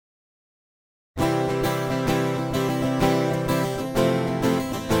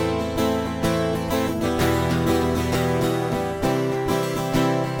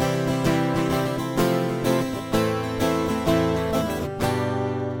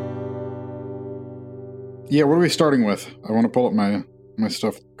Yeah, what are we starting with? I want to pull up my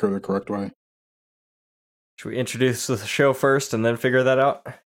stuff the correct way. Should we introduce the show first and then figure that out?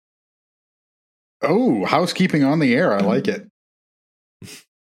 Oh, housekeeping on the air. I like it.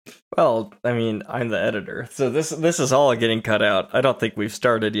 Well, I mean, I'm the editor, so this is all getting cut out. I don't think we've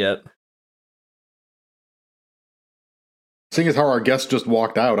started yet. Seeing as how our guest just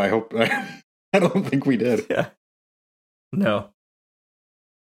walked out, I hope I don't think we did. Yeah. No.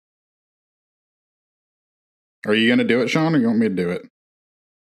 Are you going to do it, Sean, or you want me to do it?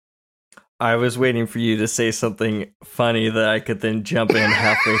 I was waiting for you to say something funny that I could then jump in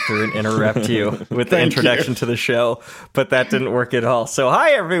halfway through and interrupt you with the introduction to the show, but that didn't work at all. So,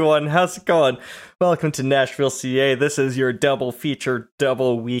 hi everyone, how's it going? Welcome to Nashville, CA. This is your double feature,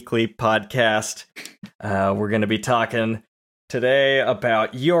 double weekly podcast. We're going to be talking today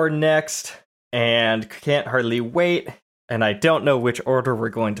about You're Next and Can't Hardly Wait, and I don't know which order we're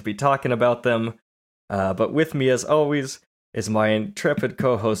going to be talking about them, but with me as always is my intrepid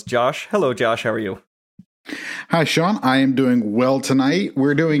co-host, Josh. Hello, Josh. How are you? Hi, Sean. I am doing well tonight.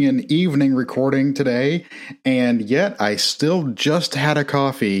 We're doing an evening recording today, and yet I still just had a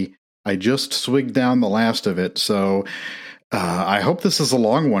coffee. I just swigged down the last of it, so I hope this is a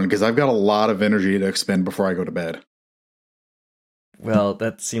long one, because I've got a lot of energy to expend before I go to bed. Well,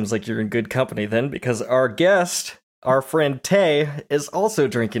 that seems like you're in good company then, because our guest, our friend Tay, is also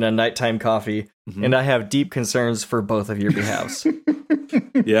drinking a nighttime coffee, and I have deep concerns for both of your behalves.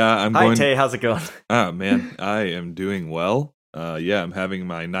 Yeah, Hi, Tay, how's it going? Oh, man, I am doing well. I'm having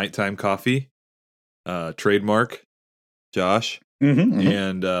my nighttime coffee, trademark, Josh,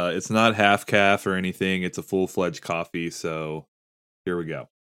 and it's not half calf or anything. It's a full-fledged coffee, so here we go.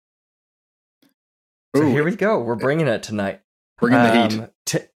 So here we go. We're bringing it tonight. Bringing the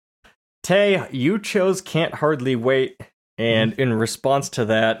heat. Tay, you chose Can't Hardly Wait, and in response to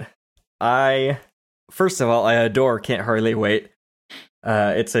that, first of all, I adore Can't Hardly Wait.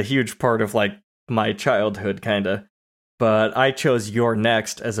 It's a huge part of, like, my childhood, kinda. But I chose You're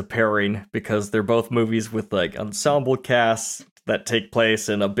Next as a pairing, because they're both movies with, like, ensemble casts that take place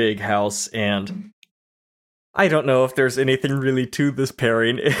in a big house, and I don't know if there's anything really to this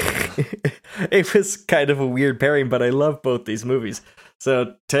pairing. It was kind of a weird pairing, but I love both these movies.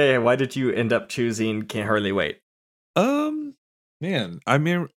 So, Tay, why did you end up choosing Can't Hardly Wait? Man, I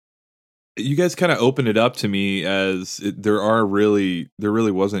mean, you guys kind of opened it up to me as there really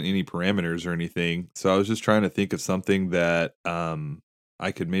wasn't any parameters or anything. So I was just trying to think of something that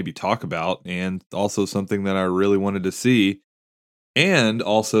I could maybe talk about, and also something that I really wanted to see, and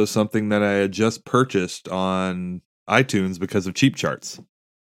also something that I had just purchased on iTunes because of Cheap Charts.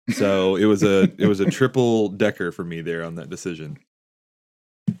 So it was a triple decker for me there on that decision.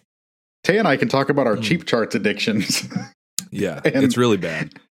 Tay and I can talk about our Cheap Charts addictions. Yeah, it's really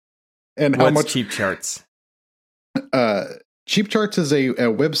bad. And What's how much Cheap Charts? Cheap Charts is a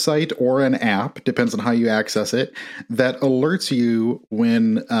website or an app, depends on how you access it, that alerts you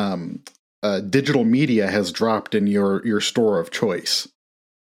when digital media has dropped in your store of choice.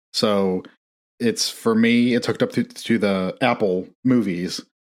 So for me, it's hooked up to the Apple movies,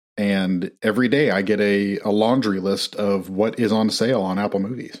 and every day I get a laundry list of what is on sale on Apple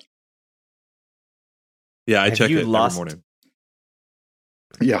movies. Yeah, I check it every morning.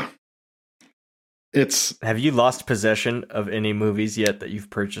 Yeah. Have you lost possession of any movies yet that you've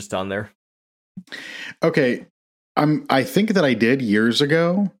purchased on there? Okay. I think that I did years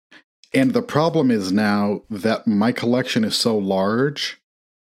ago, and the problem is now that my collection is so large,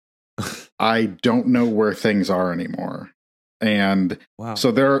 I don't know where things are anymore. And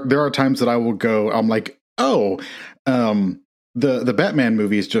so there are times that I will go, I'm like, oh, the Batman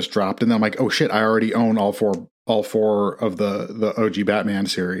movies just dropped, and then I'm like, oh shit, I already own all four of the OG Batman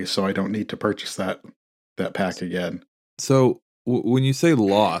series, so I don't need to purchase that pack again. So when you say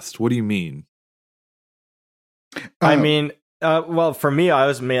lost, what do you mean? I mean, well, for me,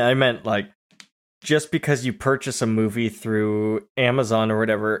 I meant like, just because you purchase a movie through Amazon or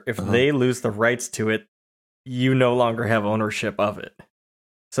whatever, if they lose the rights to it, you no longer have ownership of it.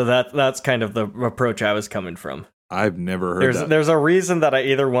 So that's kind of the approach I was coming from. I've never heard that. There's a reason that I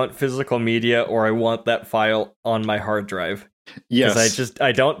either want physical media or I want that file on my hard drive. Yes. Because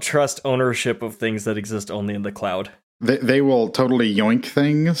I don't trust ownership of things that exist only in the cloud. They will totally yoink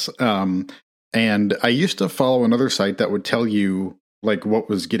things. And I used to follow another site that would tell you like what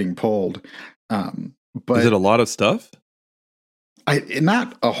was getting pulled. But is it a lot of stuff?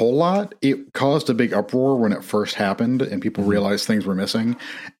 Not a whole lot. It caused a big uproar when it first happened, and people realized things were missing.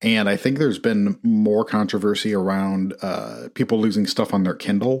 And I think there's been more controversy around people losing stuff on their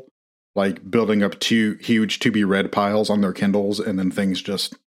Kindle, like building up two huge to be read piles on their Kindles, and then things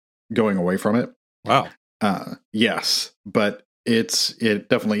just going away from it. Wow. Yes, but it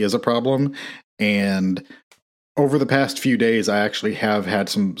definitely is a problem. And over the past few days, I actually have had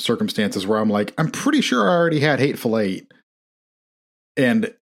some circumstances where I'm like, I'm pretty sure I already had Hateful Eight.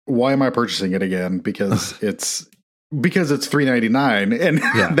 And why am I purchasing it again? Because it's $3.99,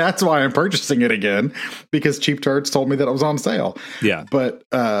 and that's why I'm purchasing it again, because Cheap Tarts told me that it was on sale. Yeah, but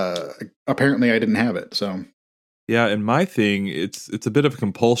apparently I didn't have it. So yeah, and my thing, it's a bit of a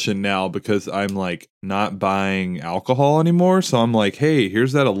compulsion now because I'm like not buying alcohol anymore. So I'm like, hey,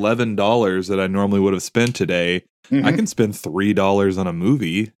 here's that $11 that I normally would have spent today. Mm-hmm. I can spend $3 on a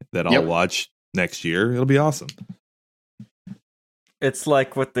movie that I'll watch next year. It'll be awesome. It's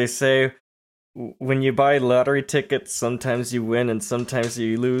like what they say. When you buy lottery tickets, sometimes you win and sometimes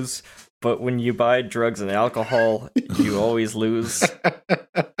you lose. But when you buy drugs and alcohol, you always lose.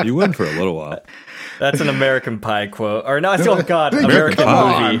 You win for a little while. That's an American Pie quote. Or no, oh God, American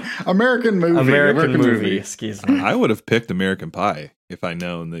movie. American movie. Excuse me. I would have picked American Pie if I'd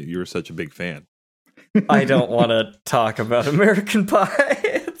known that you were such a big fan. I don't want to talk about American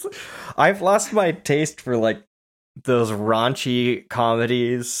Pie. I've lost my taste for like those raunchy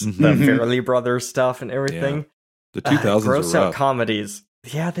comedies, the Farrelly Brothers stuff and everything. Yeah. The 2000s gross were rough. out comedies.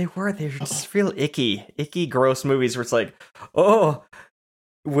 Yeah, they were. They were just real icky, gross movies where it's like, oh,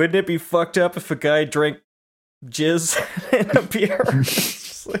 wouldn't it be fucked up if a guy drank jizz in a beer?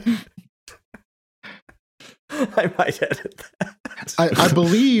 I might edit that. I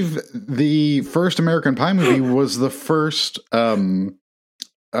believe the first American Pie movie was the first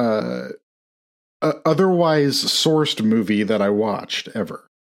otherwise sourced movie that I watched ever.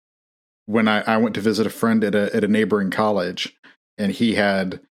 When I went to visit a friend at a neighboring college, and he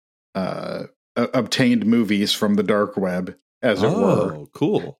had obtained movies from the dark web, as it were. Oh,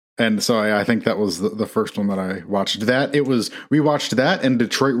 cool. And so I think that was the first one that I watched. We watched that and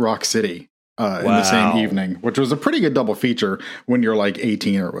Detroit Rock City in the same evening, which was a pretty good double feature when you're like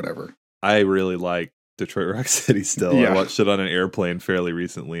 18 or whatever. I really like Detroit Rock City still. I watched it on an airplane fairly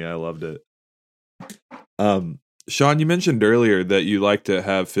recently. I loved it. Sean, you mentioned earlier that you like to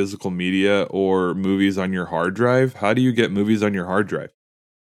have physical media or movies on your hard drive. How do you get movies on your hard drive?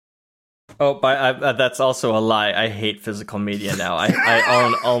 Oh, that's also a lie. I hate physical media now. I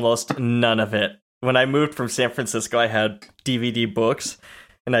own almost none of it. When I moved from San Francisco, I had DVD books,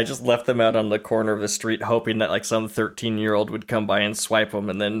 and I just left them out on the corner of the street, hoping that like some 13-year-old would come by and swipe them,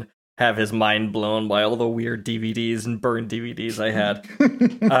 and then have his mind blown by all the weird DVDs and burned DVDs I had.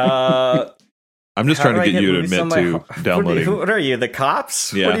 I'm just trying to get you to admit to downloading. What are you, the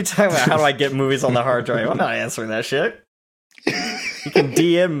cops? Yeah. What are you talking about? How do I get movies on the hard drive? I'm not answering that shit. You can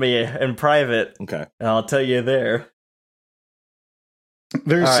DM me in private. Okay. And I'll tell you there.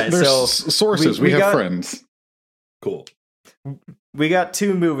 There's sources. We have friends. Cool. We got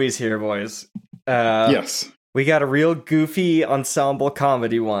two movies here, boys. Yes. We got a real goofy ensemble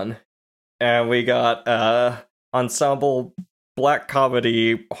comedy one. And we got ensemble black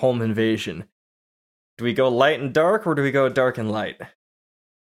comedy home invasion. Do we go light and dark, or do we go dark and light?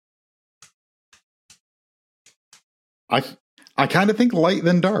 I kind of think light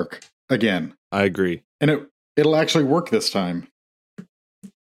than dark again. I agree. And it'll actually work this time.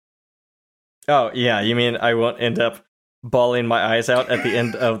 Oh, yeah, you mean I won't end up bawling my eyes out at the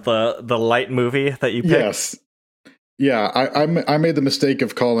end of the light movie that you picked? Yes. Yeah, I made the mistake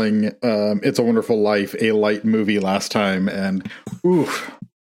of calling It's a Wonderful Life a light movie last time, and oof.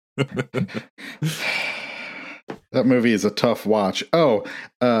 That movie is a tough watch. Oh,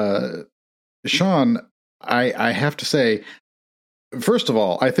 Sean, I have to say, first of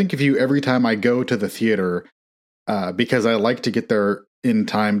all, I think of you every time I go to the theater because I like to get there in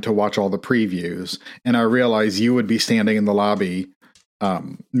time to watch all the previews, and I realize you would be standing in the lobby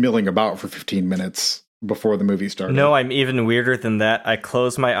milling about for 15 minutes before the movie started. No, I'm even weirder than that. I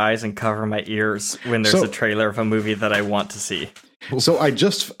close my eyes and cover my ears when there's a trailer of a movie that I want to see. So I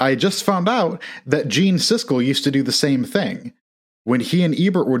just found out that Gene Siskel used to do the same thing. When he and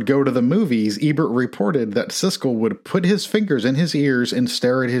Ebert would go to the movies, Ebert reported that Siskel would put his fingers in his ears and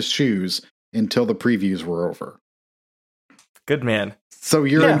stare at his shoes until the previews were over. Good man. So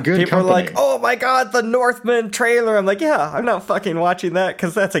you're in good people company. Are like, oh my god, the Northman trailer. I'm like, yeah, I'm not fucking watching that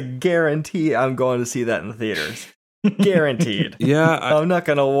because that's a guarantee I'm going to see that in the theaters. Guaranteed. Yeah. I'm not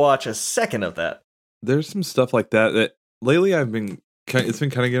going to watch a second of that. There's some stuff like that lately it's been kind of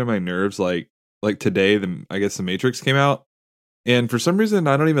getting on my nerves. Like today, I guess The Matrix came out. And for some reason,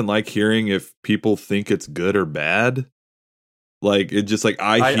 I don't even like hearing if people think it's good or bad. Like, it just like,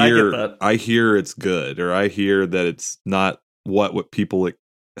 I hear it's good, or I hear that it's not what people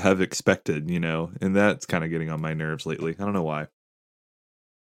have expected, you know, and that's kind of getting on my nerves lately. I don't know why.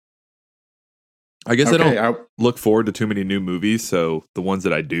 I guess Okay, I don't look forward to too many new movies, so the ones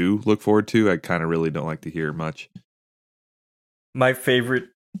that I do look forward to, I kind of really don't like to hear much. My favorite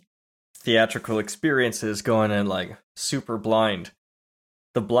theatrical experience is going in like super blind.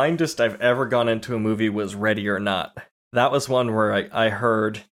 The blindest I've ever gone into a movie was Ready or Not. That was one where I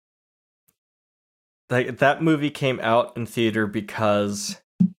heard that movie came out in theater because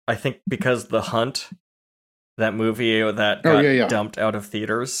The Hunt, that movie that got dumped out of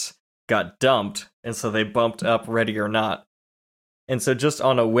theaters, got dumped, and so they bumped up Ready or Not. And so just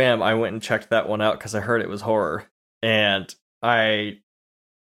on a whim, I went and checked that one out because I heard it was horror. And I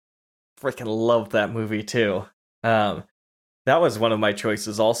freaking loved that movie too. That was one of my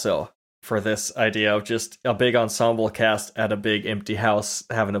choices also for this idea of just a big ensemble cast at a big empty house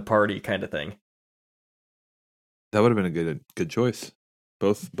having a party kind of thing. That would have been a good choice.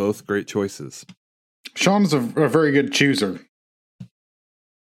 Both great choices. Sean's a very good chooser.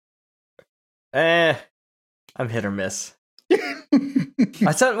 I'm hit or miss.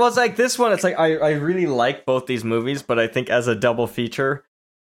 I said, well, it's like this one. It's like I really like both these movies, but I think as a double feature,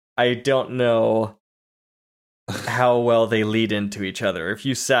 I don't know how well they lead into each other. If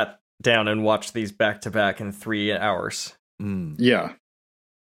you sat down and watched these back to back in 3 hours, yeah,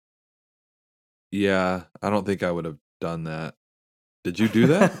 I don't think I would have done that. Did you do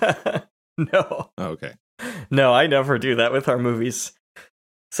that? No. Oh, okay. No, I never do that with our movies.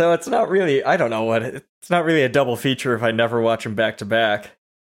 So it's not really, I don't know it's not really a double feature if I never watch them back to back.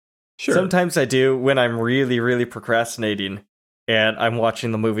 Sure. Sometimes I do when I'm really, really procrastinating and I'm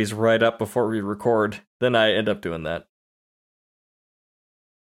watching the movies right up before we record. Then I end up doing that.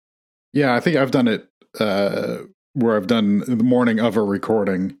 Yeah, I think I've done it where I've done the morning of a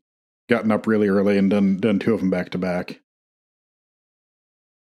recording, gotten up really early and done 2 of them back to back.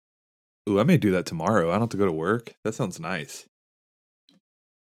 Ooh, I may do that tomorrow. I don't have to go to work. That sounds nice.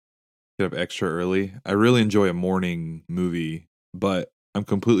 Get up extra early. I really enjoy a morning movie, but I'm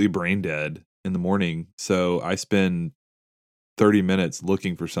completely brain dead in the morning, so I spend 30 minutes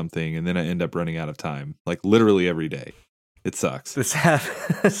looking for something and then I end up running out of time, like literally every day. It sucks. This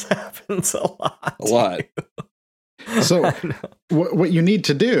happens a lot. A lot. So what you need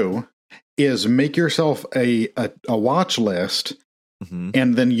to do is make yourself a watch list,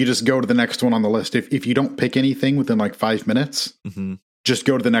 and then you just go to the next one on the list. If you don't pick anything within like 5 minutes, just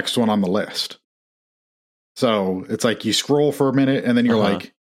go to the next one on the list. So it's like you scroll for a minute and then you're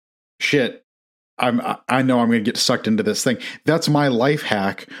like, shit, I know I'm going to get sucked into this thing. That's my life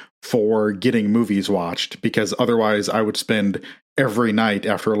hack for getting movies watched, because otherwise I would spend every night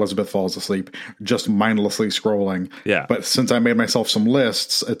after Elizabeth falls asleep just mindlessly scrolling. Yeah. But since I made myself some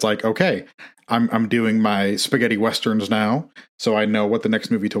lists, it's like, okay, I'm doing my spaghetti westerns now, so I know what the next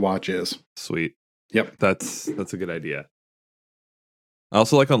movie to watch is. Sweet. Yep. That's a good idea. I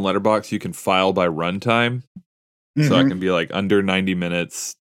also like on Letterboxd you can file by runtime. So I can be like under 90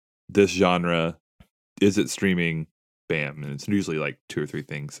 minutes, this genre, is it streaming? Bam. And it's usually like 2 or 3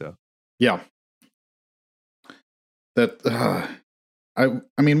 things. So yeah. That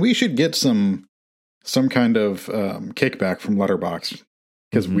I mean, we should get some kind of kickback from Letterboxd,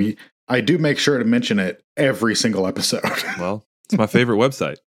 because I do make sure to mention it every single episode. Well, it's my favorite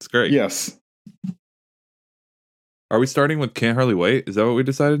website. It's great. Yes. Are we starting with Can't Hardly Wait? Is that what we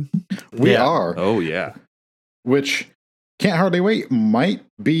decided? We are. Oh, yeah. Which Can't Hardly Wait might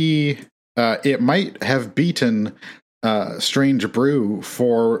be, it might have beaten Strange Brew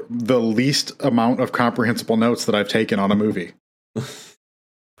for the least amount of comprehensible notes that I've taken on a movie.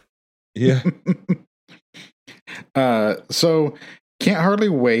 Yeah. So Can't Hardly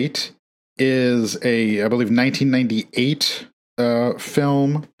Wait is I believe 1998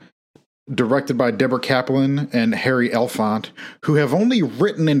 film directed by Deborah Kaplan and Harry Elfont, who have only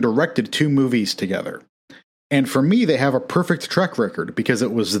written and directed 2 movies together. And for me, they have a perfect track record, because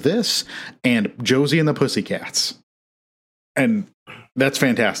it was this and Josie and the Pussycats. And that's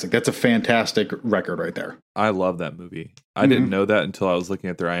fantastic. That's a fantastic record right there. I love that movie. I didn't know that until I was looking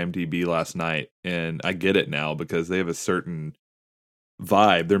at their IMDb last night, and I get it now because they have a certain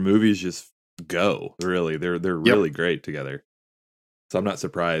vibe. Their movies just go, really. They're really great together. So I'm not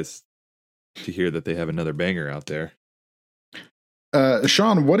surprised to hear that they have another banger out there.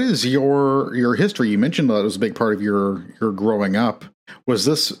 Sean, what is your history? You mentioned that it was a big part of your growing up. Was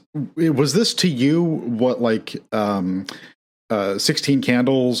this to you what, like 16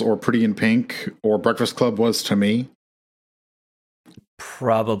 Candles or Pretty in Pink or Breakfast Club was to me?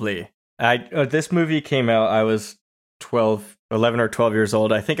 Probably. This movie came out, I was 11 or 12 years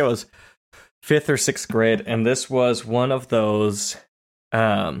old. I think I was 5th or 6th grade, and this was one of those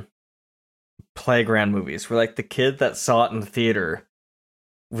playground movies where, like, the kid that saw it in the theater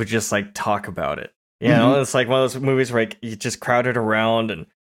would just like talk about it. You know, it's like one of those movies where like you just crowded around and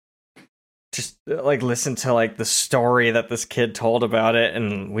just like listen to like the story that this kid told about it,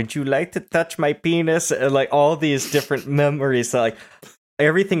 and would you like to touch my penis? And like all these different memories that like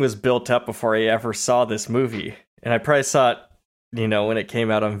everything was built up before I ever saw this movie. And I probably saw it, you know, when it came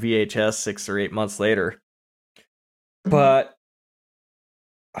out on VHS 6 or 8 months later. But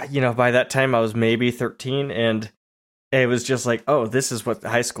you know, by that time I was maybe 13, and it was just like, oh, this is what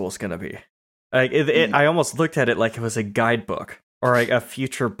high school is gonna be. Like I almost looked at it like it was a guidebook or like a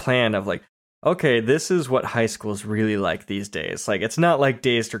future plan of like, okay, this is what high school is really like these days. Like, it's not like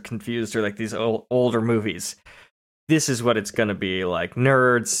Dazed or Confused or like these older movies. This is what it's gonna be like: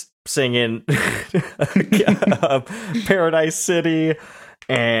 nerds singing Paradise City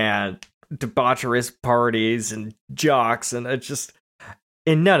and debaucherous parties and jocks, and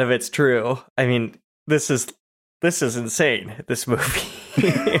and none of it's true. I mean, this is insane, this movie.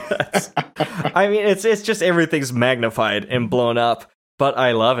 I mean, it's just everything's magnified and blown up, but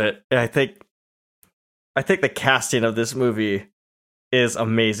I love it. I think the casting of this movie is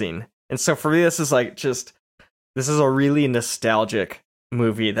amazing. And so for me, this is a really nostalgic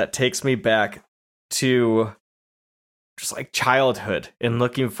movie that takes me back to just like childhood and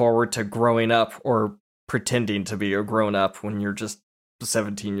looking forward to growing up or pretending to be a grown up when you're just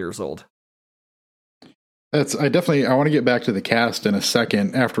 17 years old. I want to get back to the cast in a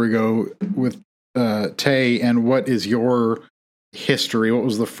second after we go with Tay. And what is your history? What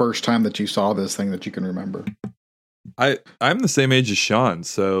was the first time that you saw this thing that you can remember? I'm the same age as Sean,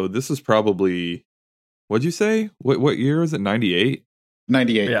 so this is probably, what'd you say? What year was it? 98?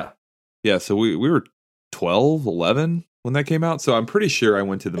 98. Yeah, so we were 12, 11 when that came out, so I'm pretty sure I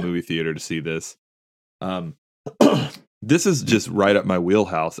went to the movie theater to see this. This is just right up my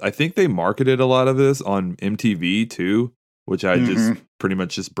wheelhouse. I think they marketed a lot of this on MTV too, which I just pretty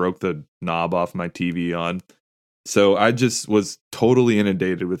much just broke the knob off my TV on. So I just was totally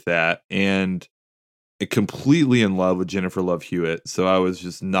inundated with that and completely in love with Jennifer Love Hewitt. So I was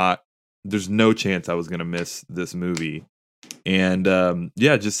just there's no chance I was going to miss this movie. And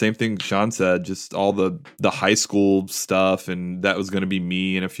just same thing Sean said, just all the high school stuff, and that was going to be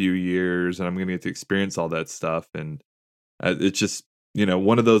me in a few years, and I'm going to get to experience all that stuff. And it's just, you know,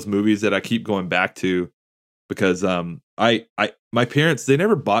 one of those movies that I keep going back to because my parents, they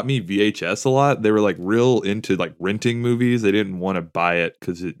never bought me VHS a lot. They were like real into like renting movies. They didn't want to buy it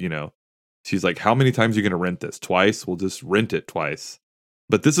because, you know, she's like, how many times are you going to rent this? Twice? We'll just rent it twice.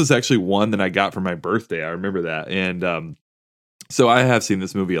 But this is actually one that I got for my birthday. I remember that. And so I have seen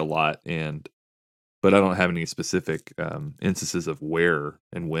this movie a lot, but I don't have any specific instances of where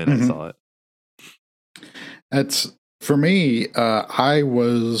and when I saw it. That's for me. I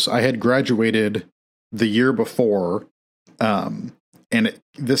had graduated the year before, and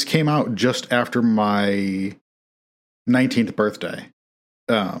this came out just after my 19th birthday.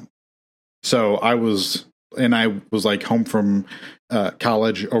 So I was like home from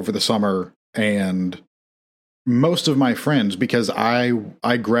college over the summer, and most of my friends, because I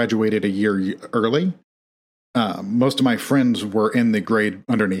graduated a year early, most of my friends were in the grade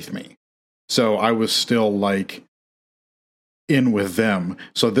underneath me. So I was still like in with them.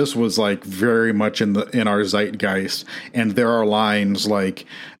 So this was like very much in our zeitgeist. And there are lines like,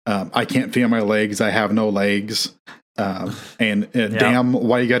 I can't feel my legs. I have no legs. Damn,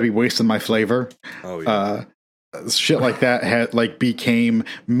 why you gotta be wasting my flavor? Oh, yeah. Shit like that became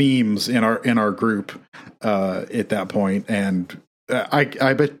memes in our group at that point. And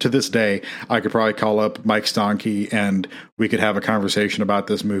I bet to this day I could probably call up Mike Stonke and we could have a conversation about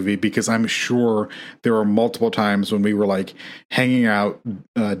this movie, because I'm sure there were multiple times when we were like hanging out,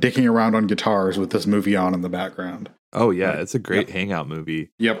 dicking around on guitars with this movie on in the background. Oh yeah, it's a great hangout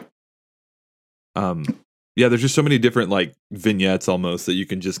movie. Yep. Yeah, there's just so many different like vignettes almost that you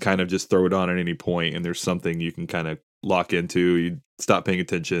can just kind of just throw it on at any point, and there's something you can kind of lock into. You stop paying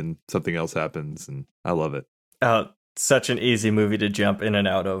attention, something else happens, and I love it. Such an easy movie to jump in and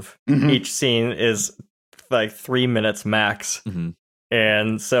out of. Each scene is like 3 minutes max.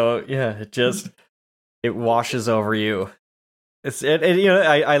 And so yeah, it washes over you.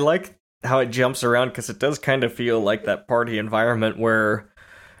 I like how it jumps around, because it does kind of feel like that party environment where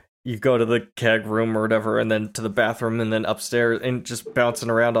you go to the keg room or whatever, and then to the bathroom, and then upstairs, and just bouncing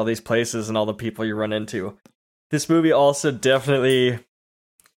around all these places and all the people you run into. This movie also definitely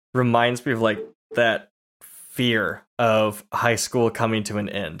reminds me of like that fear of high school coming to an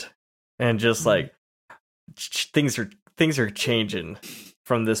end, and just like things are changing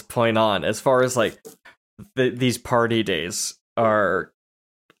from this point on, as far as like these party days are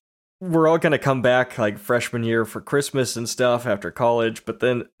we're all going to come back like freshman year for Christmas and stuff after college, but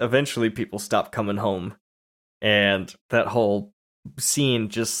then eventually people stop coming home and that whole scene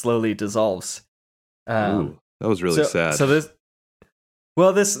just slowly dissolves. Ooh, that was really sad. So that's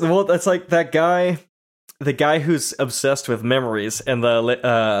like that guy, the guy who's obsessed with memories, and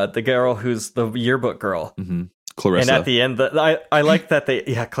the girl who's the yearbook girl. Mm-hmm. Clarissa. And at the end, I like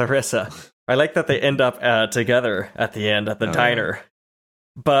that Clarissa. I like that they end up together at the end at the diner. Yeah.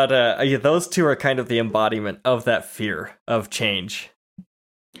 But those two are kind of the embodiment of that fear of change.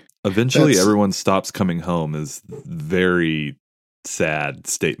 Eventually, everyone stops coming home is very sad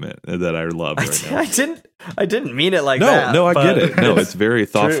statement that I love right now. I didn't mean it like that. No, I get it. No, it's very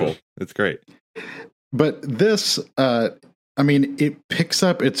thoughtful. True. It's great. But this, it picks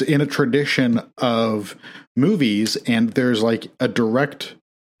up, it's in a tradition of movies, and there's like a direct,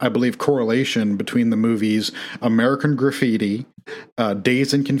 I believe, correlation between the movies American Graffiti,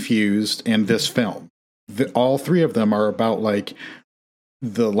 Dazed and Confused, and this film. All three of them are about like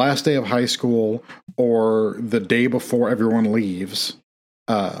the last day of high school or the day before everyone leaves.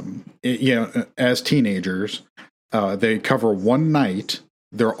 As teenagers, they cover one night.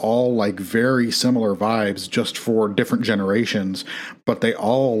 They're all like very similar vibes, just for different generations, but they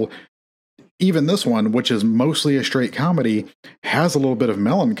all, even this one, which is mostly a straight comedy, has a little bit of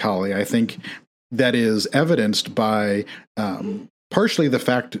melancholy. I think that is evidenced by partially the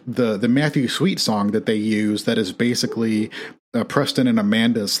fact the Matthew Sweet song that they use, that is basically Preston and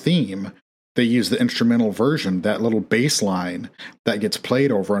Amanda's theme. They use the instrumental version, that little bass line that gets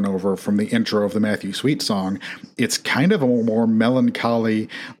played over and over from the intro of the Matthew Sweet song. It's kind of a more melancholy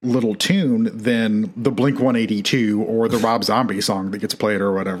little tune than the Blink-182 or the Rob Zombie song that gets played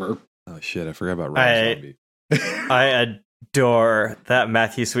or whatever. Oh shit, I forgot about Rob Zombie. I adore that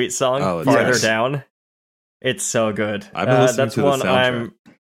Matthew Sweet song, Farther Down. It's so good. I've been listening to the soundtrack.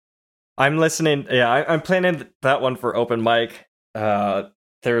 I'm listening. Yeah, I'm planning that one for open mic.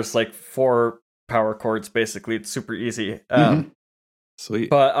 There's like 4 power chords, basically. It's super easy. Sweet.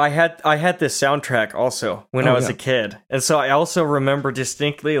 But I had this soundtrack also when I was a kid, and so I also remember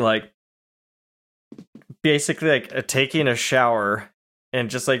distinctly, like, basically like taking a shower and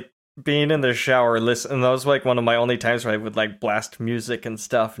just like being in the shower, listen. And that was like one of my only times where I would like blast music and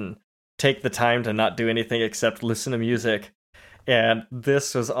stuff and take the time to not do anything except listen to music. And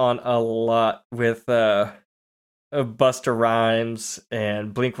this was on a lot with Busta Rhymes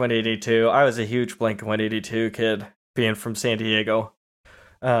and Blink-182. I was a huge Blink-182 kid, being from San Diego.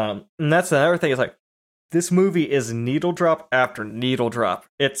 And that's another thing, is like, this movie is needle drop after needle drop.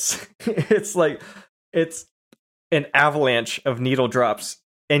 It's like, it's an avalanche of needle drops,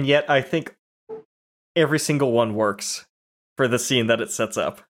 and yet I think every single one works for the scene that it sets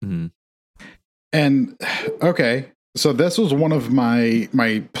up. Mm-hmm. And, okay, so this was one of my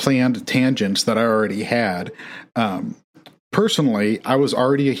planned tangents that I already had. Personally, I was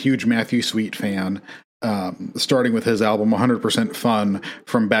already a huge Matthew Sweet fan, starting with his album 100% Fun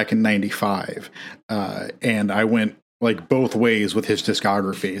from back in 95. And I went like both ways with his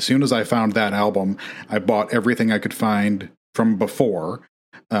discography. As soon as I found that album, I bought everything I could find from before,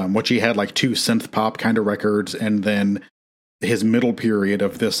 which he had like 2 synth pop kind of records, and then his middle period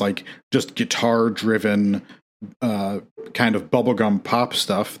of this like just guitar driven kind of bubblegum pop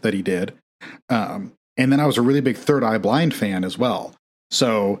stuff that he did. And then I was a really big Third Eye Blind fan as well.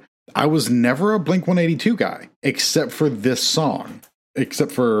 So I was never a Blink-182 guy, except for this song,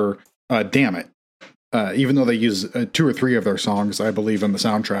 except for Damn It. Even though they use 2 or 3 of their songs, I believe, in the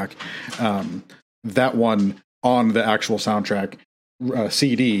soundtrack. That one on the actual soundtrack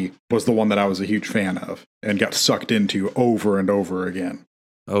CD was the one that I was a huge fan of and got sucked into over and over again.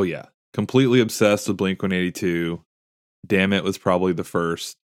 Oh, yeah. Completely obsessed with Blink-182. Damn It was probably the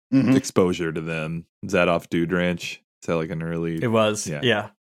first exposure to them. Is that off Dude Ranch? Is that like an early... It was, yeah.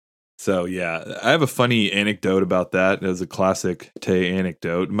 So, yeah. I have a funny anecdote about that. It was a classic Tay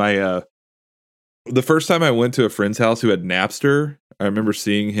anecdote. The first time I went to a friend's house who had Napster, I remember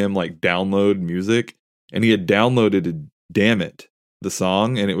seeing him like download music, and he had downloaded Damn It, the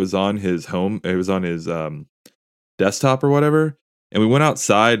song, and it was on his desktop or whatever. And we went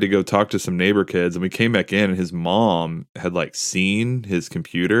outside to go talk to some neighbor kids, and we came back in, and his mom had like seen his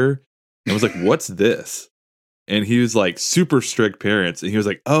computer and was like, "What's this?" And he was like, super strict parents, and he was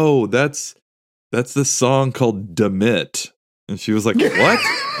like, "Oh, that's the song called Demit." And she was like, "What?"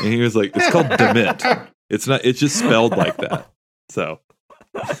 And he was like, "It's called Demit. It's just spelled like that." So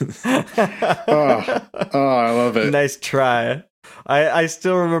oh, I love it. Nice try. I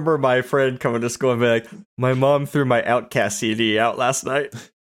still remember my friend coming to school and be like, "My mom threw my Outkast CD out last night."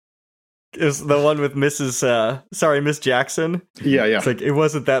 is the one with Miss Jackson. Yeah. It's like, it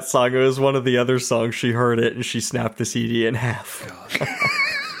wasn't that song, it was one of the other songs. She heard it and she snapped the CD in half.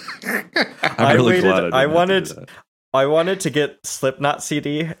 I'm really glad I didn't have to do that. I wanted to get Slipknot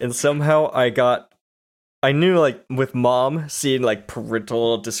CD, and somehow I knew, like, with Mom seeing, like,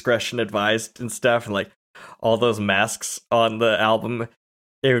 parental discretion advised and stuff, and, like, all those masks on the album,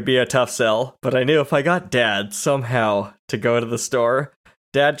 it would be a tough sell. But I knew if I got Dad somehow to go to the store,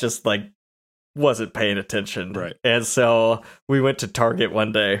 Dad just, like, wasn't paying attention. Right. And so we went to Target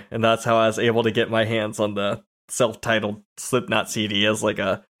one day, and that's how I was able to get my hands on the self-titled Slipknot CD as, like,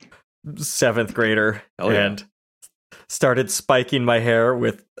 a 7th grader. Hell yeah. And started spiking my hair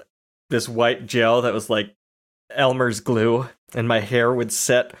with this white gel that was like Elmer's glue, and my hair would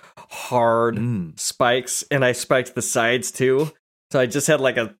set hard spikes, and I spiked the sides too. So I just had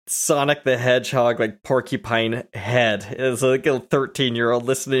like a Sonic the Hedgehog, like porcupine head. It was like a 13-year-old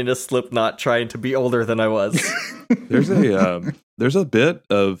listening to Slipknot, trying to be older than I was. There's a bit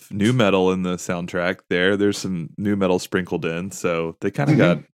of new metal in the soundtrack there. There's some new metal sprinkled in, so they kind of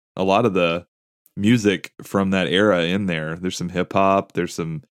got a lot of the music from that era in there. There's some hip hop, there's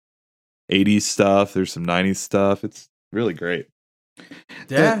some 80s stuff, there's some 90s stuff. It's really great.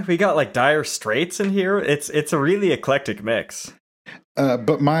 Yeah, we got like Dire Straits in here. It's a really eclectic mix.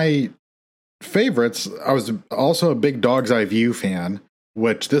 But my favorites, I was also a big Dog's Eye View fan,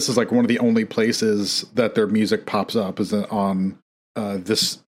 which this is like one of the only places that their music pops up is on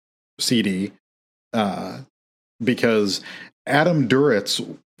this CD, because Adam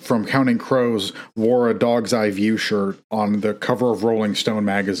Duritz from Counting Crows wore a Dog's Eye View shirt on the cover of Rolling Stone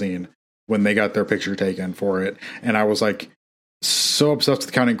magazine when they got their picture taken for it. And I was like so obsessed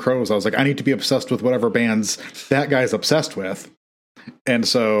with Counting Crows. I was like, I need to be obsessed with whatever bands that guy's obsessed with. And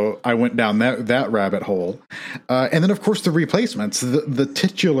so I went down that rabbit hole. And then, of course, the Replacements, the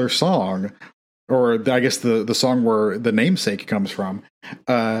titular song, or I guess the song where the namesake comes from.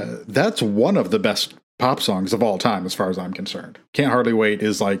 That's one of the best pop songs of all time, as far as I'm concerned. Can't Hardly Wait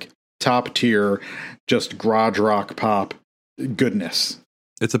is like top tier, just garage rock pop goodness.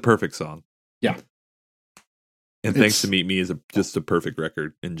 It's a perfect song. Yeah. And Thanks to Meet Me is just a perfect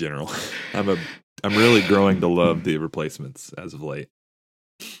record in general. I'm really growing to love the Replacements as of late.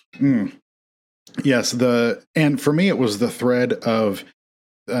 Yes, and for me it was the thread of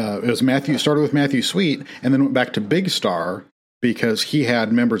it was started with Matthew Sweet and then went back to Big Star, because he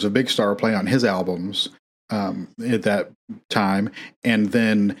had members of Big Star play on his albums at that time, and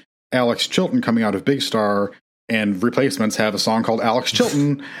then Alex Chilton coming out of Big Star, and Replacements have a song called Alex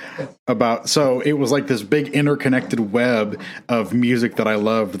Chilton so it was like this big interconnected web of music that I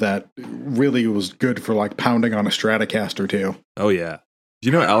loved that really was good for like pounding on a Stratocaster too. Oh yeah. Do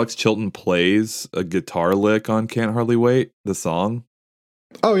you know Alex Chilton plays a guitar lick on Can't Hardly Wait, the song?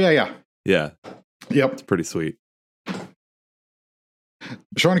 Oh yeah. Yeah. Yep. It's pretty sweet.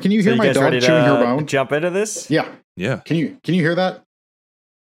 Sean, can you hear my dog chewing her bone? Jump into this? Yeah. Can you hear that?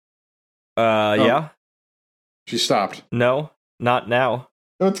 Yeah. She stopped. No, not now.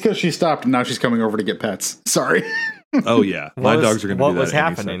 Oh, it's because she stopped and now she's coming over to get pets. Sorry. Oh yeah, my dogs are going to do that. What was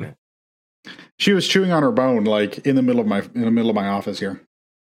happening? She was chewing on her bone, like in the middle of my office here.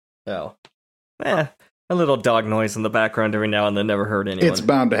 Oh, a little dog noise in the background every now and then never hurt anyone. It's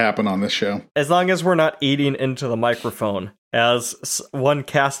bound to happen on this show, as long as we're not eating into the microphone, as one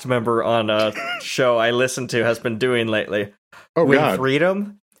cast member on a show I listen to has been doing lately. Oh God!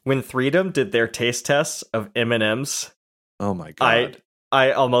 When Freedom did their taste tests of M&Ms, oh my God,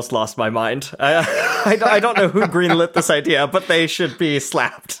 I almost lost my mind. I don't know who greenlit this idea, but they should be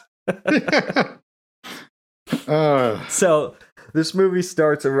slapped. So this movie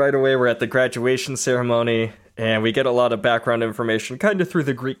starts, and right away we're at the graduation ceremony, and we get a lot of background information, kind of through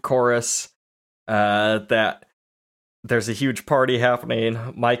the Greek chorus, that there's a huge party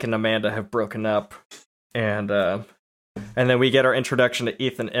happening. Mike and Amanda have broken up, and then we get our introduction to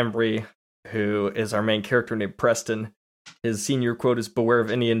Ethan Embry, who is our main character named Preston. His senior quote is "Beware of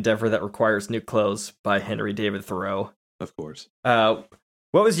any endeavor that requires new clothes" by Henry David Thoreau. Of course. What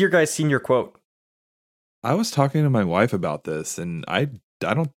was your guys' senior quote? I was talking to my wife about this, and I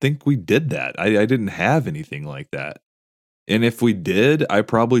don't think we did that. I didn't have anything like that. And if we did, I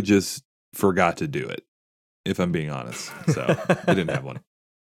probably just forgot to do it, if I'm being honest. So I didn't have one.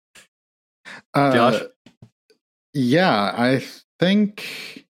 Josh? Yeah, I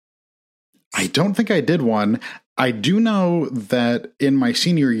don't think I did one. I do know that in my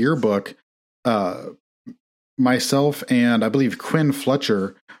senior yearbook, myself and I believe Quinn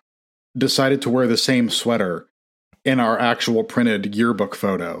Fletcher decided to wear the same sweater in our actual printed yearbook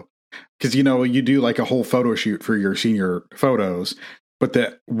photo. Because, you do like a whole photo shoot for your senior photos. but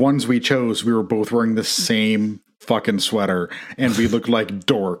the ones we chose, we were both wearing the same fucking sweater, and we looked like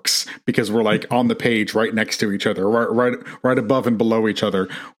dorks because we're like on the page right next to each other, right above and below each other,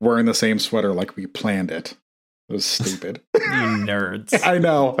 wearing the same sweater like we planned it. It was stupid. You nerds. I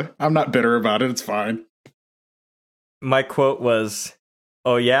know. I'm not bitter about it. It's fine. My quote was,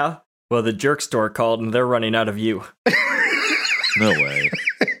 "Oh yeah? Well, the jerk store called and they're running out of you." No way.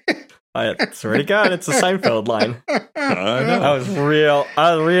 I swear to God, it's a Seinfeld line. I know. I was real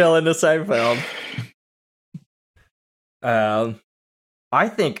into Seinfeld. I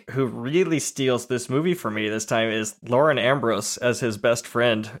think who really steals this movie for me this time is Lauren Ambrose as his best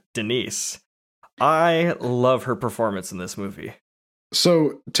friend, Denise. I love her performance in this movie.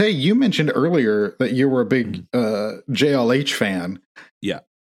 So, Tay, you mentioned earlier that you were a big JLH fan. Yeah.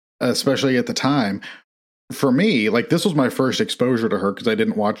 Especially at the time. For me, like, this was my first exposure to her because I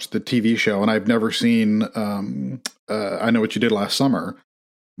didn't watch the TV show, and I've never seen I Know What You Did Last Summer.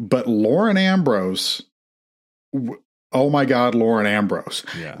 But Lauren Ambrose, oh my God, Lauren Ambrose.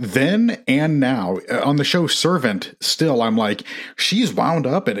 Yeah. Then and now, on the show Servant, still, I'm like, she's wound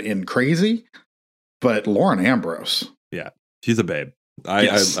up and crazy, but Lauren Ambrose. Yeah, she's a babe.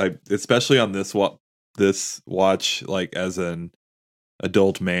 Yes. I especially on this watch, like as an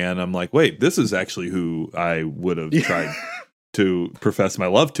adult man, I'm like, wait, this is actually who I would have tried to profess my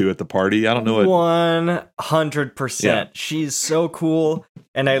love to at the party. I don't know what. 100%. Yeah. She's so cool,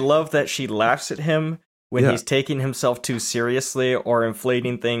 and I love that she laughs at him when he's taking himself too seriously or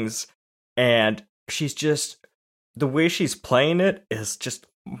inflating things, and she's just, the way she's playing it is just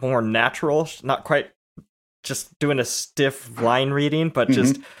more natural, not quite just doing a stiff line reading, but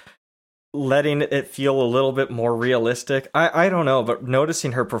just letting it feel a little bit more realistic. I don't know, but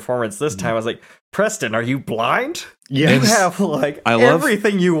noticing her performance this time, I was like, Preston, are you blind? Yes. You have like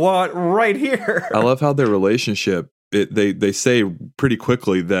everything you want right here. I love how their relationship, they say pretty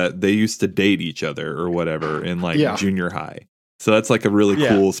quickly that they used to date each other or whatever in like junior high. So that's like a really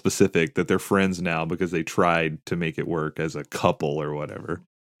cool specific that they're friends now because they tried to make it work as a couple or whatever,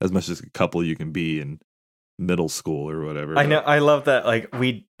 as much as a couple you can be in middle school or whatever. I know. I love that. Like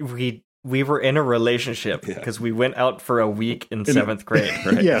we were in a relationship because we went out for a week in 7th grade.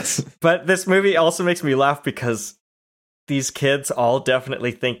 Right? Yes. But this movie also makes me laugh because these kids all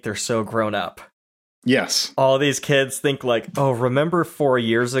definitely think they're so grown up. Yes. All these kids think like, oh, remember 4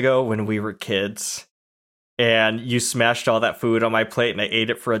 years ago when we were kids and you smashed all that food on my plate and I ate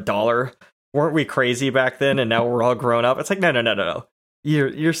it for $1? Weren't we crazy back then? And now we're all grown up. It's like, no.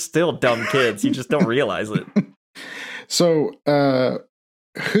 You're still dumb kids. You just don't realize it. So,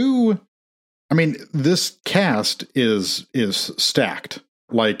 this cast is stacked,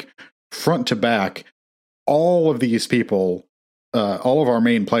 like front to back. All of these people, all of our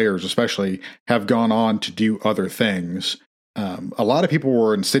main players especially, have gone on to do other things. A lot of people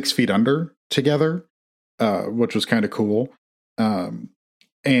were in 6 Feet Under together, which was kind of cool. And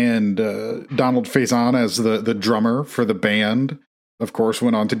Donald Faison as the drummer for the band, of course,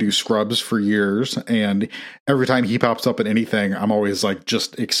 went on to do Scrubs for years. And every time he pops up in anything, I'm always like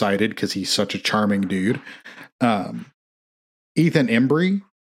just excited because he's such a charming dude. Ethan Embry,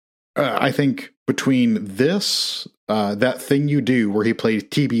 I think between this, That Thing You Do, where he plays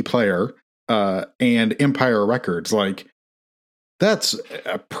TB Player, and Empire Records, like that's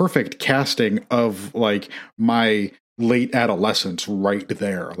a perfect casting of like my late adolescence right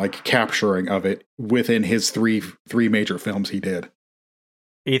there, like capturing of it within his three major films he did.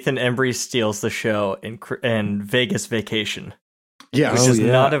 Ethan Embry steals the show in Vegas Vacation. Yeah, which is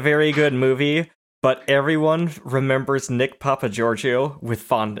not a very good movie, but everyone remembers Nick Papagiorgio with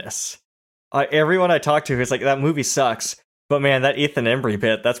fondness. Everyone I talk to is like, that movie sucks, but man, that Ethan Embry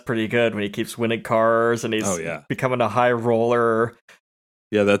bit, that's pretty good when he keeps winning cars and he's becoming a high roller.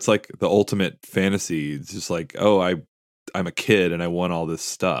 Yeah, that's like the ultimate fantasy. It's just like, oh, I'm a kid and I won all this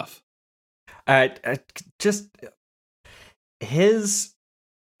stuff. Just his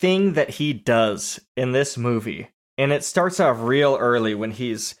thing that he does in this movie, and it starts off real early when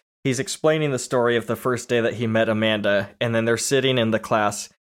he's explaining the story of the first day that he met Amanda, and then they're sitting in the class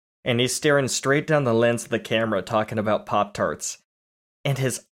and he's staring straight down the lens of the camera talking about Pop-Tarts, and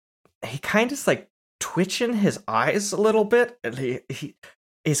he kind of like twitching his eyes a little bit, and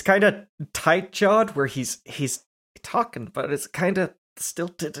he's kind of tight-jawed where he's talking, but it's kind of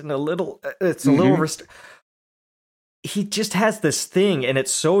stilted and a little he just has this thing, and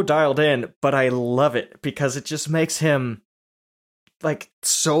it's so dialed in, but I love it because it just makes him like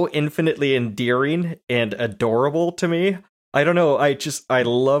so infinitely endearing and adorable to me. I don't know, I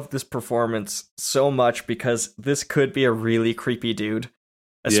love this performance so much because this could be a really creepy dude,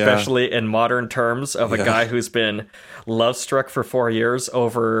 especially in modern terms of a Yeah. guy who's been love struck for 4 years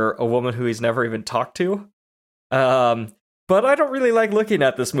over a woman who he's never even talked to. But I don't really like looking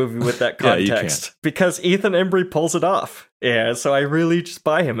at this movie with that Yeah, you context because Ethan Embry pulls it off. Yeah, so I really just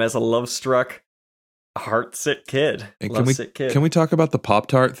buy him as a love struck, heart-sick kid. And Love-sick kid. can we talk about the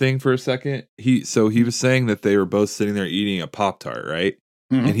Pop-Tart thing for a second? He was saying that they were both sitting there eating a Pop-Tart, right?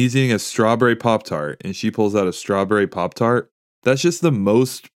 Mhm. And he's eating a strawberry Pop-Tart, and she pulls out a strawberry Pop-Tart. That's just the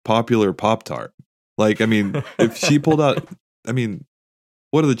most popular Pop-Tart. Like, I mean, if she pulled out, I mean,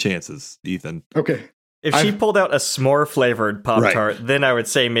 what are the chances, Ethan? Okay. If she pulled out a s'more flavored Pop Tart, then I would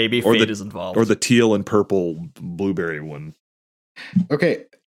say maybe Or fate the- is involved. Or the teal and purple blueberry one. Okay.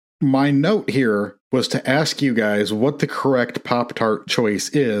 My note here was to ask you guys what the correct Pop-Tart choice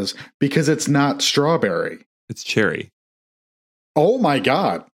is, because it's not strawberry. It's cherry. Oh my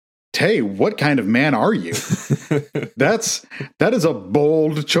God. Tay, what kind of man are you? That is a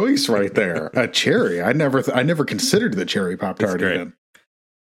bold choice right there. A cherry. I never considered the cherry Pop-Tart It's great. even.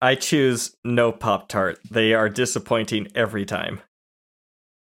 I choose no Pop Tart. They are disappointing every time.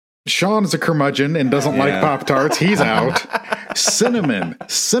 Sean is a curmudgeon and doesn't like Yeah. Pop-Tarts. He's out. Cinnamon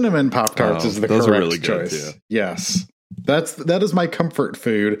Pop-Tarts Oh, is the those correct are really good, choice. too. Yes. That is my comfort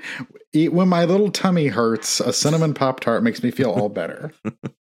food. When my little tummy hurts, a cinnamon Pop-Tart makes me feel all better.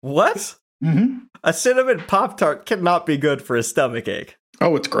 What? Mm-hmm. A cinnamon Pop Tart cannot be good for a stomach ache.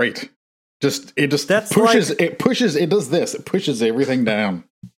 Oh, it's great. It That's pushes. like- It pushes. It does this. It pushes everything down.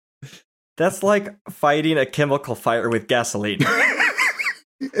 That's like fighting a chemical fire with gasoline.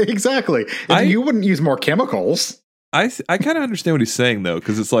 Exactly. And you wouldn't use more chemicals. I kind of understand what he's saying though,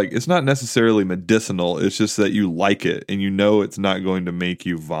 because it's like it's not necessarily medicinal. It's just that you like it and you know it's not going to make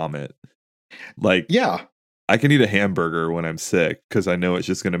you vomit. Like, Yeah. I can eat a hamburger when I'm sick because I know it's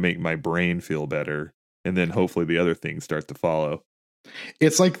just going to make my brain feel better, and then hopefully the other things start to follow.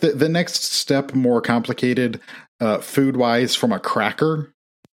 It's like the next step, more complicated, food wise, from a cracker.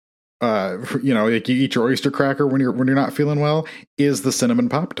 Like you eat your oyster cracker when you're not feeling well, is the cinnamon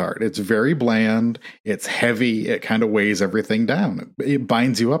Pop-Tart. It's very bland. It's heavy. It kind of weighs everything down. It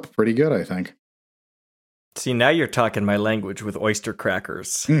binds you up pretty good, I think. See, now you're talking my language with oyster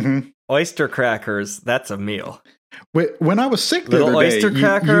crackers. Mm-hmm. Oyster crackers, that's a meal. When I was sick the Little other day, oyster you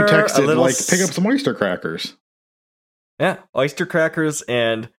cracker, a texted little like pick up some oyster crackers. Yeah, oyster crackers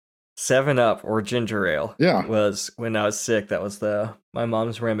and 7-Up or ginger ale. Yeah. Was when I was sick. That was my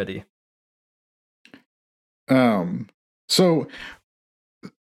mom's remedy. So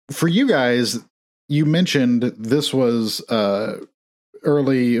for you guys, you mentioned this was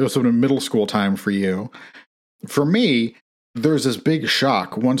early, it was sort of middle school time for you. For me, there's this big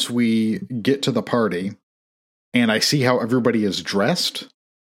shock once we get to the party and I see how everybody is dressed,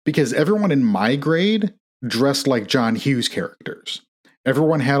 because everyone in my grade dressed like John Hughes characters.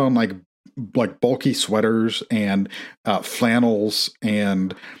 Everyone had on like bulky sweaters and flannels,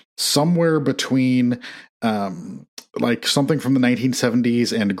 and somewhere between like something from the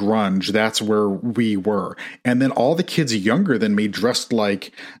 1970s and grunge, that's where we were. And then all the kids younger than me dressed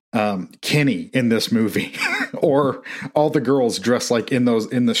like Kenny in this movie, or all the girls dressed like in the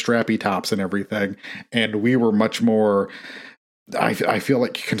strappy tops and everything. And we were much more, I feel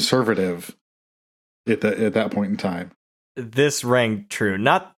like, conservative at that point in time. This rang true.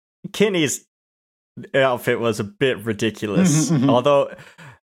 Not Kenny's outfit was a bit ridiculous, Mhm, mhm. although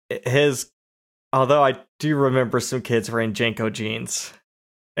I do remember some kids wearing Jenko jeans,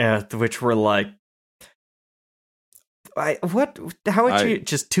 which were like, how would you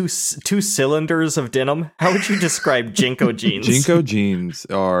just two cylinders of denim? How would you describe Jenko jeans? Jinko jeans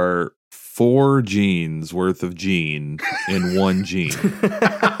are 4 jeans worth of jean in one jean.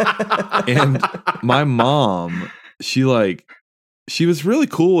 And my mom, she was really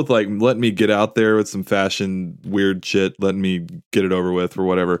cool with like letting me get out there with some fashion weird shit, letting me get it over with or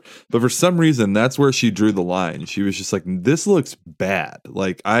whatever. But for some reason, that's where she drew the line. She was just like, this looks bad.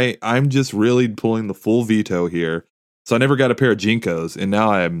 Like I'm just really pulling the full veto here. So I never got a pair of Jinkos, and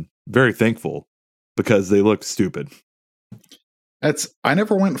now I'm very thankful because they look stupid. I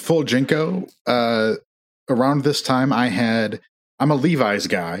never went full Jinko. Around this time, I'm a Levi's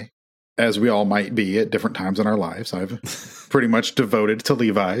guy, as we all might be at different times in our lives. I've pretty much devoted to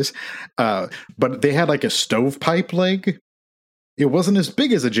Levi's. But they had like a stovepipe leg. It wasn't as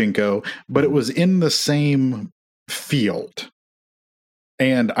big as a Jinko, but it was in the same field.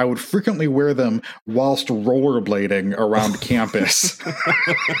 And I would frequently wear them whilst rollerblading around campus.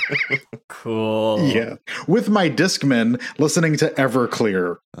 Cool. Yeah. With my Discman listening to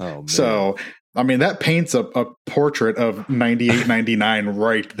Everclear. Oh, man. So, I mean, that paints a portrait of 98, 99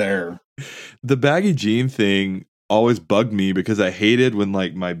 right there. The baggy jean thing always bugged me because I hated when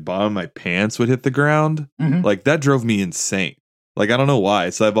like my bottom of my pants would hit the ground. Mhm. Like that drove me insane. Like I don't know why.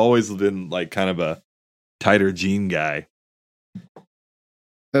 So I've always been like kind of a tighter jean guy.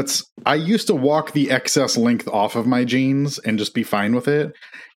 I used to walk the excess length off of my jeans and just be fine with it.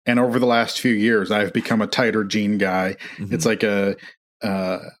 And over the last few years, I've become a tighter jean guy. Mhm. It's like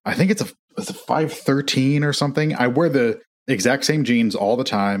I think it's a 513 or something. I wear the exact same jeans all the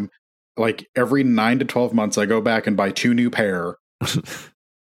time. Like every 9 to 12 months, I go back and buy 2 new pair.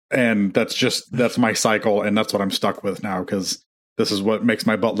 And that's my cycle. And that's what I'm stuck with now because this is what makes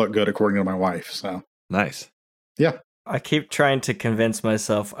my butt look good, according to my wife. So Nice. yeah. I keep trying to convince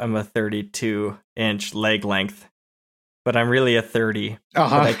myself I'm a 32-inch leg length, but I'm really a 30.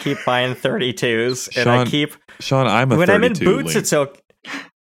 But I keep buying 32s, and I keep Sean, I'm a when 32 I'm in boots, length. it's okay.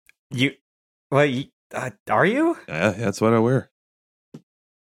 Are you? Yeah, that's what I wear.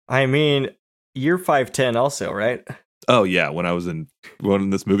 I mean, you're 5'10" also, right? Oh yeah, when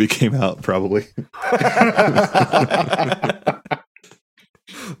this movie came out, probably.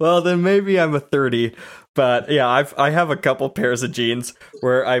 Well, then maybe I'm a 30. But yeah, I have a couple pairs of jeans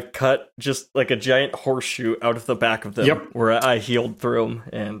where I've cut just like a giant horseshoe out of the back of them, Yep. where I healed through them,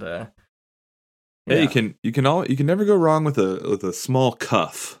 and Yeah, yeah. you can never go wrong with a small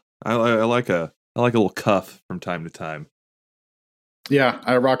cuff. I like a little cuff from time to time. Yeah,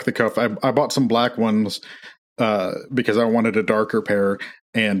 I rock the cuff. I bought some black ones because I wanted a darker pair,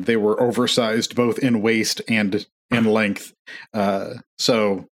 and they were oversized both in waist and in length.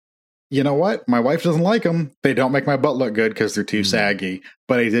 So, you know what? My wife doesn't like them. They don't make my butt look good because they're too saggy,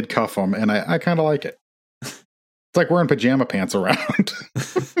 but I did cuff them, and I kind of like it. It's like wearing pajama pants around.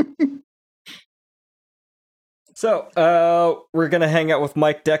 So, we're gonna hang out with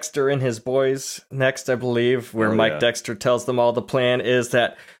Mike Dexter and his boys next, I believe, where Oh, Mike yeah. Dexter tells them all the plan is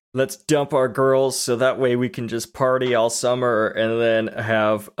that let's dump our girls so that way we can just party all summer and then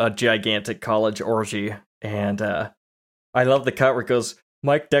have a gigantic college orgy. And I love the cut where it goes,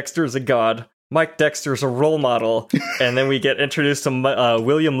 Mike Dexter's a god. Mike Dexter's a role model. And then we get introduced to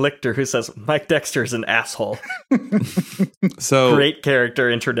William Lichter, who says, Mike Dexter's an asshole. So Great character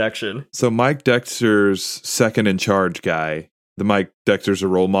introduction. So Mike Dexter's second in charge guy, the Mike Dexter's a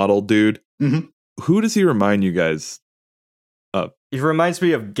role model dude. Mhm. Who does he remind you guys of? He reminds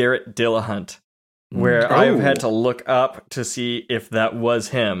me of Garrett Dillahunt, where I've had to look up to see if that was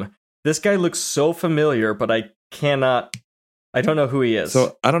him. This guy looks so familiar, but I don't know who he is.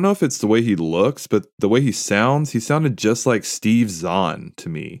 So I don't know if it's the way he looks, but the way he sounded just like Steve Zahn to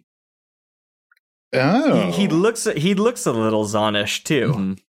me. Oh, he looks a little Zahnish too.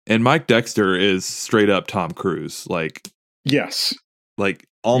 Mhm. And Mike Dexter is straight up Tom Cruise, like yes,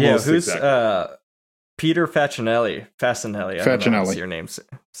 almost. Yeah, who's exactly. Peter Facinelli? I don't know how to Facinelli. say your name.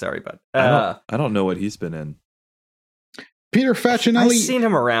 Sorry, bud. I don't know what he's been in. Peter I've Facinelli. seen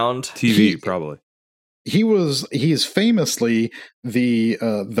him around. TV probably. He's famously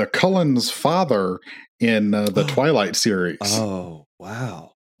the Cullen's father in the Twilight series. Oh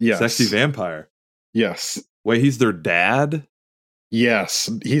wow! Yes, Sexy vampire. Yes, Wait, he's their dad? yes.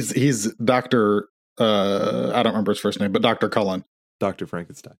 He's Doctor. I don't remember his first name, but Dr. Cullen. Dr.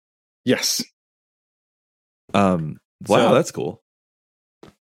 Frankenstein. Yes. Wow, So- that's cool.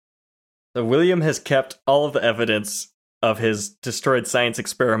 So William has kept all of the evidence of his destroyed science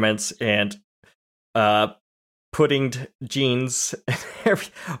experiments and puddinged genes.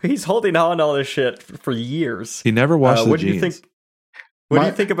 He's holding on to all this shit for years. He never washed the what do jeans. you think? What do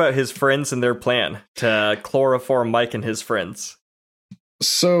you think about his friends and their plan to chloroform Mike and his friends?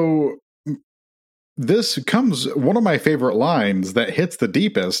 So this comes one of my favorite lines that hits the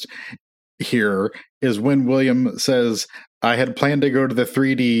deepest here is when William says, I had planned to go to the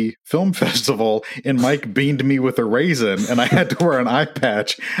 3D film festival and Mike beamed me with a raisin and I had to wear an eye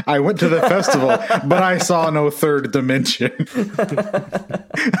patch. I went to the festival, but I saw no third dimension.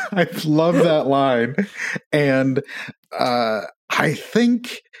 I love that line. And I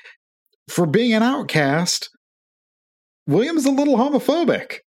think for being an outcast, William's a little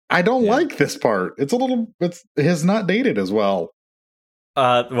homophobic. I don't like this part. It's not dated as well.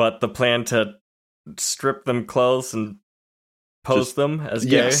 What, the plan to strip them clothes and pose them as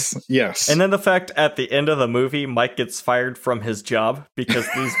gay? Yes. And then the fact at the end of the movie, Mike gets fired from his job because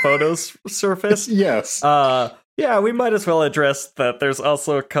these photos surfaced. Yes. Yeah, we might as well address that there's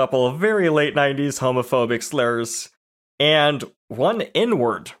also a couple of very late 90s homophobic slurs and one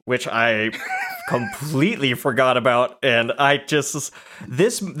N-word, which I completely forgot about. And I just...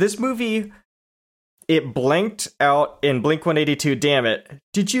 This movie... It blanked out in Blink-182, damn it.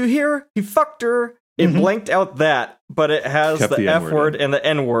 Did you hear? He fucked her. It blanked out that, but it has Kept the the F N-word word in. and the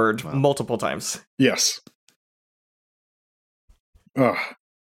N word Wow. multiple times. Yes. Ugh.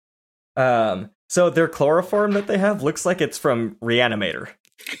 So their chloroform that they have looks like it's from Reanimator.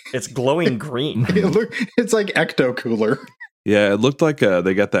 It's glowing green. It's like Ecto Cooler. Yeah, it looked like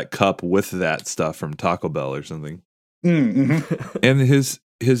they got that cup with that stuff from Taco Bell or something. Mm-hmm. And his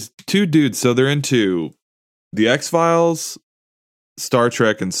two dudes, so they're into the X-Files, Star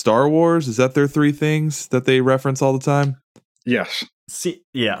Trek, and Star Wars. Is that their three things that they reference all the time? Yes. See,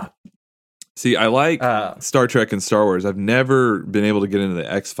 I like Star Trek and Star Wars. I've never been able to get into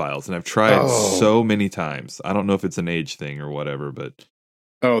the X-Files, and I've tried so many times. I don't know if it's an age thing or whatever, but...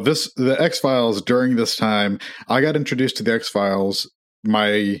 the X-Files during this time, I got introduced to the X-Files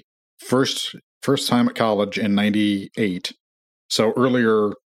my first time at college in 98. So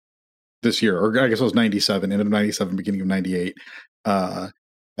earlier this year, or I guess it was 97, end of 97, beginning of 98. I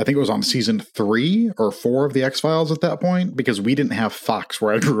think it was on season 3 or 4 of the X-Files at that point, because we didn't have Fox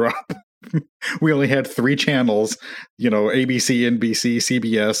where I grew up. We only had 3 channels, ABC, NBC,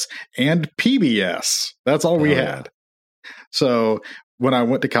 CBS, and PBS. That's all we had. So when I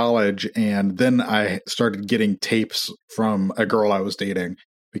went to college, and then I started getting tapes from a girl I was dating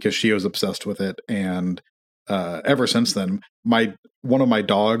because she was obsessed with it. And ever since then, one of my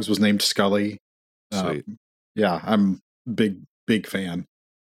dogs was named Scully. Sweet. Yeah, I'm big fan.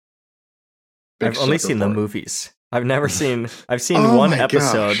 I've only seen the movies. I've seen Oh one my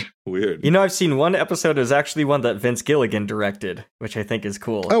episode. gosh. Weird. I've seen one episode. It was actually one that Vince Gilligan directed, which I think is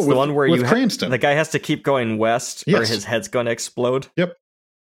cool. Oh, it's the one where with Cranston. the guy has to keep going west or Yes. his head's going to explode. Yep.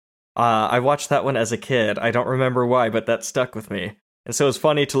 I watched that one as a kid. I don't remember why, but that stuck with me. And so it was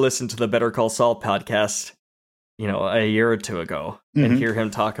funny to listen to the Better Call Saul podcast, a year or two ago, and hear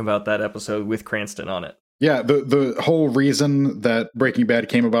him talk about that episode with Cranston on it. Yeah, the whole reason that Breaking Bad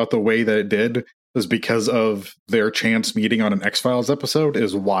came about the way that it did is because of their chance meeting on an X-Files episode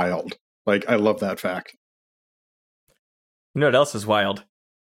is wild. Like, I love that fact. You know what else is wild?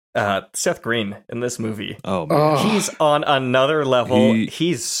 Seth Green in this movie. Oh, man. Oh, He's on another level.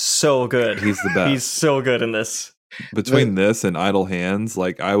 He's so good. He's the best. He's so good in this. Between this and Idle Hands,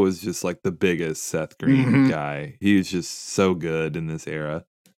 like, I was just like the biggest Seth Green Mhm. guy. He was just so good in this era.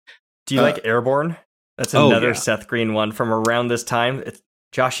 Do you like Airborne? That's oh, another yeah. Seth Green one from around this time.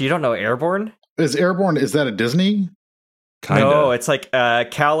 Josh, you don't know Airborne? is that a Disney? Kinda. No, it's like a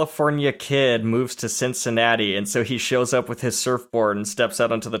California kid moves to Cincinnati, and so he shows up with his surfboard and steps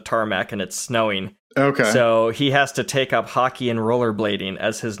out onto the tarmac, and it's snowing. Okay. So he has to take up hockey and rollerblading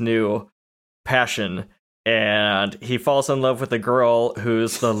as his new passion, and he falls in love with a girl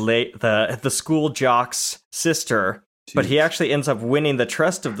who's the school jock's sister. But he actually ends up winning the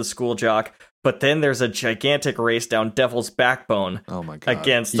trust of the school jock. But then there's a gigantic race down Devil's Backbone Oh my god.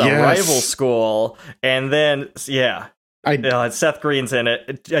 against a Yes. rival school, and then Seth Green's in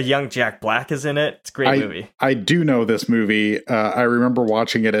it. A young Jack Black is in it. It's a great movie. I do know this movie. I remember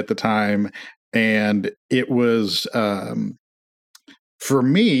watching it at the time, and it was for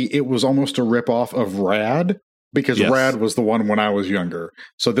me, it was almost a ripoff of Rad, because Yes. Rad was the one when I was younger.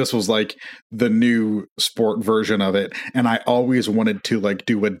 So this was like the new sport version of it. And I always wanted to like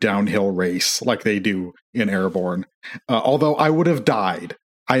do a downhill race like they do in Airborne. Although I would have died.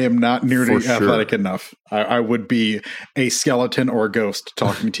 I am not nearly For sure. athletic enough. I would be a skeleton or a ghost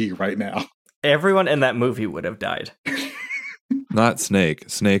talking to you right now. Everyone in that movie would have died. Not Snake.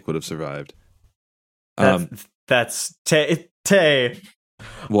 Snake would have survived. That's Tay.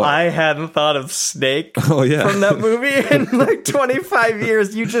 What? I hadn't thought of Snake oh yeah. from that movie in like 25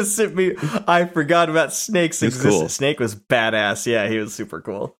 years. You just sent me. I forgot about Snake's It's existence. cool. Snake was badass. Yeah, he was super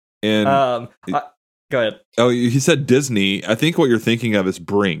cool. And Go ahead. oh, he said Disney. I think what you're thinking of is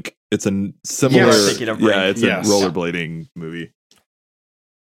Brink. It's a similar. Yes. Thinking of Brink. Yeah, it's Yes. a rollerblading movie.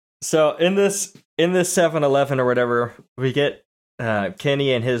 So in this 7-Eleven or whatever, we get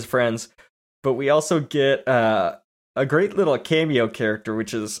Kenny and his friends, but we also get a great little cameo character,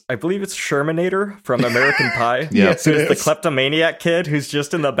 which is, I believe it's Shermanator from American Pie. Yeah. Yes, So it it's the is. kleptomaniac kid who's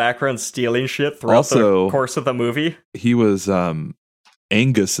just in the background stealing shit throughout Also- the course of the movie. He was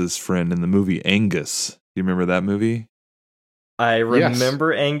Angus's friend in the movie Angus. You remember that movie? I Yes.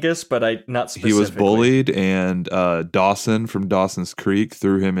 remember Angus, but I not specifically. He was bullied, and Dawson from Dawson's Creek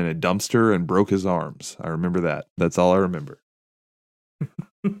threw him in a dumpster and broke his arms. I remember that. That's all I remember.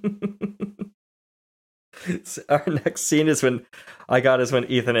 So our next scene is when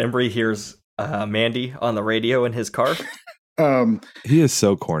Ethan Embry hears Mandy on the radio in his car. He is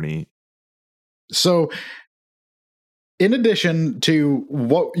so corny. So, in addition to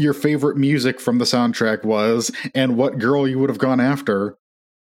what your favorite music from the soundtrack was and what girl you would have gone after,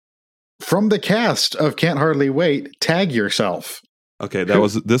 from the cast of Can't Hardly Wait, tag yourself. Okay,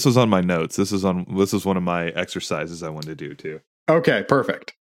 this was on my notes. This is one of my exercises I wanted to do too. Okay,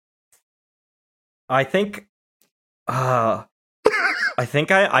 perfect. I think I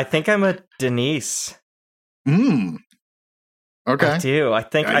think I'm a Denise. Okay. I do. I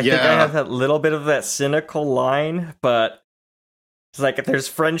think I have that little bit of that cynical line, but it's like there's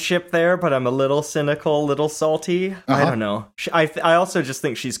friendship there, but I'm a little cynical, a little salty. I don't know. I also just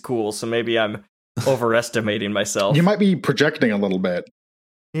think she's cool, so maybe I'm overestimating myself. You might be projecting a little bit.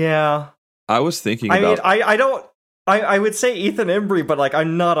 Yeah. I was thinking about... I would say Ethan Embry, but like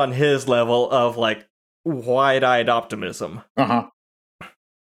I'm not on his level of like wide-eyed optimism. Uh-huh.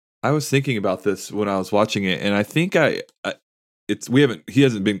 I was thinking about this when I was watching it, and I think he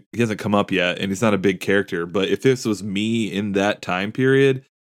hasn't come up yet, and he's not a big character, but if this was me in that time period,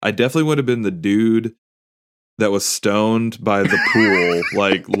 I definitely would have been the dude that was stoned by the pool,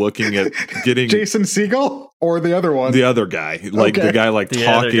 like looking at getting Jason Segel or the other one? The other guy, like the guy like The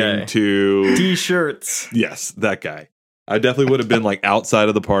talking to T-shirts. Yes, that guy. I definitely would have been like outside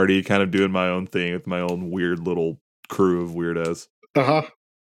of the party, kind of doing my own thing with my own weird little crew of weirdos. Uh-huh.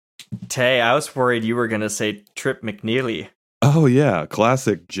 Tay, I was worried you were gonna say Trip McNeely. Oh yeah,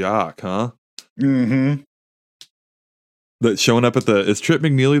 classic jock, huh? Mm-hmm. That showing up at is Trip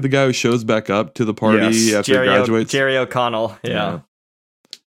McNeely the guy who shows back up to the party after he graduates? Jerry O'Connell, yeah.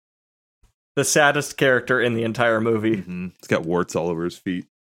 The saddest character in the entire movie. Mm-hmm. He's got warts all over his feet.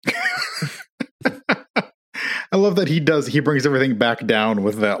 I love that he brings everything back down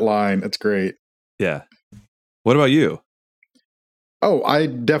with that line. It's great. Yeah. What about you? Oh, I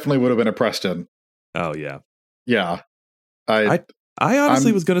definitely would have been a Preston. Oh yeah. Yeah. I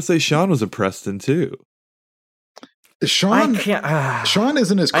honestly was going to say Sean was a Preston too. Sean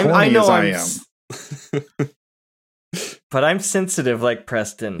isn't as corny as I am. But I'm sensitive like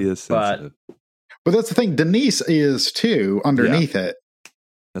Preston. He is sensitive. But that's the thing. Denise is too underneath it.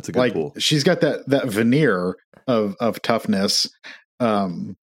 That's a good pull. She's got that veneer of toughness.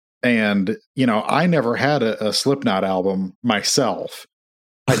 And you know, I never had a Slipknot album myself.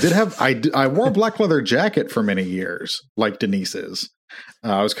 I did have I wore a black leather jacket for many years, like Denise is.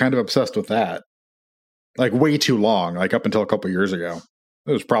 I was kind of obsessed with that. Like way too long, like up until a couple years ago.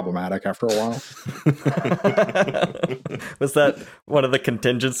 It was problematic after a while. Was that one of the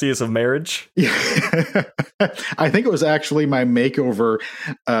contingencies of marriage? Yeah. I think it was actually my makeover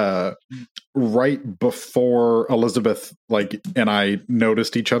right before Elizabeth and I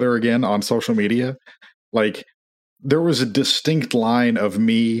noticed each other again on social media. Like there was a distinct line of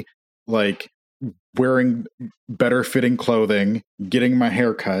me like wearing better fitting clothing, getting my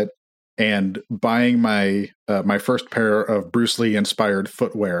hair cut, and buying my my first pair of Bruce Lee inspired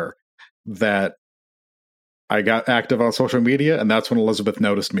footwear that I got active on social media, and that's when Elizabeth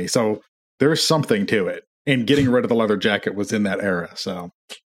noticed me. So there's something to it. And getting rid of the leather jacket was in that era. So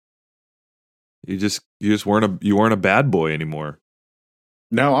you just weren't a bad boy anymore.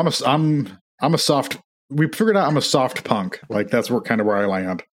 No, I'm a soft. We figured out I'm a soft punk. Like that's where I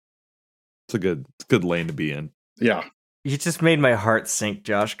land. It's a good lane to be in. Yeah. You just made my heart sink,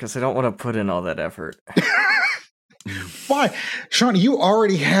 Josh, because I don't want to put in all that effort. Why? Sean, you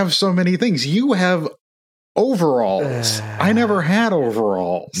already have so many things. You have overalls. I never had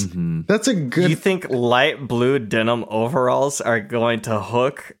overalls. Mm-hmm. That's a good... You think light blue denim overalls are going to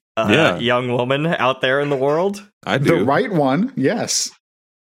hook a young woman out there in the world? I do. The right one, yes.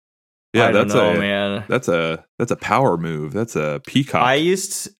 Yeah, I don't know, man. That's a power move. That's a peacock.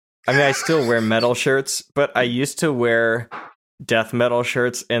 I still wear metal shirts, but I used to wear death metal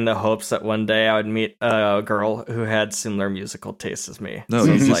shirts in the hopes that one day I would meet a girl who had similar musical tastes as me. No,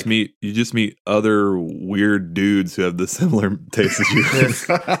 so you just meet other weird dudes who have the similar tastes as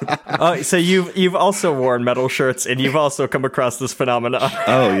you. Oh, so you've also worn metal shirts, and you've also come across this phenomenon.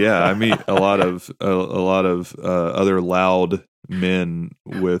 Oh yeah, I meet a lot of other loud men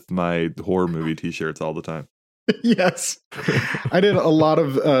with my horror movie T-shirts all the time. Yes, I did a lot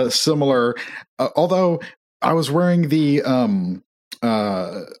of similar. Although I was wearing the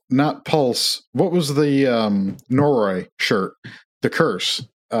not Pulse. What was the Noroi shirt? The Curse.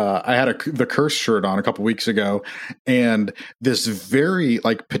 I had the Curse shirt on a couple weeks ago, and this very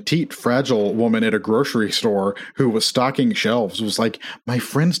petite, fragile woman at a grocery store who was stocking shelves was like, "My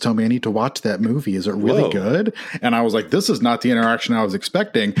friends tell me I need to watch that movie. Is it really good?" And I was like, "This is not the interaction I was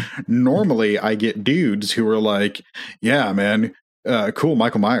expecting." Normally, I get dudes who are like, "Yeah, man, cool,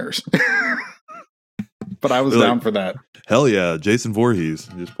 Michael Myers." But I was down for that. Hell yeah, Jason Voorhees.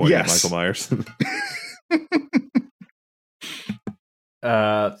 Just pointing at Michael Myers.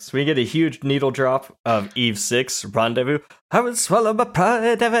 So we get a huge needle drop of Eve 6, Rendezvous. I would swallow my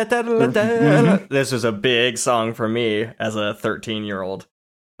pride. This was a big song for me as a 13-year-old.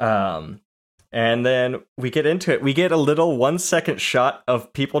 And then we get into it. We get a little 1-second shot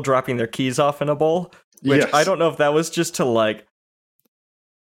of people dropping their keys off in a bowl, which Yes. I don't know if that was just to like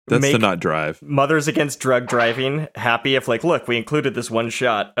That's make to not drive. Mothers Against Drug Driving happy if like, look, we included this one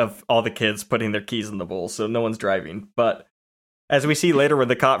shot of all the kids putting their keys in the bowl, so no one's driving. But as we see later when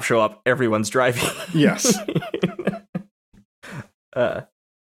the cops show up, everyone's driving. Yes.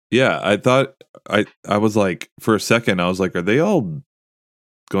 Yeah, I thought I was like, for a second, I was like, are they all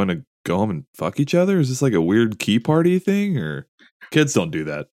going to go home and fuck each other? Is this like a weird key party thing? Or kids don't do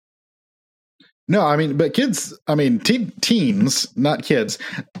that? No, I mean, but kids, I mean, teens, not kids,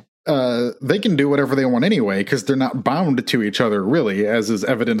 they can do whatever they want anyway because they're not bound to each other, really, as is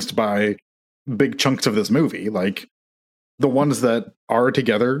evidenced by big chunks of this movie. Like, the ones that are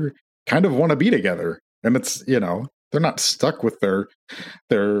together kind of want to be together. And it's, you know, they're not stuck with their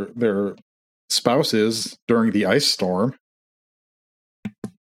spouses during the ice storm.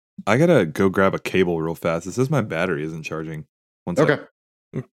 I gotta go grab a cable real fast. It says my battery isn't charging. One sec. Okay.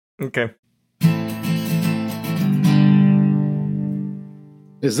 Okay.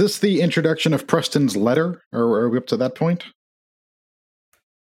 Is this the introduction of Preston's letter, or are we up to that point?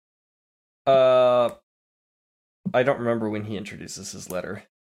 I don't remember when he introduces his letter.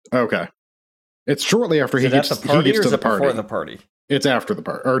 Okay. It's shortly after Is he it at gets, the party he gets or to is the it party. before the party? It's after the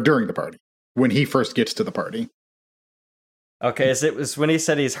party, or during the party, when he first gets to the party. Okay, is it was when he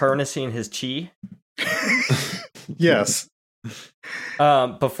said he's harnessing his chi? Yes.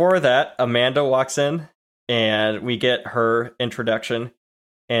 Before that, Amanda walks in, and we get her introduction,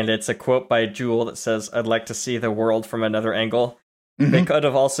 and it's a quote by Jewel that says, "I'd like to see the world from another angle." Mhm. They could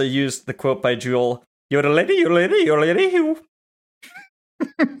have also used the quote by Jewel, "You're the lady, you're lady, you're lady, you."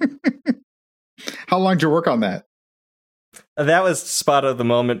 How long did you work on that? That was spot of the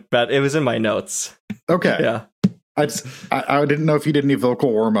moment, but it was in my notes. Okay. Yeah. I didn't know if you did any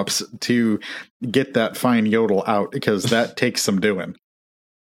vocal warm-ups to get that fine yodel out, because that takes some doing.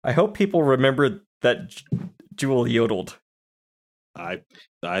 I hope people remember that Jewel yodeled. I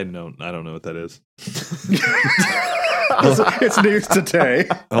don't know what that is. It's news today.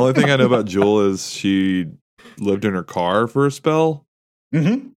 The only thing I know about Jewel is she lived in her car for a spell.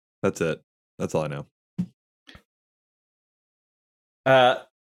 Mm-hmm. That's it. That's all I know.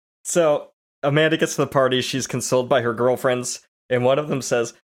 So Amanda gets to the party. She's consoled by her girlfriends, and one of them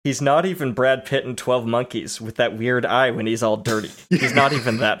says, "He's not even Brad Pitt in 12 Monkeys with that weird eye when he's all dirty. He's not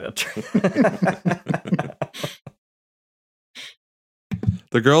even that."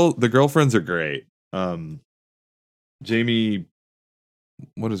 The girlfriends are great. Jamie,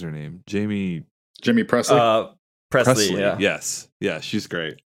 what is her name? Jimmy Presley. Presley, yeah. Yes. Yeah, she's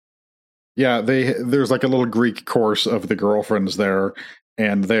great. Yeah, there's like a little Greek course of the girlfriends there,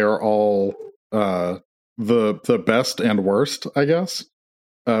 and they are all the best and worst, I guess.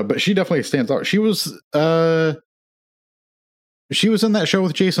 But she definitely stands out. She was in that show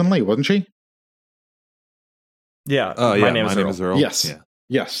with Jason Lee, wasn't she? Yeah. Oh, My yeah. name is Earl. Yes. Yeah.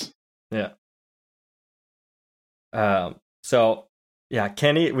 Yes. Yeah. So yeah,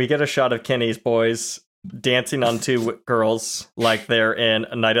 Kenny. We get a shot of Kenny's boys dancing on two girls like they're in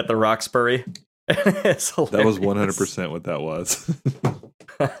A Night at the Roxbury. It's That was hilarious. 100% what that was.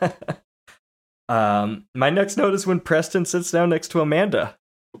 My next note is when Preston sits down next to Amanda,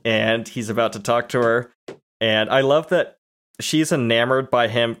 and he's about to talk to her. And I love that she's enamored by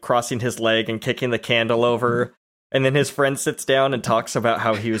him crossing his leg and kicking the candle over. And then his friend sits down and talks about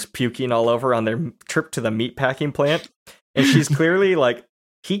how he was puking all over on their trip to the meatpacking plant. And she's clearly like,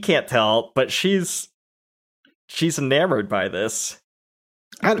 he can't tell, but she's enamored by this.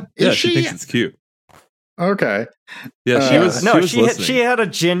 Yeah, she thinks it's cute. Okay. Yeah, she was. No, she was she had a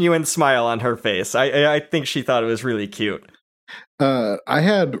genuine smile on her face. I think she thought it was really cute. I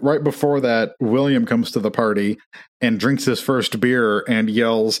had right before that, William comes to the party and drinks his first beer and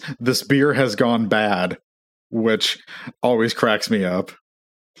yells, "This beer has gone bad," which always cracks me up.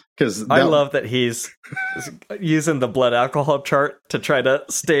 Because I love that he's using the blood alcohol chart to try to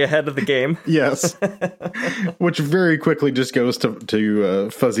stay ahead of the game. Yes. Which very quickly just goes to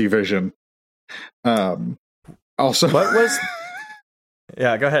fuzzy vision. Also, What was?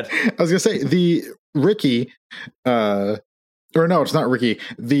 Yeah, go ahead. I was gonna say the Ricky, or no, it's not Ricky.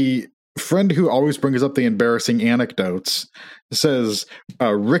 The friend who always brings up the embarrassing anecdotes says,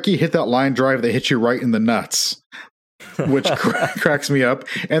 "Ricky hit that line drive that hit you right in the nuts," which cracks me up.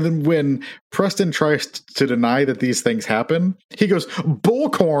 And then when Preston tries to deny that these things happen, he goes,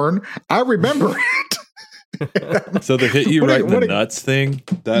 "Bullcorn, I remember it." So the hit you What a- right in what the a- nuts thing,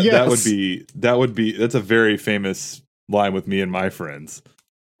 that's a very famous line with me and my friends.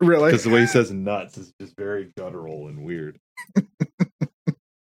 Really? Because the way he says nuts is just very guttural and weird.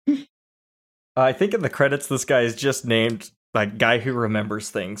 I think in the credits, this guy is just named like guy who remembers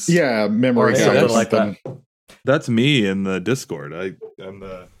things. Yeah, memory Or guy. something like that. That's me in the Discord. I'm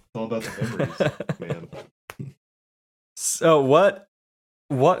the all about the memories, man. So what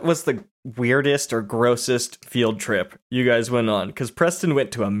was the weirdest or grossest field trip you guys went on? Because Preston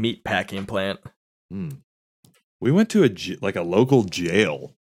went to a meat packing plant. We went to a local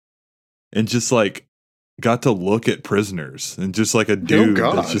jail and just like got to look at prisoners and just like a dude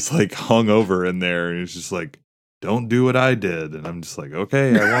that's just like hung over in there and he's just like, don't do what I did. And I'm just like,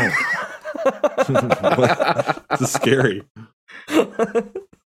 okay, I won't. This is scary.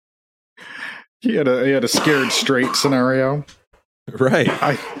 He had a scared straight scenario. Right.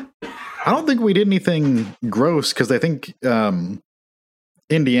 I don't think we did anything gross because I think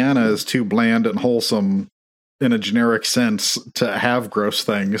Indiana is too bland and wholesome in a generic sense to have gross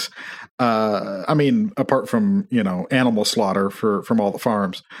things. I mean, apart from, animal slaughter from all the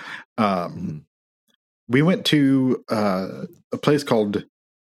farms. We went to a place called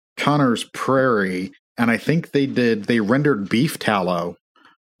Connor's Prairie, and I think they rendered beef tallow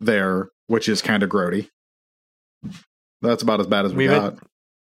there, which is kind of grody. That's about as bad as we got.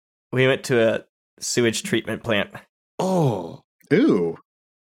 We went to a sewage treatment plant. Oh. Ew.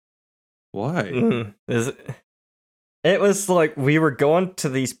 Why? It was like we were going to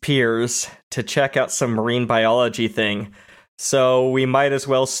these piers to check out some marine biology thing, so we might as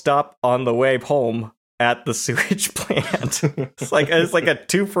well stop on the way home at the sewage plant. It's like a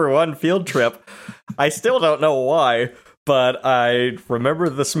 2-for-1 field trip. I still don't know why, but I remember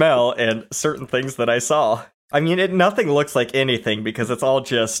the smell and certain things that I saw. I mean, nothing looks like anything because it's all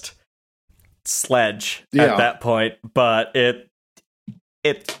just sledge at that point, but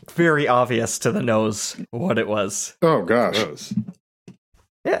it's very obvious to the nose what it was. Oh, gosh. Gross.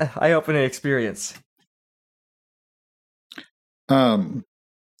 Yeah, eye-opening experience.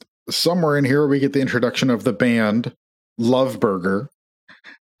 Somewhere in here we get the introduction of the band Love Burger.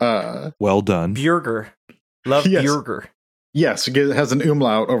 Well done. Burger. Love Burger. Yes, it has an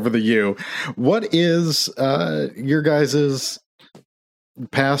umlaut over the U. What is your guys'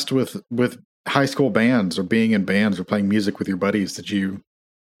 past with high school bands or being in bands or playing music with your buddies? Did you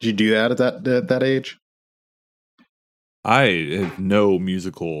do that at that age? I have no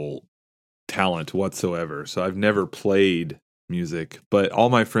musical talent whatsoever, so I've never played music, but all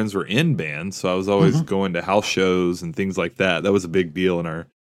my friends were in bands, so I was always going to house shows and things like that. That was a big deal in our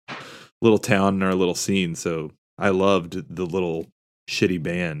little town and our little scene, so I loved the little shitty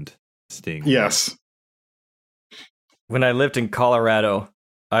band sting. Yes. When I lived in Colorado,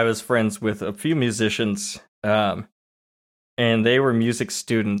 I was friends with a few musicians, and they were music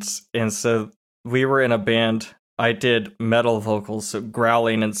students, and so we were in a band. I did metal vocals, so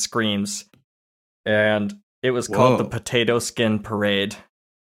growling and screams, and it was called the Potato Skin Parade.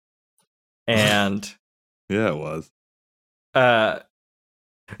 And yeah, it was.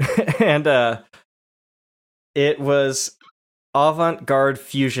 It was avant-garde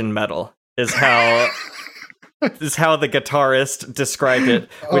fusion metal is how the guitarist described it,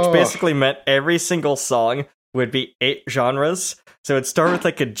 which basically meant every single song would be 8 genres. So it'd start with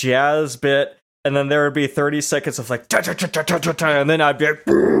like a jazz bit, and then there would be 30 seconds of like and then I'd be like,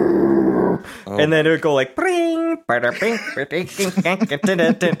 and then it would go like and then and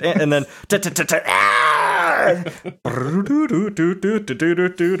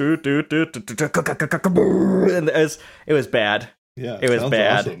it was bad. Yeah, it was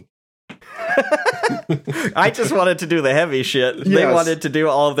bad. Awesome. I just wanted to do the heavy shit. Yes. They wanted to do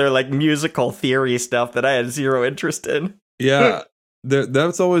all of their like musical theory stuff that I had zero interest in. Yeah.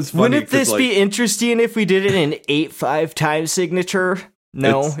 That's always funny. Wouldn't this be interesting if we did it in 8/5 time signature?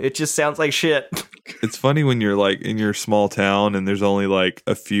 No, it just sounds like shit. It's funny when you're like in your small town and there's only like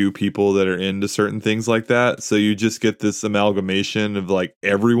a few people that are into certain things like that. So you just get this amalgamation of like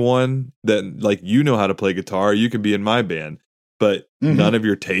everyone that like, you know how to play guitar. You can be in my band, but none of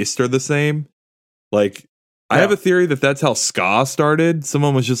your tastes are the same. Like, I have a theory that that's how ska started.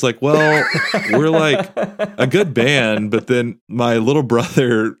 Someone was just like, well, we're like a good band, but then my little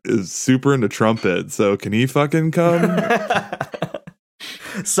brother is super into trumpet. So can he fucking come?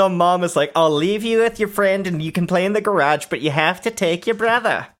 Some mom is like, I'll leave you with your friend and you can play in the garage, but you have to take your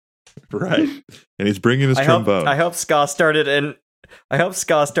brother. Right. And he's bringing his trombone. I hope ska started in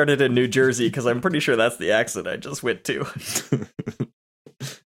New Jersey, because I'm pretty sure that's the accent I just went to.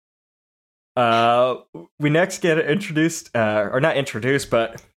 We next get introduced, or not introduced,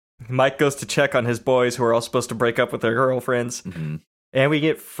 but Mike goes to check on his boys who are all supposed to break up with their girlfriends. And we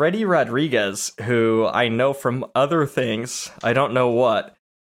get Freddie Rodriguez, who I know from other things, I don't know what,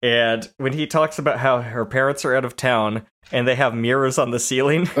 And when he talks about how her parents are out of town and they have mirrors on the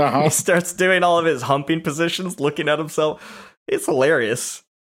ceiling, he starts doing all of his humping positions, looking at himself. It's hilarious.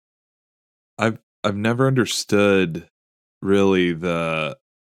 I've never understood really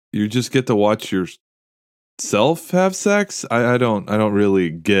you just get to watch yourself have sex. I don't really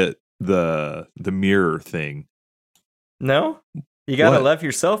get the mirror thing. No? You gotta love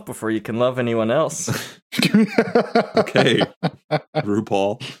yourself before you can love anyone else. Okay,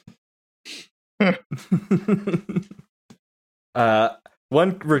 RuPaul.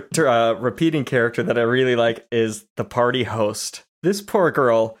 One repeating character that I really like is the party host. This poor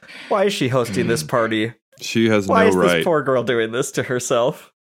girl. Why is she hosting this party? She has Why no is right. this poor girl doing this to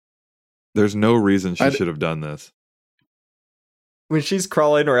herself? There's no reason she should have done this. When she's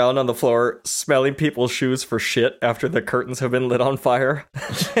crawling around on the floor, smelling people's shoes for shit after the curtains have been lit on fire.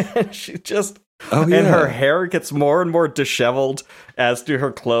 She just... Oh, yeah. And her hair gets more and more disheveled, as do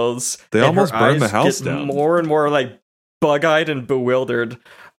her clothes. They almost burn the house down. More and more like bug-eyed and bewildered.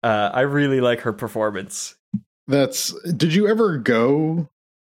 I really like her performance. Did you ever go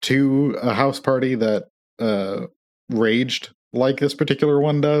to a house party that raged like this particular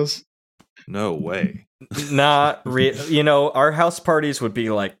one does? No way. Our house parties would be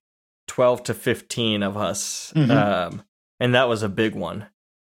like 12 to 15 of us. Mm-hmm. And that was a big one.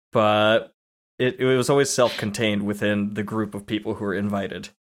 But it was always self-contained within the group of people who were invited.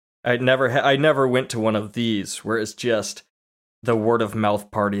 I never went to one of these where it's just the word of mouth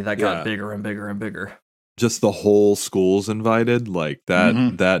party that got bigger and bigger and bigger. Just the whole school's invited, like that.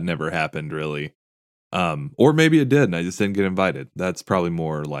 Mm-hmm. That never happened really. Or maybe it did, and I just didn't get invited. That's probably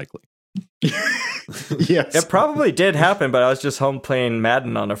more likely. Yes, it probably did happen, but I was just home playing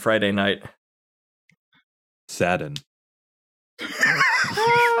Madden on a Friday night. Sadden.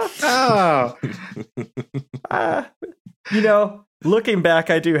 Looking back,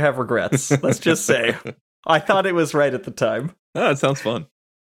 I do have regrets. Let's just say I thought it was right at the time. It sounds fun.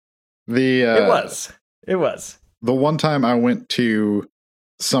 It was. The one time I went to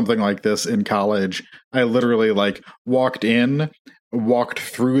something like this in college, I literally walked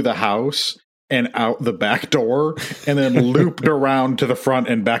through the house and out the back door, and then looped around to the front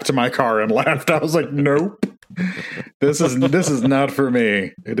and back to my car and left. I was like, nope. This is not for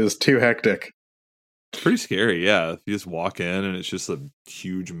me. It is too hectic. It's pretty scary, yeah. If you just walk in and it's just a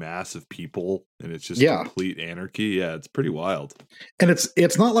huge mass of people and it's just complete anarchy, yeah, it's pretty wild. And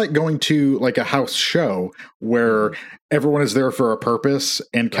it's not like going to like a house show where everyone is there for a purpose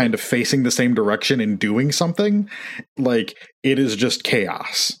and kind of facing the same direction and doing something. Like, it is just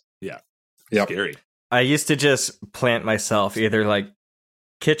chaos. Yeah. Yep. Scary. I used to just plant myself either like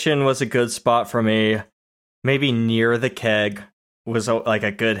kitchen was a good spot for me, maybe near the keg was like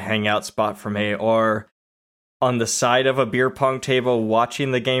a good hangout spot for me, or on the side of a beer pong table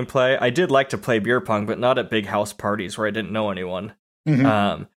watching the gameplay. I did like to play beer pong, but not at big house parties where I didn't know anyone.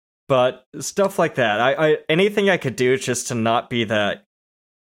 Mm-hmm. But stuff like that, I anything I could do just to not be that.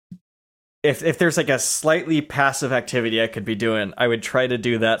 If there's like a slightly passive activity I could be doing, I would try to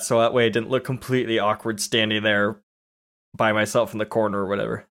do that so that way I didn't look completely awkward standing there by myself in the corner or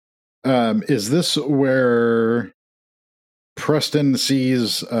whatever. Is this where Preston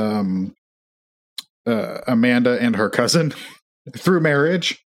sees Amanda and her cousin through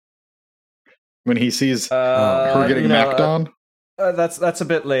marriage? When he sees her getting macked on? That's a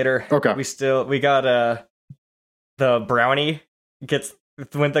bit later. Okay. We got the brownie gets...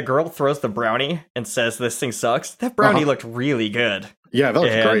 When the girl throws the brownie and says this thing sucks, that brownie looked really good. Yeah, that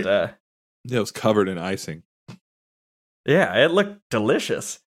was great. It was covered in icing. Yeah, it looked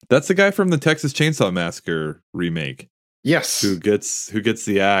delicious. That's the guy from the Texas Chainsaw Massacre remake. Yes. Who gets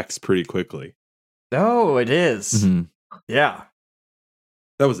the axe pretty quickly. Oh, it is. Mm-hmm. Yeah.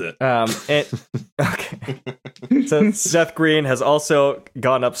 That was it. Okay. So Seth Green has also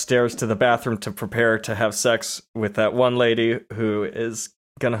gone upstairs to the bathroom to prepare to have sex with that one lady who is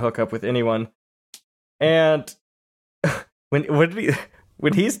gonna hook up with anyone. And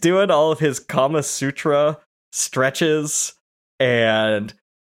when he's doing all of his Kama Sutra stretches and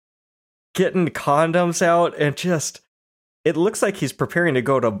getting condoms out, and just it looks like he's preparing to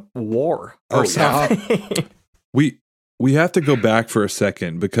go to war or something. We have to go back for a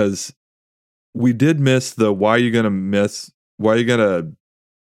second because we did miss the why you gonna mess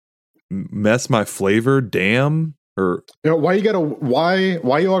my flavor, damn, or why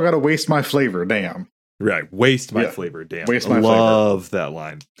you all gotta waste my flavor, damn. Right, waste my flavor, damn. Waste my love flavor. That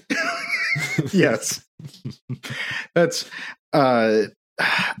line. Yes. That's I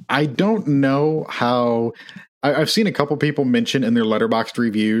don't know how I've seen a couple people mention in their Letterboxd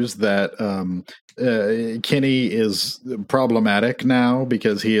reviews that Kenny is problematic now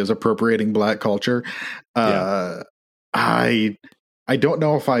because he is appropriating Black culture. I don't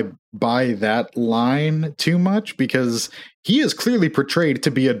know if I buy that line too much, because he is clearly portrayed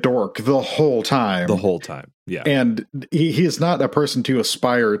to be a dork the whole time. The whole time, yeah. And he is not a person to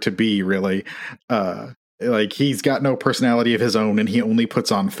aspire to be, really. Like, he's got no personality of his own, and he only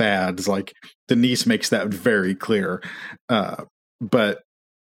puts on fads. Like, Denise makes that very clear. But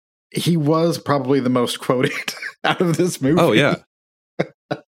he was probably the most quoted out of this movie. Oh, yeah.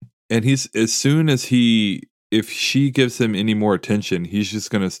 And he's, as soon as if she gives him any more attention, he's just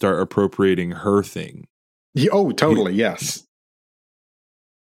going to start appropriating her thing. Totally, yes.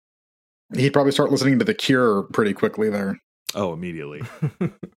 He'd probably start listening to The Cure pretty quickly there. Oh, immediately.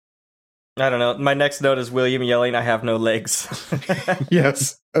 I don't know. My next note is William yelling, "I have no legs."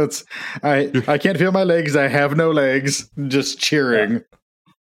 Yes. I can't feel my legs. I have no legs. Just cheering. Yeah.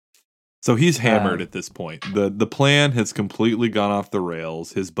 So he's hammered at this point. The plan has completely gone off the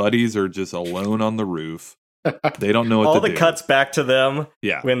rails. His buddies are just alone on the roof. They don't know what to do. All the cuts back to them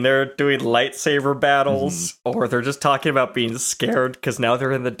when they're doing lightsaber battles, or they're just talking about being scared because now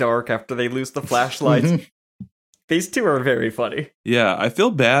they're in the dark after they lose the flashlights. These two are very funny. Yeah, I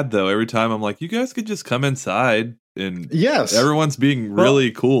feel bad, though. Every time I'm like, you guys could just come inside. And yes, everyone's being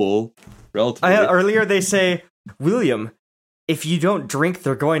really cool. Relatively. Earlier they say, "William, if you don't drink,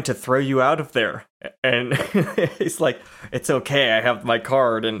 they're going to throw you out of there." And he's like, "It's okay, I have my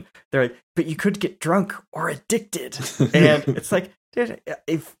card." And they're like, "But you could get drunk or addicted." And it's like, dude,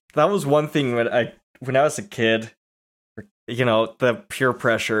 if that was one thing when I was a kid, you know, the peer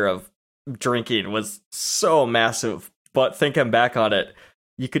pressure of drinking was so massive. But thinking back on it,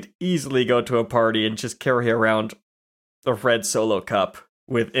 you could easily go to a party and just carry around a red Solo cup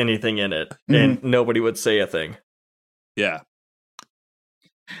with anything in it, and nobody would say a thing. Yeah.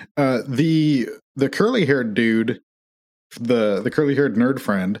 The curly-haired dude, the curly-haired nerd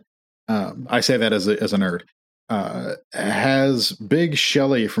friend, I say that as a nerd, has big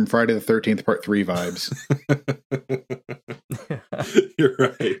Shelley from Friday the 13th Part 3 vibes. You're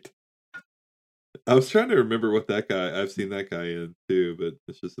right. I was trying to remember what that guy, I've seen that guy in too, but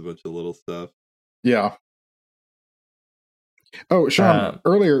it's just a bunch of little stuff. Yeah. Oh, Sean,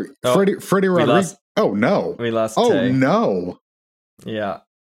 earlier, Freddie Rodriguez. Oh, no. We lost Oh, Tay. no. Yeah.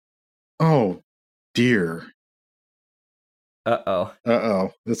 Oh, dear.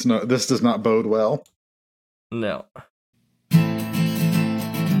 Uh-oh. This does not bode well. No.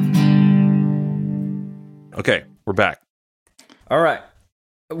 Okay, we're back. All right.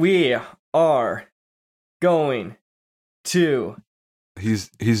 We are going to...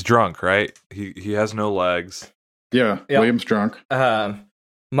 He's drunk, right? He has no legs. Yeah, Yep. William's drunk.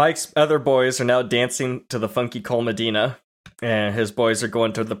 Mike's other boys are now dancing to the funky Cole Medina, and his boys are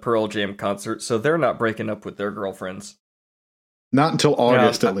going to the Pearl Jam concert, so they're not breaking up with their girlfriends. Not until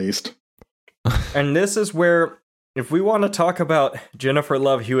August, at least. And this is where, if we want to talk about Jennifer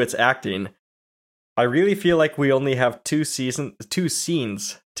Love Hewitt's acting, I really feel like we only have two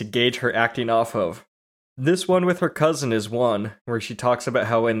scenes to gauge her acting off of. This one with her cousin is one, where she talks about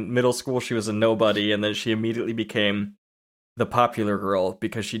how in middle school she was a nobody, and then she immediately became the popular girl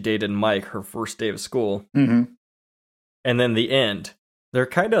because she dated Mike her first day of school. Mm-hmm. And then the end. They're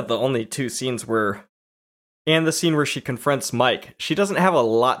kind of the only two scenes where... And the scene where she confronts Mike. She doesn't have a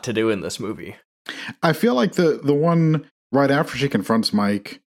lot to do in this movie. I feel like the one right after she confronts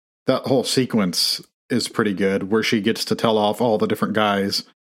Mike, that whole sequence is pretty good, where she gets to tell off all the different guys,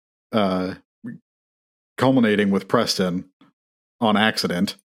 culminating with Preston on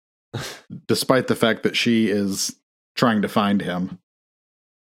accident, despite the fact that she is trying to find him.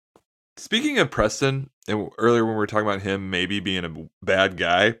 Speaking of Preston, and earlier when we were talking about him maybe being a bad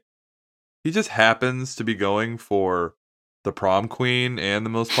guy, he just happens to be going for the prom queen and the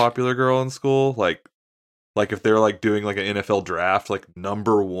most popular girl in school. Like if they're like doing like an NFL draft, like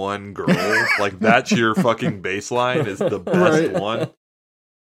number one girl, like that's your fucking baseline is the best one.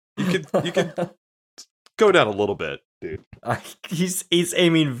 You could go down a little bit, dude. He's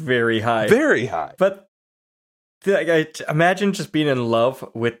aiming very high. Very high. But imagine just being in love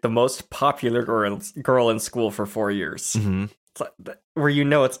with the most popular girl in school for 4 years. Mm-hmm. It's like, where you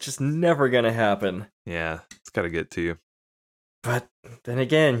know it's just never going to happen. Yeah, it's got to get to you. But then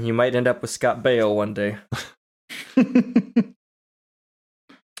again, you might end up with Scott Baio one day.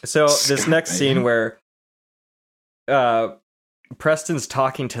 So this next scene where Preston's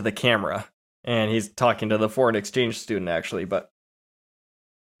talking to the camera, and he's talking to the foreign exchange student, actually, but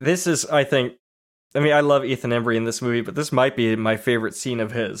this is, I think, I love Ethan Embry in this movie, but this might be my favorite scene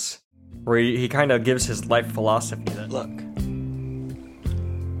of his. where he kind of gives his life philosophy. Look,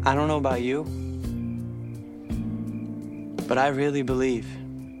 I don't know about you, but I really believe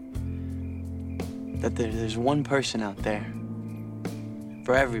that there's one person out there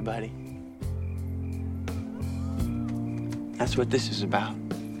for everybody. That's what this is about.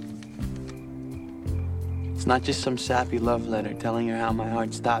 It's not just some sappy love letter telling her how my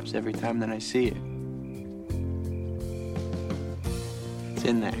heart stops every time that I see her. It's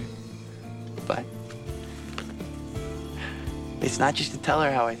in there. But it's not just to tell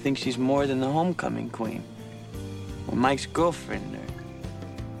her how I think she's more than the homecoming queen or Mike's girlfriend, or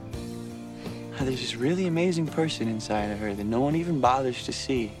how there's this really amazing person inside of her that no one even bothers to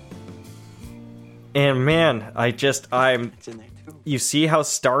see. And man, I'm It's in there too. you see how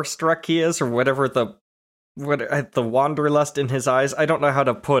starstruck he is, or whatever the wanderlust in his eyes. I don't know how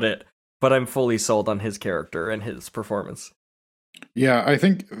to put it, but I'm fully sold on his character and his performance. Yeah, I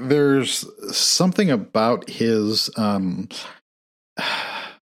think there's something about his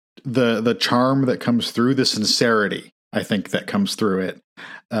the charm that comes through, the sincerity, I think, that comes through it.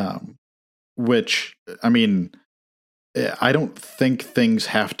 Which, I mean, I don't think things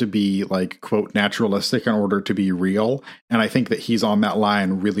have to be like, quote, naturalistic in order to be real. And I think that he's on that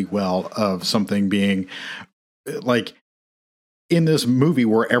line really well of something being like, in this movie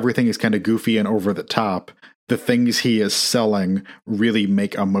where everything is kind of goofy and over the top, the things he is selling really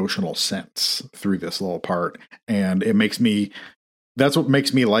make emotional sense through this little part. And it makes me, that's what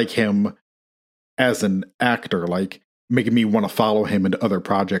makes me like him as an actor, like making me want to follow him into other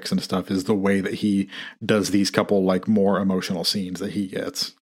projects and stuff, is the way that he does these couple like more emotional scenes that he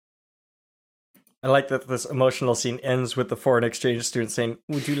gets. I like that this emotional scene ends with the foreign exchange student saying,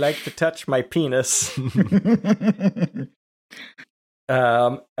 "Would you like to touch my penis?"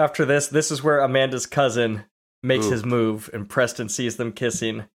 After this is where Amanda's cousin makes his move, and Preston sees them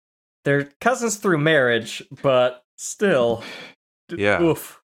kissing. They're cousins through marriage, but still. Yeah.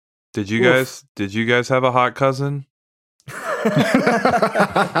 Oof. Did you guys have a hot cousin?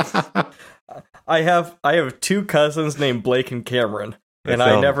 I have two cousins named Blake and Cameron, That and I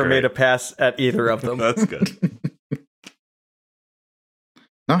sounds never great. made a pass at either of them. That's good.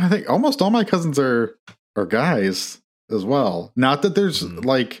 No, I think almost all my cousins are guys as well. Not that there's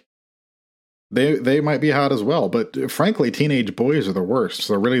like they might be hot as well, but frankly, teenage boys are the worst.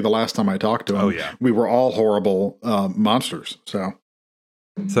 So really, the last time I talked to them, we were all horrible monsters.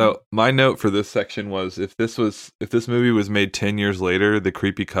 So my note for this section was, if this movie was made 10 years later, the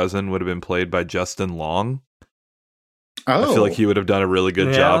creepy cousin would have been played by Justin Long. I feel like he would have done a really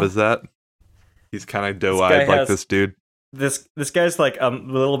good job as that. He's kind of doe-eyed like this dude. This guy's like a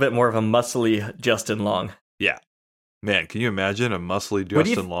little bit more of a muscly Justin Long. Yeah. Man, can you imagine a muscly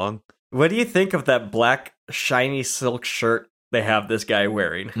Justin Long? What do you think of that black shiny silk shirt they have this guy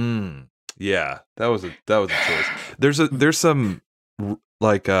wearing? Yeah, that was a choice. There's some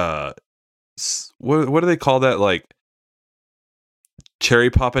like what do they call that, like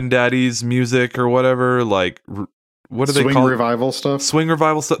Cherry Poppin' Daddies music or whatever, like what do they call revival stuff? Swing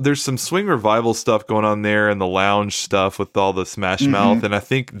revival stuff. There's some swing revival stuff going on there, and the lounge stuff with all the Smash Mouth, and I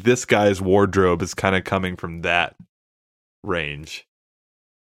think this guy's wardrobe is kind of coming from that range.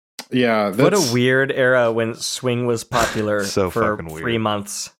 Yeah, what a weird era when swing was popular So for fucking weird. 3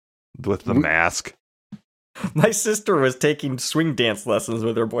 months. With the mask. My sister was taking swing dance lessons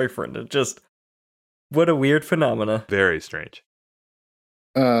with her boyfriend. It just, what a weird phenomena. Very strange.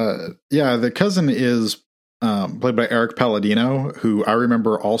 Yeah, the cousin is played by Eric Palladino, who I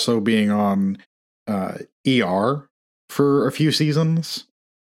remember also being on ER for a few seasons.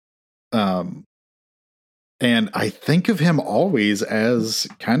 And I think of him always as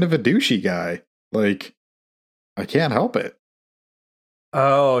kind of a douchey guy. Like, I can't help it.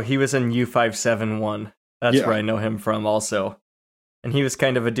 Oh, he was in U571. That's where I know him from also. And he was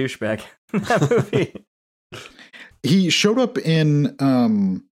kind of a douchebag in that movie. He showed up in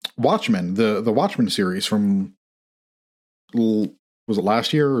Watchmen, the Watchmen series from, was it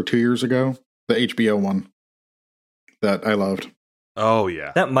last year or 2 years ago? The HBO one that I loved. Oh,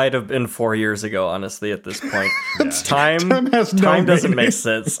 yeah. That might have been 4 years ago, honestly, at this point. Yeah. Time doesn't make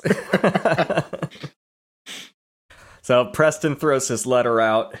sense. So Preston throws his letter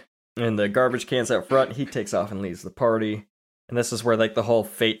out in the garbage cans out front. He takes off and leaves the party. And this is where like the whole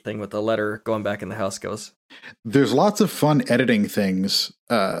fate thing with the letter going back in the house goes. There's lots of fun editing things,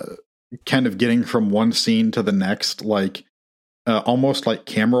 kind of getting from one scene to the next, like almost like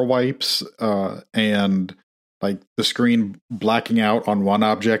camera wipes and like the screen blacking out on one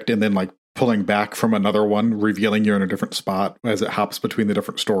object and then like pulling back from another one, revealing you're in a different spot as it hops between the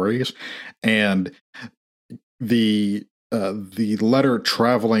different stories. And the the letter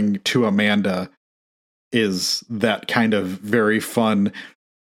traveling to Amanda is that kind of very fun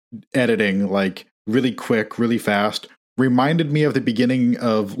editing, like really quick, really fast. Reminded me of the beginning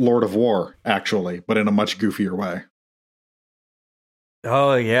of Lord of War, actually, but in a much goofier way.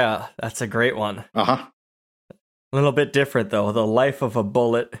 Oh, yeah. That's a great one. Uh-huh. A little bit different, though. The life of a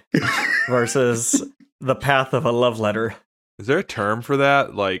bullet versus the path of a love letter. Is there a term for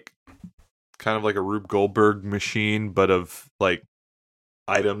that? Like, kind of like a Rube Goldberg machine, but of, like,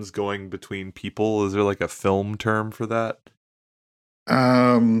 items going between people? Is there, like, a film term for that?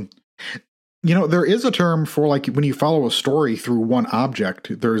 There is a term for, like, when you follow a story through one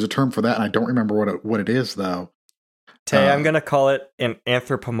object. There is a term for that, and I don't remember what it is, though. Tay, I'm going to call it an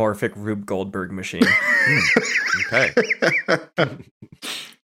anthropomorphic Rube Goldberg machine. Okay.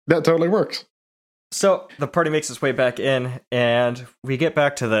 That totally works. So the party makes its way back in, and we get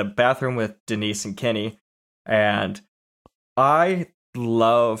back to the bathroom with Denise and Kenny. And I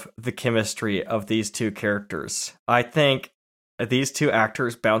love the chemistry of these two characters. I think these two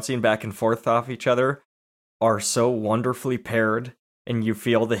actors bouncing back and forth off each other are so wonderfully paired, and you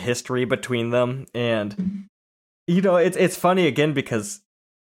feel the history between them. And, it's funny again because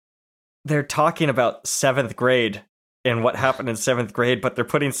they're talking about 7th grade and what happened in 7th grade, but they're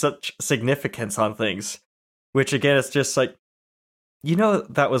putting such significance on things, which again, it's just like,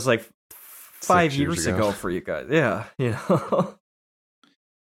 that was like 5 years ago for you guys. Yeah.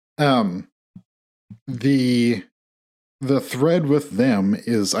 The thread with them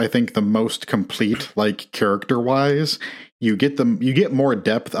is, I think, the most complete, like, character-wise. You get more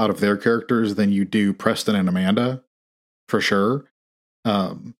depth out of their characters than you do Preston and Amanda, for sure.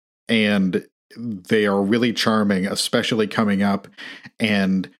 And they are really charming, especially coming up.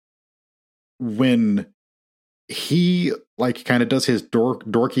 And when he, like, kind of does his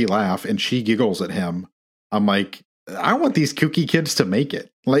dorky laugh and she giggles at him, I'm like, I want these kooky kids to make it.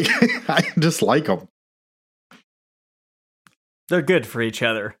 Like, I just like them. They're good for each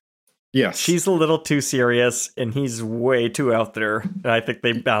other. Yes. She's a little too serious, and he's way too out there. And I think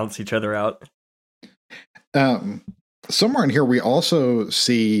they balance each other out. Somewhere in here, we also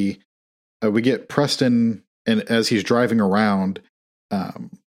see, we get Preston, and as he's driving around,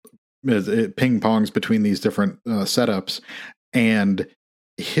 it ping-pongs between these different setups, and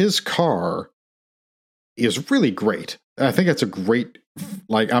his car is really great. I think it's a great,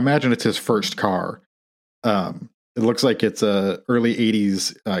 like, I imagine it's his first car. It looks like it's a early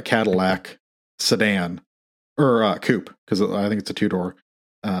 80s Cadillac sedan or coupe, because I think it's a 2-door.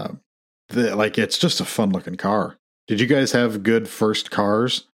 It's just a fun looking car. Did you guys have good first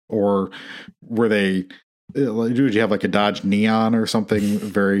cars, or were they? Did you have like a Dodge Neon or something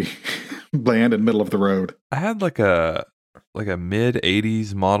very bland and middle of the road? I had like a mid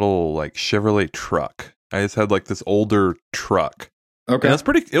 80s model, like, Chevrolet truck. I just had like this older truck. Okay, and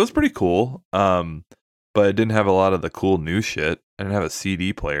it was pretty cool. But it didn't have a lot of the cool new shit. I didn't have a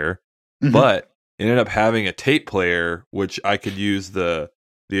CD player, but it ended up having a tape player, which I could use the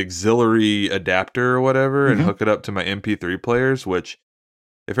auxiliary adapter or whatever and hook it up to my MP3 players, which,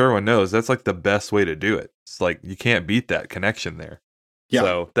 if everyone knows, that's like the best way to do it. It's like, you can't beat that connection there. Yeah.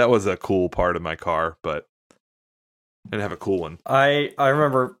 So that was a cool part of my car, but I didn't have a cool one. I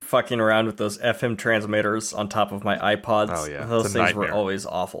remember fucking around with those FM transmitters on top of my iPods. Oh, yeah. Those things were always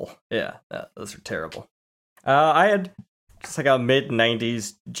awful. Yeah, those are terrible. I had just like a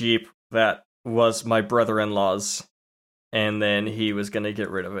mid-90s Jeep that was my brother-in-law's, and then he was going to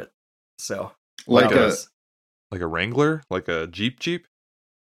get rid of it. So, like a Wrangler? Like a Jeep?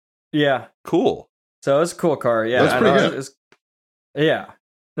 Yeah. Cool. So it was a cool car. Yeah. That's pretty good. Yeah.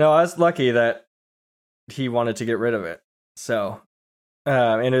 No, I was lucky that he wanted to get rid of it. So,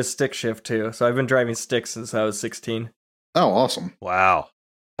 and it was stick shift too. So I've been driving stick since I was 16. Oh, awesome. Wow.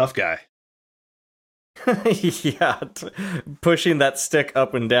 Tough guy. Yeah, pushing that stick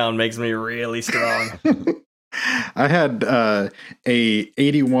up and down makes me really strong. I had a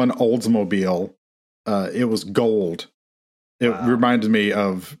 81 Oldsmobile. It was gold. It reminded me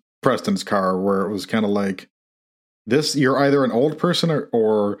of Preston's car, where it was kind of like, this, you're either an old person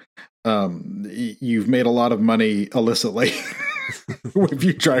or you've made a lot of money illicitly if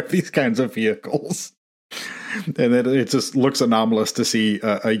you drive these kinds of vehicles. And it just looks anomalous to see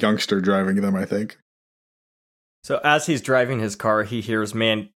a youngster driving them, I think. So as he's driving his car, he hears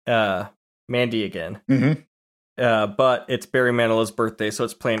Mandy again. Mm-hmm. But it's Barry Manilow's birthday, so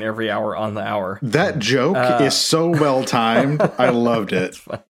it's playing every hour on the hour. That joke is so well timed. I loved it.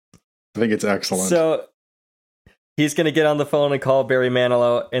 I think it's excellent. So he's going to get on the phone and call Barry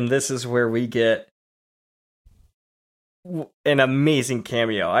Manilow, and this is where we get an amazing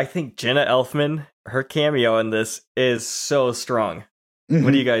cameo. I think Jenna Elfman, her cameo in this is so strong. Mhm.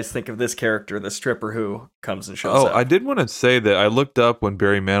 What do you guys think of this character, the stripper who comes and shows up? I did want to say that I looked up when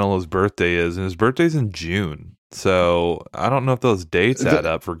Barry Manilow's birthday is, and his birthday's in June. So I don't know if those dates add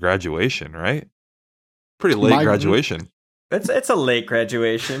up for graduation, right? Pretty late graduation. It's a late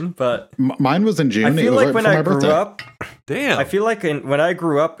graduation, but Mine was in June. I feel It was like right when before I my grew birthday. up, Damn. I feel like when I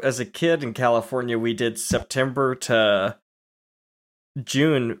grew up as a kid in California, we did September to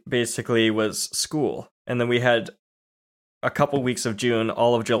June basically was school. And then we had a couple weeks of June,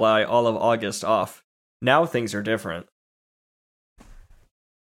 all of July, all of August off. Now things are different.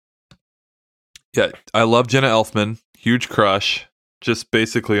 Yeah, I love Jenna Elfman. Huge crush, just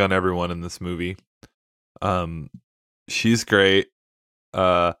basically on everyone in this movie. She's great.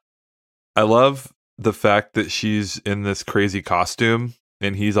 I love the fact that she's in this crazy costume,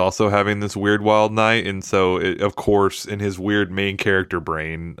 and he's also having this weird wild night. And so, of course, in his weird main character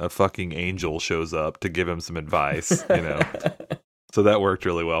brain, a fucking angel shows up to give him some advice. So that worked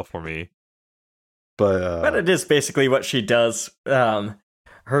really well for me. But it is basically what she does.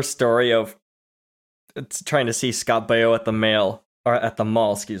 Her story of trying to see Scott Baio at the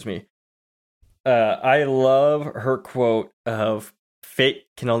mall, excuse me. I love her quote of fate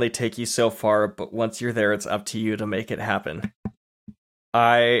can only take you so far, but once you're there, it's up to you to make it happen.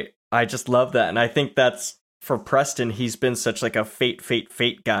 I just love that. And I think that's for Preston. He's been such like a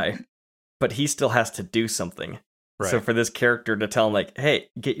fate guy, but he still has to do something. Right. So for this character to tell him like, hey,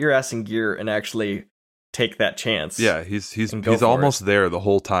 get your ass in gear and actually take that chance. Yeah, he's for almost there the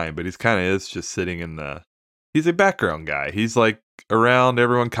whole time, but he's kind of is just sitting in the. He's a background guy. He's like around.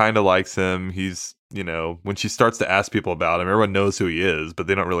 Everyone kind of likes him. He's when she starts to ask people about him, everyone knows who he is, but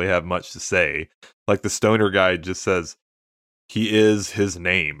they don't really have much to say. Like the stoner guy just says he is his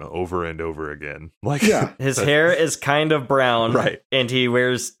name over and over again. Like his hair is kind of brown, right? And he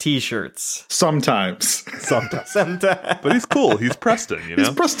wears t-shirts Sometimes. But he's cool. He's Preston, He's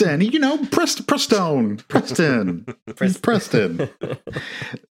Preston. Preston. He's Preston.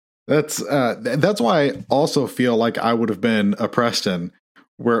 That's why I also feel like I would have been a Preston,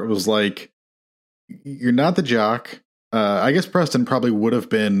 where it was like, you're not the jock. I guess Preston probably would have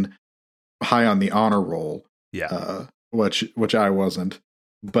been high on the honor roll. Yeah. Which I wasn't.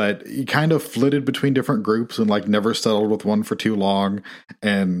 But he kind of flitted between different groups and like never settled with one for too long,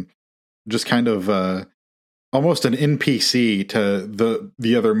 and just kind of almost an NPC to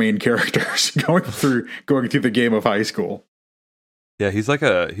the other main characters going through the game of high school. Yeah, he's like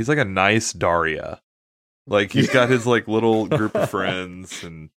a nice Daria. Like he's got his like little group of friends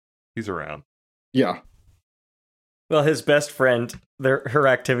and he's around. Yeah. Well, his best friend, her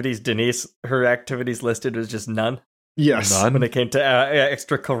activities, Denise, her activities listed was just none. Yes. None? When it came to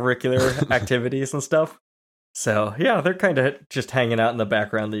extracurricular activities and stuff. So, yeah, they're kind of just hanging out in the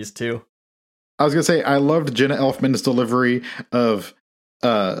background, these two. I was going to say, I loved Jenna Elfman's delivery of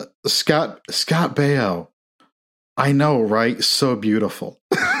Scott Baio. I know, right? So beautiful.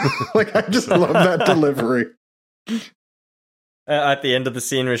 Like, I just love that delivery. At the end of the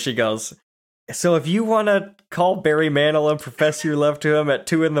scene where she goes, so if you want to call Barry Manilow and profess your love to him at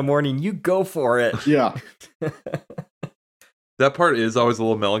 2 a.m, you go for it. Yeah. That part is always a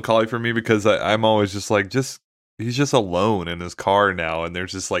little melancholy for me because I'm always just like, he's just alone in his car now, and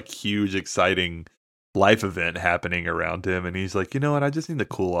there's this like huge, exciting life event happening around him, and he's like, you know what, I just need to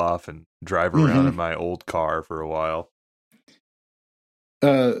cool off and drive around in my old car for a while.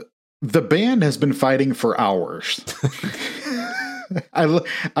 The band has been fighting for hours. I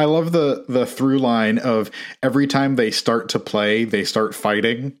love the through line of every time they start to play, they start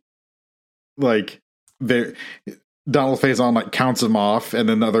fighting. Like Donald Faison like counts them off, and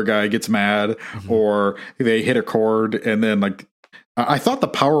then the other guy gets mad, or they hit a chord, and then like I thought the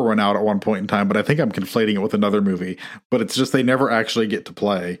power went out at one point in time, but I think I'm conflating it with another movie. But it's just they never actually get to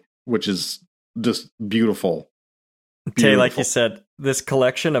play, which is just beautiful. Tay, like you said, this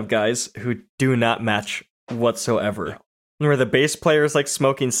collection of guys who do not match whatsoever. Where the bass player is like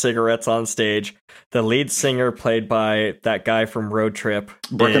smoking cigarettes on stage. The lead singer, played by that guy from Road Trip,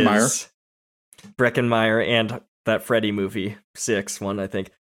 Breckenmeyer, and that Freddy movie, 6 one, I think.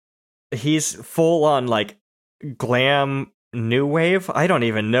 He's full on like glam new wave. I don't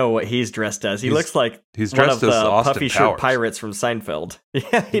even know what he's dressed as. He looks like he's one dressed of as the Austin puffy Powers. shirt pirates from Seinfeld.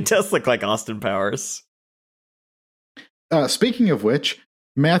 Yeah, he does look like Austin Powers. Speaking of which,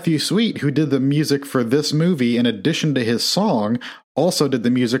 Matthew Sweet, who did the music for this movie in addition to his song, also did the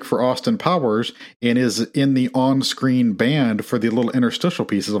music for Austin Powers and is in the on-screen band for the little interstitial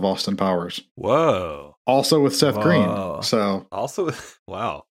pieces of Austin Powers. Whoa. Also with Seth Whoa. Green. So Also,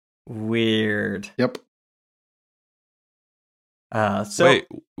 wow. Weird. Yep. Wait,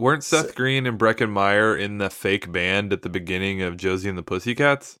 weren't Seth Green and Breckin Meyer in the fake band at the beginning of Josie and the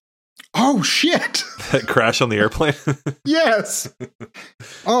Pussycats? Oh, shit! That crash on the airplane? Yes!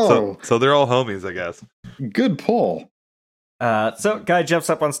 Oh. So they're all homies, I guess. Good pull. So guy jumps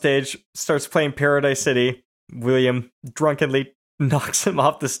up on stage, starts playing Paradise City. William drunkenly knocks him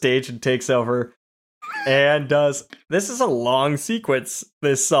off the stage and takes over. And this is a long sequence,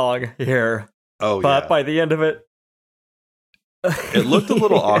 this song here. Oh, but by the end of it, it looked a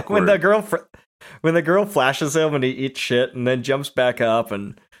little awkward. when the girl flashes him and he eats shit and then jumps back up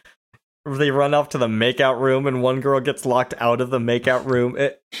and they run off to the makeout room and one girl gets locked out of the makeout room.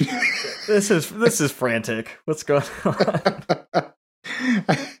 This is frantic. What's going on?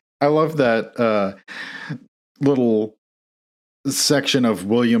 I love that little section of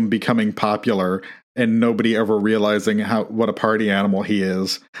William becoming popular and nobody ever realizing what a party animal he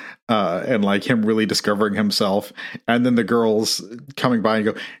is, and like him really discovering himself, and then the girls coming by and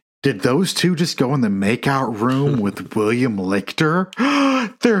go, "Did those two just go in the makeout room with William Lichter?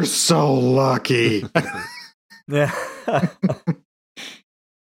 They're so lucky." Yeah.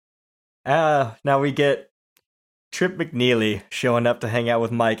 Now we get Trip McNeely showing up to hang out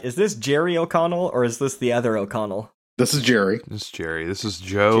with Mike. Is this Jerry O'Connell or is this the other O'Connell? This is Jerry. This is Jerry. This is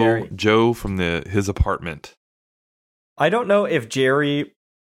Joe. Jerry. Joe from his apartment. I don't know if Jerry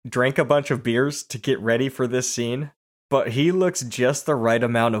drank a bunch of beers to get ready for this scene, but he looks just the right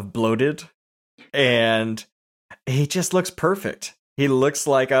amount of bloated, and he just looks perfect. He looks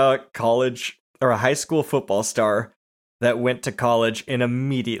like a college or a high school football star that went to college and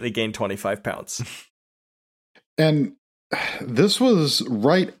immediately gained 25 pounds. And this was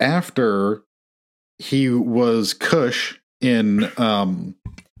right after he was Kush in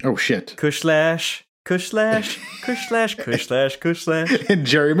oh shit. Kushlash, Kushlash, Kushlash, Kushlash, Kushlash. In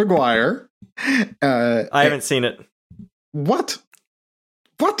Jerry Maguire. I haven't seen it. What?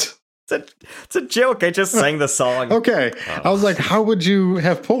 It's a joke. I just sang the song. Okay. I was like, how would you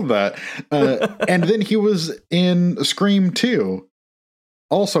have pulled that? And then he was in Scream 2.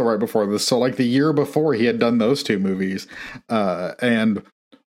 Also right before this. So like the year before he had done those two movies. And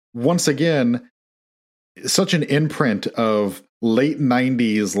once again, such an imprint of late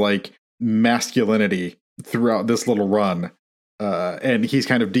 90s like masculinity throughout this little run. And he's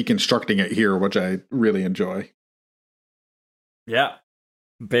kind of deconstructing it here, which I really enjoy. Yeah.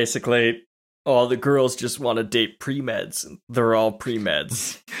 Basically, all the girls just want to date pre-meds. They're all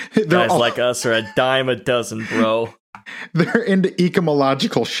pre-meds. Guys like us are a dime a dozen, bro. They're into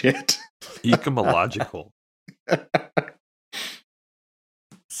ecomological shit. Ecomological.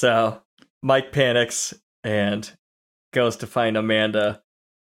 So, Mike panics and goes to find Amanda.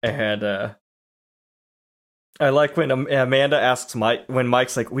 And I like when Amanda asks Mike, when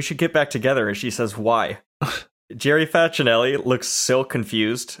Mike's like, we should get back together. And she says, why? Jerry Facinelli looks so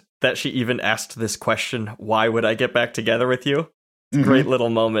confused that she even asked this question, why would I get back together with you? It's a great little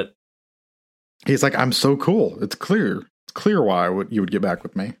moment. He's like, I'm so cool. It's clear. It's clear why you would get back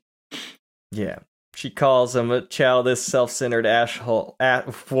with me. Yeah. She calls him a childish, self-centered asshole.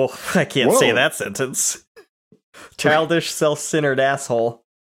 Well, I can't say that sentence. Childish, self-centered asshole.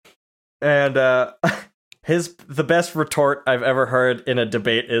 And the best retort I've ever heard in a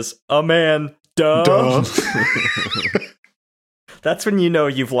debate is, a man, duh. That's when you know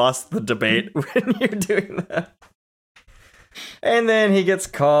you've lost the debate, when you're doing that. And then he gets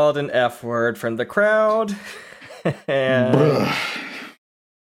called an F word from the crowd. And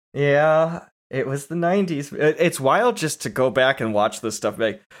yeah, it was the 90s. It's wild just to go back and watch this stuff.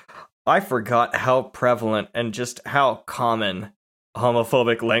 Like, I forgot how prevalent and just how common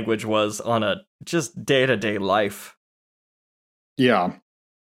homophobic language was on a just day-to-day life. Yeah.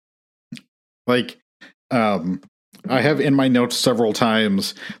 Like, I have in my notes several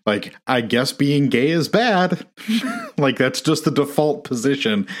times, like, I guess being gay is bad. Like, that's just the default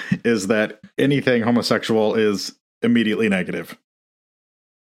position, is that anything homosexual is immediately negative.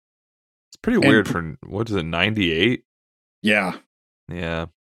 It's pretty weird for, what is it, 98? Yeah. Yeah.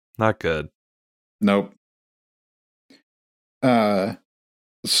 Not good. Nope.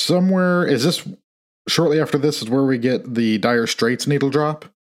 Somewhere, is this shortly after this is where we get the Dire Straits needle drop?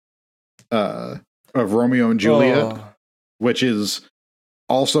 Of Romeo and Juliet, which is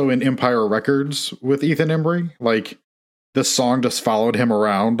also in Empire Records with Ethan Embry. Like, this song just followed him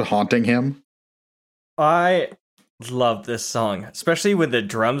around, haunting him. I love this song, especially when the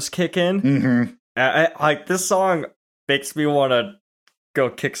drums kick in. Mm-hmm. Like, this song makes me want to go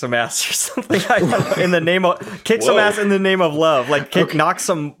kick some ass or something. I don't know, in the name of kick some ass in the name of love, like knock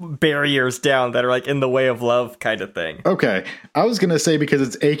some barriers down that are like in the way of love, kind of thing. Okay, I was gonna say because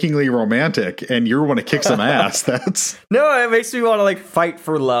it's achingly romantic, and you want to kick some ass. That's no, it makes me want to like fight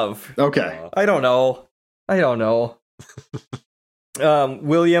for love. okay. I don't know.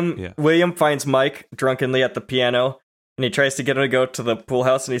 William finds Mike drunkenly at the piano, and he tries to get him to go to the pool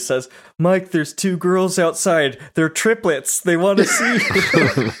house, and he says, "Mike, there's 2 girls outside. They're triplets. They want to see you."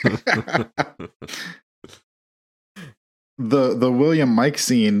 The William Mike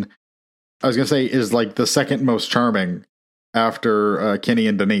scene, I was gonna say, is like the second most charming after Kenny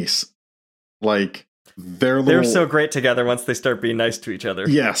and Denise. Like they're so great together once they start being nice to each other.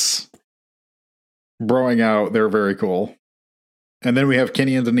 Yes, broing out, they're very cool. And then we have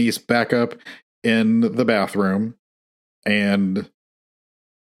Kenny and Denise back up in the bathroom, and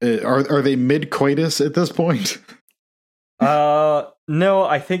are they mid coitus at this point? No,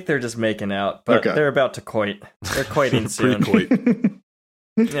 I think they're just making out, but they're about to coit. They're coiting soon. Pre-coit.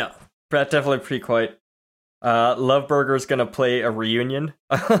 Yeah, definitely pre-coit. Love Burger's gonna play a reunion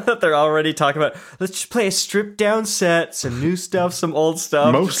that they're already talking about. Let's just play a stripped down set, some new stuff, some old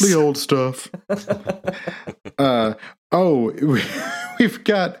stuff. Mostly old stuff. We've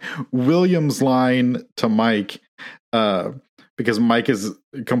got William's line to Mike, because Mike is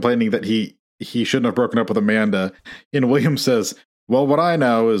complaining that he shouldn't have broken up with Amanda, and William says, "Well, what I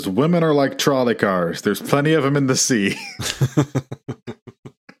know is women are like trolley cars. There's plenty of them in the sea."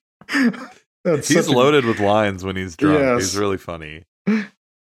 He's loaded with lines when he's drunk. Yes. He's really funny.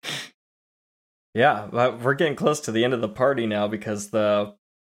 Yeah, but we're getting close to the end of the party now because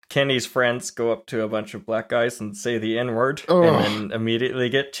Kenny's friends go up to a bunch of black guys and say the N-word, and then immediately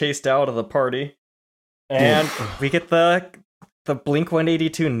get chased out of the party. And we get the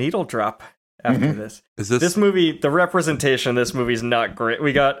Blink-182 needle drop after this. Is this movie, the representation in this movie is not great.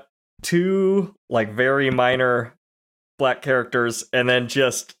 We got 2 like very minor black characters, and then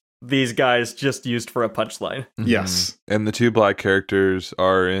just these guys just used for a punchline. Yes. And the 2 black characters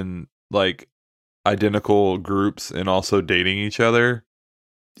are in like identical groups and also dating each other.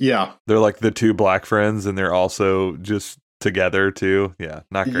 Yeah. They're like the 2 black friends, and they're also just together too. Yeah,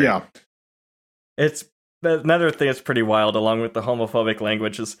 not great. Yeah. It's another thing that's pretty wild, along with the homophobic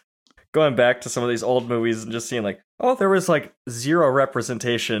language, is going back to some of these old movies and just seeing like, oh, there was like 0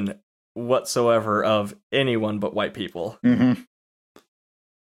 representation whatsoever of anyone but white people. Mm-hmm.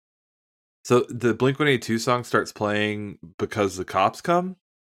 So the Blink-182 song starts playing because the cops come?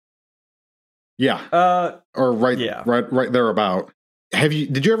 Yeah. Or right there about.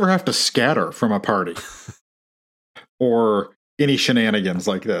 Did you ever have to scatter from a party? Or any shenanigans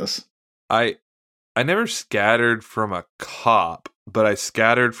like this? I never scattered from a cop, but I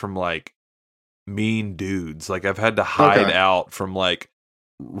scattered from like mean dudes. Like I've had to hide out from like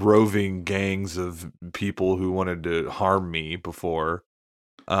roving gangs of people who wanted to harm me before.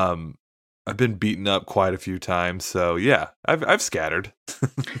 I've been beaten up quite a few times, so yeah, I've scattered.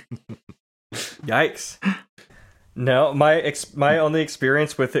 Yikes! No, my only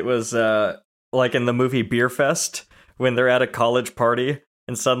experience with it was like in the movie Beer Fest when they're at a college party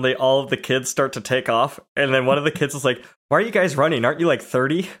and suddenly all of the kids start to take off, and then one of the kids is like, "Why are you guys running? Aren't you like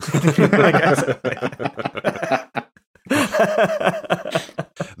 30?"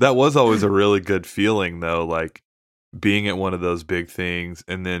 That was always a really good feeling, though. Like being at one of those big things,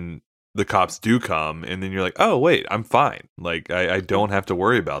 and then the cops do come, and then you're like, "Oh wait, I'm fine. Like I don't have to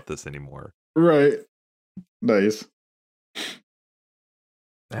worry about this anymore." Right. Nice.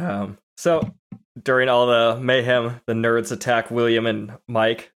 So during all the mayhem, the nerds attack William and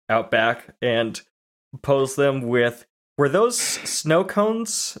Mike out back and pose them with, were those snow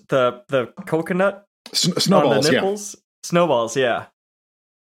cones? The coconut snowballs, on the nipples? Yeah. Snowballs, yeah.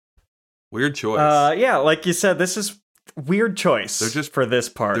 Weird choice. Yeah, like you said, this is weird choice. They're just for this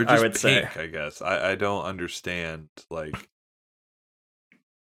part. They're just I would pink, say. I guess. I don't understand like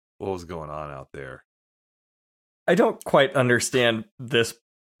what was going on out there. I don't quite understand this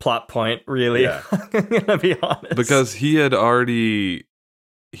plot point, really. Yeah. I'm gonna be honest. Because he had already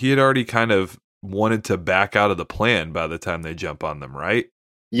kind of wanted to back out of the plan by the time they jump on them, right?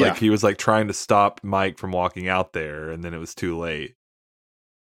 Yeah. Like he was like trying to stop Mike from walking out there, and then it was too late.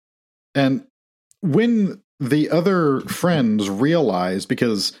 And when the other friends realize,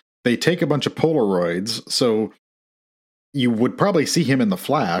 because they take a bunch of Polaroids, so you would probably see him in the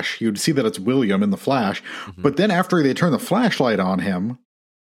flash. You'd see that it's William in the flash. Mm-hmm. But then after they turn the flashlight on him,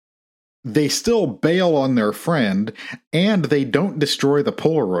 they still bail on their friend, and they don't destroy the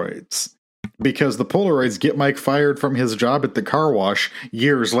Polaroids, because the Polaroids get Mike fired from his job at the car wash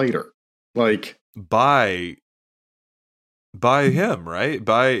years later. Like, by by him, right?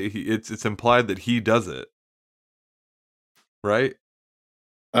 It's implied that he does it, right?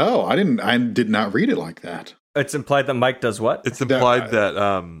 Oh, I did not read it like that. It's implied that Mike does what? It's implied that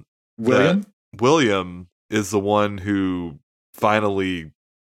William? that William is the one who finally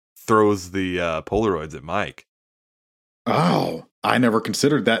throws the Polaroids at Mike. Oh, I never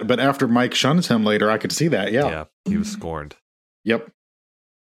considered that. But after Mike shuns him later, I could see that. Yeah. He was scorned. Yep.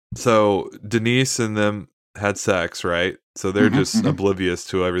 So Denise and them had sex, right? So they're just oblivious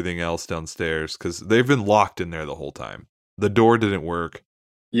to everything else downstairs because they've been locked in there the whole time. The door didn't work.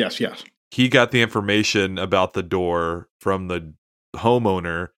 Yes. He got the information about the door from the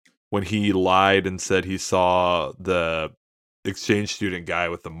homeowner when he lied and said he saw the exchange student guy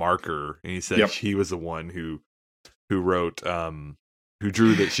with the marker, and he said he was the one who wrote who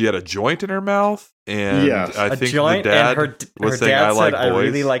drew that she had a joint in her mouth, and I think the dad was saying I like boys. I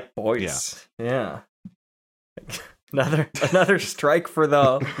really like boys. Yeah. Another strike for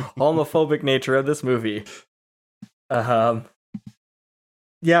the homophobic nature of this movie.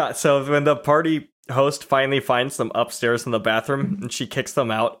 Yeah, so when the party host finally finds them upstairs in the bathroom and she kicks them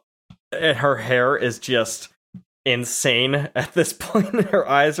out, and her hair is just insane at this point. Her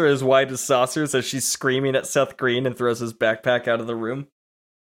eyes are as wide as saucers as she's screaming at Seth Green and throws his backpack out of the room.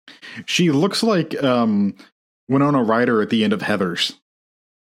 She looks like Winona Ryder at the end of Heathers.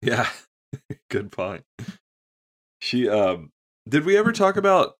 Yeah, good point. She did we ever talk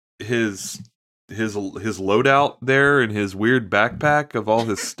about his loadout there and his weird backpack of all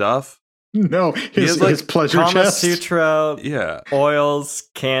his stuff? No, his pleasure Kama chest. Sutra, oils,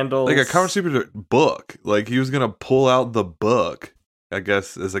 candles. Like a Kama Sutra book. Like he was going to pull out the book, I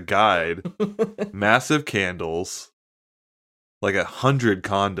guess, as a guide. Massive candles. Like 100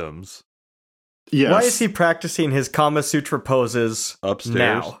 condoms. Yes. Why is he practicing his Kama Sutra poses upstairs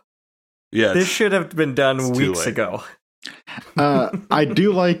now? Yeah, this should have been done weeks ago. I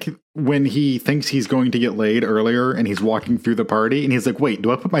do like when he thinks he's going to get laid earlier and he's walking through the party and he's like, wait,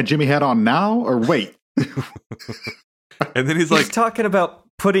 do I put my Jimmy hat on now or wait? And then he's talking about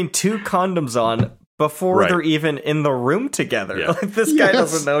putting 2 condoms on before they're even in the room together. Yeah. Like, this guy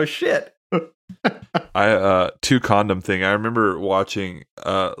doesn't know shit. 2 condom thing. I remember watching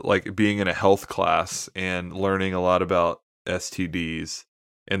like being in a health class and learning a lot about STDs,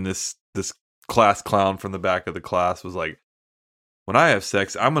 and this class clown from the back of the class was like, when I have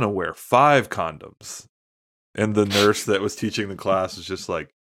sex, I'm going to wear 5 condoms. And the nurse that was teaching the class was just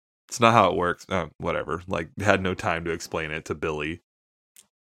like, it's not how it works. Whatever. Like, had no time to explain it to Billy.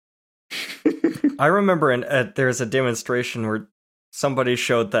 I remember there's a demonstration where somebody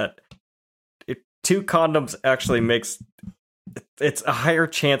showed that 2 condoms actually makes it's a higher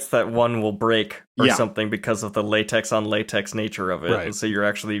chance that one will break or something because of the latex on latex nature of it. Right. And so you're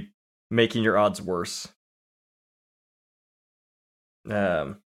actually making your odds worse.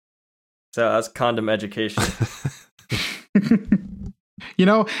 So that's condom education. You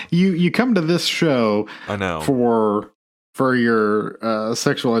know, you come to this show, I know, for your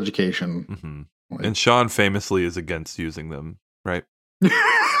sexual education. Mm-hmm. Like, and Sean famously is against using them, right?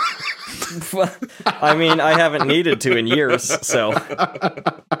 I mean, I haven't needed to in years, so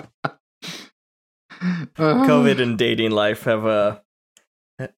COVID and dating life have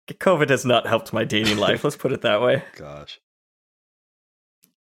COVID has not helped my dating life. Let's put it that way. Gosh.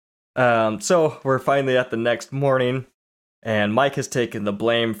 So we're finally at the next morning, and Mike has taken the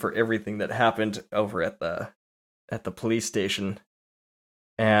blame for everything that happened over at the police station.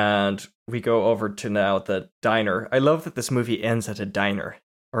 And we go over to now the diner. I love that this movie ends at a diner,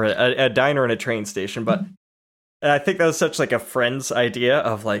 or a diner and a train station. But I think that was such like a Friends idea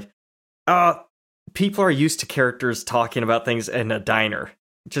of like, people are used to characters talking about things in a diner.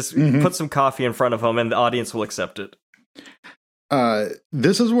 Just put some coffee in front of them, and the audience will accept it.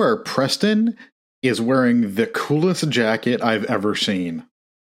 This is where Preston is wearing the coolest jacket I've ever seen.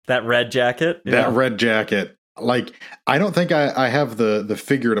 That red jacket? Yeah. That red jacket. Like, I don't think I have the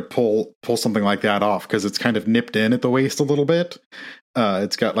figure to pull something like that off because it's kind of nipped in at the waist a little bit.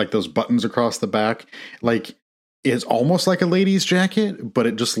 It's got like those buttons across the back. Like, it's almost like a lady's jacket, but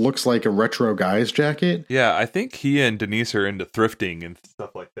it just looks like a retro guy's jacket. Yeah, I think he and Denise are into thrifting and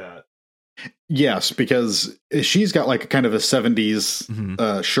stuff like that. Yes, because she's got like a kind of a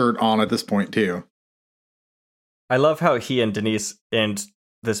 70s shirt on at this point too. I love how he and Denise end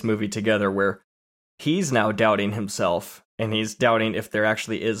this movie together, where he's now doubting himself, and he's doubting if there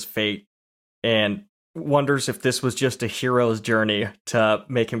actually is fate, and wonders if this was just a hero's journey to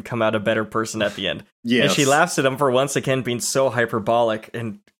make him come out a better person at the end. Yes. And she laughs at him for once again being so hyperbolic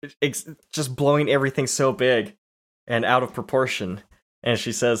and just blowing everything so big and out of proportion. And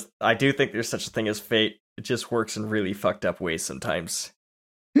she says, I do think there's such a thing as fate. it just works in really fucked up ways sometimes.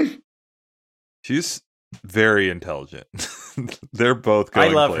 She's very intelligent. They're both going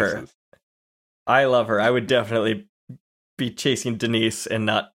I love places. her. I love her. I would definitely be chasing Denise and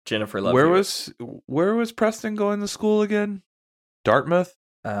not Jennifer Love Hewitt. Where was Preston going to school again? Dartmouth?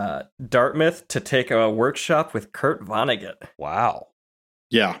 Dartmouth to take a workshop with Kurt Vonnegut. Wow.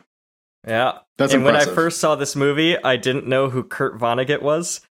 Yeah. Yeah. That's and impressive. when I first saw this movie, I didn't know who Kurt Vonnegut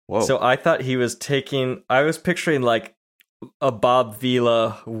was. Whoa. So I thought he was I was picturing like a Bob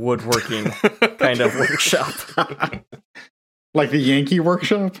Vila woodworking kind of workshop. Like the Yankee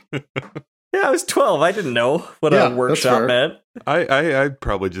workshop? Yeah, I was 12. I didn't know what Yeah, a that's workshop fair. meant. I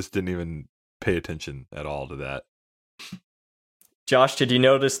probably just didn't even pay attention at all to that. Josh, did you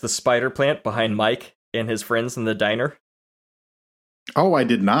notice the spider plant behind Mike and his friends in the diner? Oh, I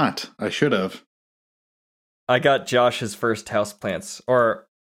did not. I should have. I got Josh his first houseplants, or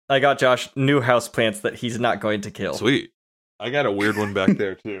I got Josh new houseplants that he's not going to kill. Sweet. I got a weird one back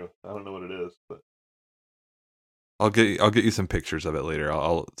there too. I don't know what it is, but I'll get you some pictures of it later.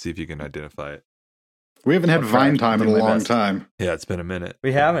 I'll see if you can identify it. We haven't had I'll Vine try. time in Do a my long best. time. Yeah, it's been a minute.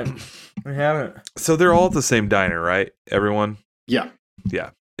 We haven't. So they're all at the same diner, right? Everyone? Yeah. Yeah.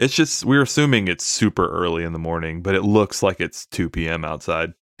 It's just we're assuming it's super early in the morning, but it looks like it's 2 p.m.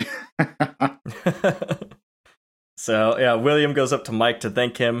 outside. So, yeah, William goes up to Mike to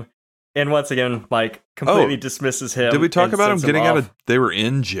thank him. And once again, Mike completely dismisses him. Did we talk and about him sends getting out off. of they were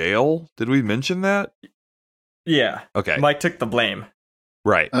in jail? Did we mention that? Yeah. Okay. Mike took the blame.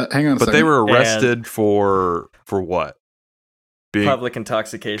 Right. Hang on a But second. they were arrested for what? Being Public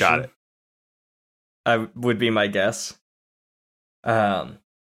intoxication. Got it. I would be my guess. But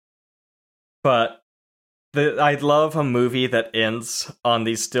I love a movie that ends on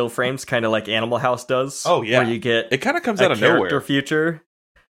these still frames, kind of like Animal House does. Oh, yeah. Where you get It kind of comes a out of character nowhere. future.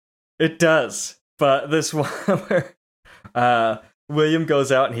 It does. But this one where William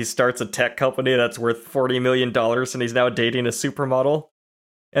goes out and he starts a tech company that's worth $40 million and he's now dating a supermodel.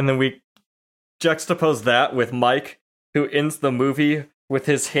 And then we juxtapose that with Mike, who ends the movie with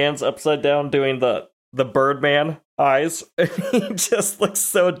his hands upside down doing the Birdman eyes. He just looks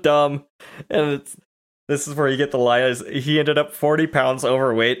so dumb. And this is where you get the lie is he ended up 40 pounds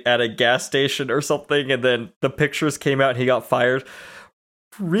overweight at a gas station or something, and then the pictures came out and he got fired.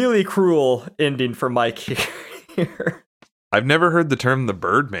 Really cruel ending for Mike here. I've never heard the term the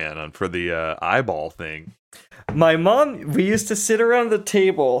Birdman for the eyeball thing. My mom, we used to sit around the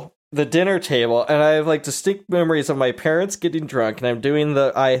dinner table, and I have like distinct memories of my parents getting drunk, and I'm doing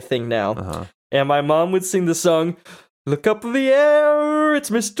the eye thing now. Uh-huh. And my mom would sing the song, "Look up in the air, it's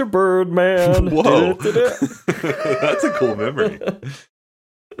Mr. Birdman." Whoa. Da-da-da-da. That's a cool memory.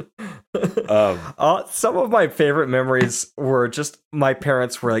 Some of my favorite memories were just my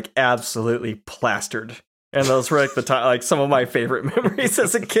parents were like absolutely plastered. And those were like like some of my favorite memories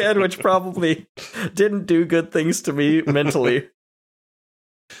as a kid, which probably didn't do good things to me mentally.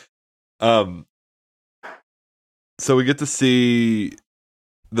 So we get to see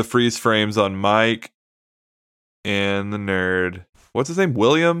the freeze frames on Mike and the nerd. What's his name?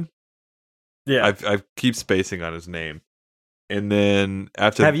 William? Yeah. I keep spacing on his name. And then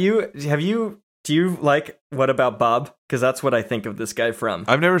after Do you like What About Bob? Because that's what I think of this guy from.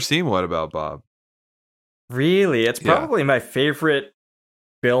 I've never seen What About Bob? Really? It's Yeah. probably my favorite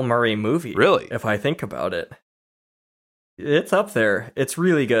Bill Murray movie. Really? If I think about it. It's up there. It's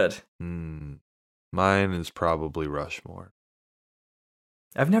really good. Mine is probably Rushmore.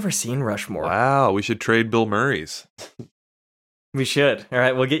 I've never seen Rushmore. Wow, we should trade Bill Murray's. We should. All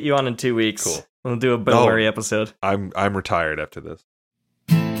right, we'll get you on in 2 weeks. Cool. We'll do a Bill Murray episode. I'm retired after this.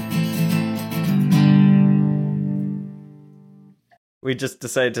 We just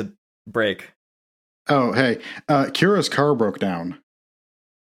decided to break. Oh, hey. Kira's car broke down.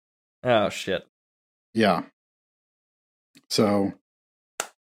 Oh, shit. Yeah. So,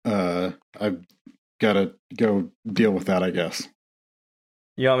 I've got to go deal with that, I guess.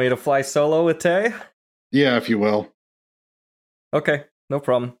 You want me to fly solo with Tay? Yeah, if you will. Okay, no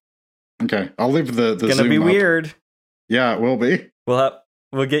problem. Okay, I'll leave the It's gonna Zoom be up. weird. Yeah, it will be.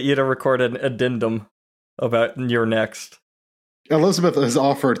 We'll get you to record an addendum about your next. Elizabeth has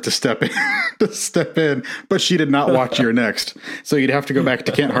offered to step in, but she did not watch your next. So you'd have to go back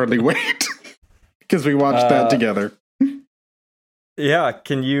to Can't Hardly Wait because we watched that together. Yeah,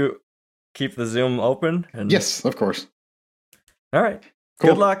 can you keep the Zoom open? Yes, of course. All right.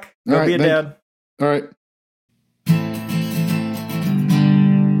 Cool. Good luck. All Go right, be a dad. All right.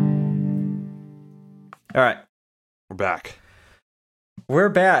 All right. We're back. We're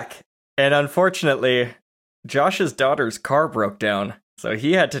back. And unfortunately, Josh's daughter's car broke down. So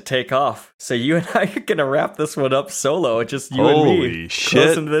he had to take off. So you and I are gonna wrap this one up solo, just you and me. Holy shit.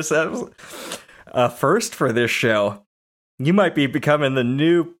 Close into this episode. First for this show. You might be becoming the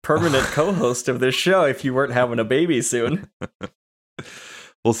new permanent co-host of this show if you weren't having a baby soon.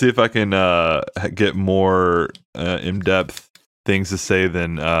 We'll see if I can get more in-depth things to say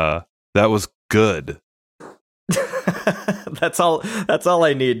than that was good. That's all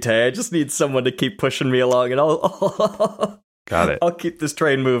I need, Tay. I just need someone to keep pushing me along, and I'll Got it. I'll keep this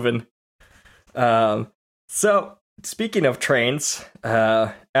train moving. So speaking of trains,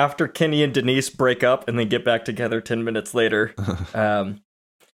 after Kenny and Denise break up and then get back together 10 minutes later,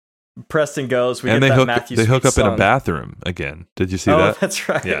 Preston goes. They hook up in a bathroom again. Did you see that? Oh, that's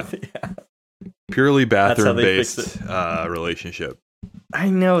right. Yeah. Yeah. Purely bathroom-based relationship. I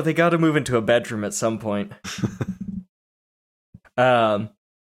know, they got to move into a bedroom at some point.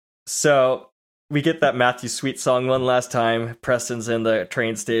 So we get that Matthew Sweet song one last time. Preston's in the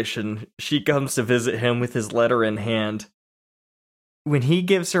train station. She comes to visit him with his letter in hand. When he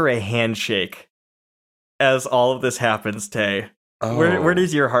gives her a handshake, as all of this happens, Tay, where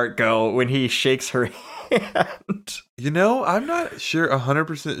does your heart go when he shakes her hand? You know, I'm not sure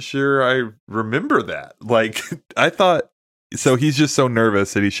 100% sure I remember that. Like, I thought, so he's just so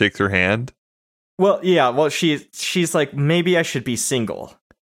nervous that he shakes her hand. Well, yeah, well, she's like, maybe I should be single,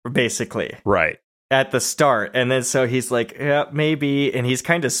 basically. Right. At the start. And then so he's like, yeah, maybe. And he's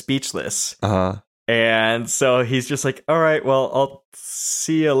kind of speechless. Uh-huh. And so he's just like, all right, well, I'll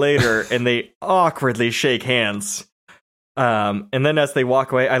see you later. And they awkwardly shake hands. And then as they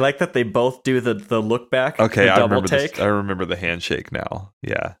walk away, I like that they both do the look back. Okay, the I double remember take. I remember the handshake now.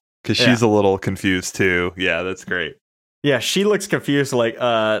 Yeah. Because she's a little confused too. Yeah, that's great. Yeah, she looks confused, like,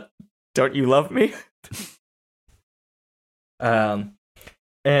 don't you love me?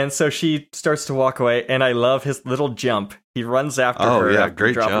 And so she starts to walk away, and I love his little jump. He runs after her after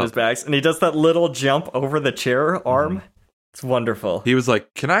great dropping jump. his bags, and he does that little jump over the chair arm. Mm-hmm. It's wonderful. He was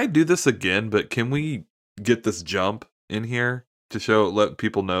like, "Can I do this again? But can we get this jump in here to let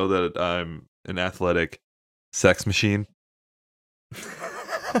people know that I'm an athletic sex machine?"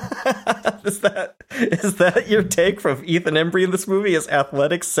 Is that your take from Ethan Embry in this movie? Is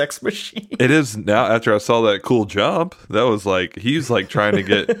athletic sex machine? It is now. After I saw that cool jump, that was like he's like trying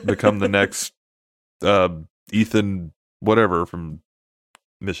to become the next Ethan whatever from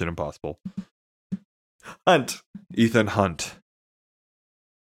Mission Impossible. Hunt. Ethan Hunt.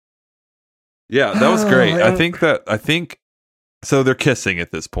 Yeah, that was great. I think so. They're kissing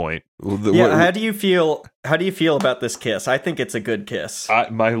at this point. Yeah. How do you feel about this kiss? I think it's a good kiss.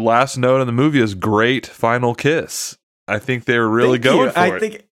 My last note on the movie is great final kiss. I think they were really going for it. I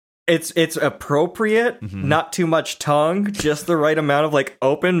think it's appropriate. Mm-hmm. Not too much tongue, just the right amount of like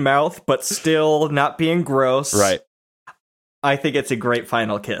open mouth, but still not being gross. Right. I think it's a great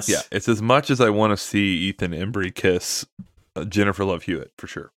final kiss. Yeah, it's as much as I want to see Ethan Embry kiss Jennifer Love Hewitt for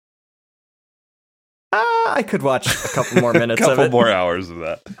sure. I could watch a couple more minutes of it. A couple more hours of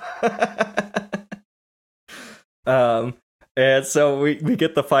that. And so we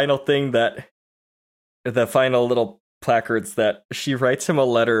get the final thing the final little placards that she writes him a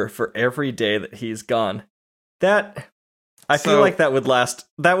letter for every day that he's gone. That I feel like that would last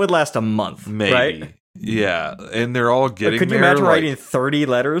a month, maybe. Right? Yeah, and they're all getting could you there, imagine writing 30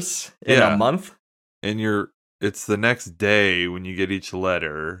 letters in a month? And it's the next day when you get each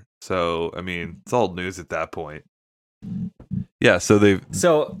letter. So, I mean, it's old news at that point. Yeah,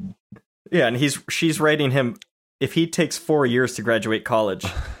 and she's writing him, if he takes 4 years to graduate college,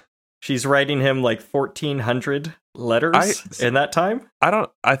 she's writing him like 1,400 letters in that time?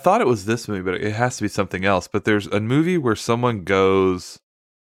 I thought it was this movie, but it has to be something else. But there's a movie where someone goes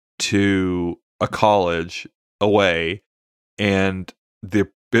to a college away and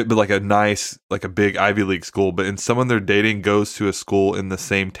like a big Ivy League school, but someone they're dating goes to a school in the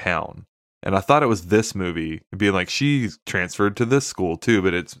same town. And I thought it was this movie, being like, she's transferred to this school too,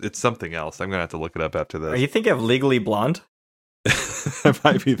 but it's something else. I'm gonna have to look it up after this. Are you thinking of Legally Blonde? I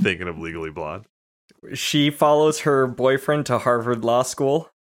might be thinking of Legally Blonde. She follows her boyfriend to Harvard Law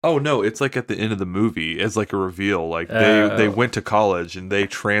School. Oh no, it's like at the end of the movie as like a reveal. Like they went to college and they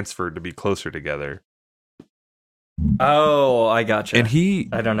transferred to be closer together. Oh, I gotcha. And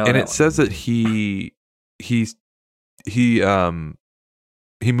I don't know. And it says that he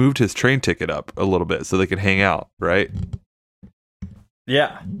moved his train ticket up a little bit so they could hang out, right?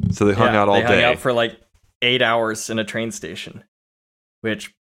 Yeah. So they hung out all day. They hung out for like 8 hours in a train station,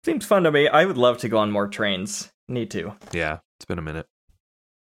 which seems fun to me. I would love to go on more trains. Need to. Yeah, it's been a minute.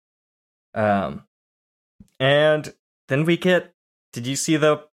 And then we get. Did you see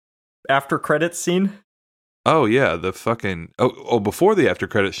the after credits scene? Oh yeah, the fucking before the after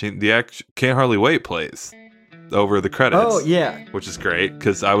credit scene, Can't Hardly Wait plays over the credits. Oh yeah, which is great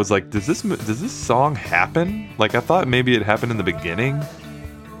because I was like, does this song happen? Like I thought maybe it happened in the beginning,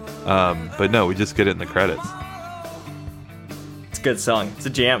 but no, we just get it in the credits. it's a good song. It's a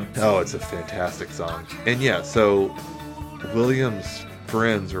jam. Oh, it's a fantastic song. And yeah, so William's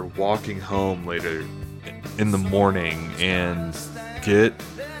friends are walking home later in the morning and get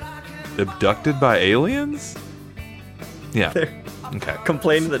abducted by aliens? Yeah. They're Okay.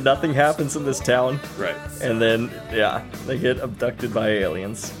 complaining that nothing happens in this town. Right. And then, yeah, they get abducted by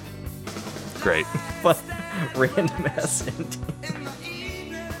aliens. Great. But random ass ending.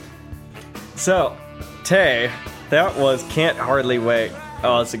 So, Tay, that was Can't Hardly Wait.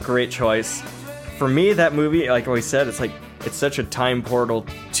 Oh, it's a great choice. For me, that movie, like we said, it's such a time portal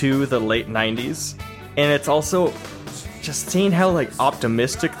to the late 90s. And it's also just seeing how like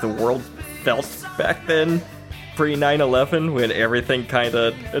optimistic the world felt back then, pre 9/11, when everything kind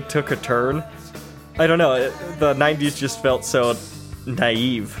of took a turn. I don't know, the 90s just felt so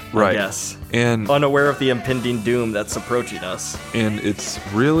naive, Right. I guess. And Unaware of the impending doom that's approaching us. and it's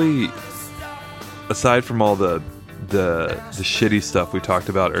really, aside from all the shitty stuff we talked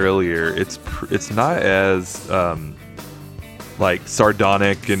about earlier, it's not as like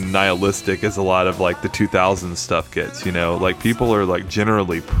sardonic and nihilistic as a lot of like the 2000s stuff gets, you know? Like people are like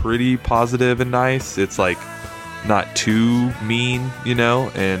generally pretty positive and nice. It's like not too mean, you know?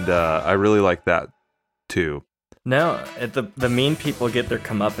 And I really like that too. No, the mean people get their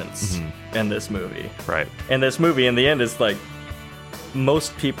comeuppance Mm-hmm. in this movie. Right. And this movie, in the end, is like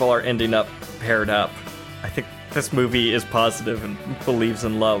most people are ending up paired up. I think this movie is positive and believes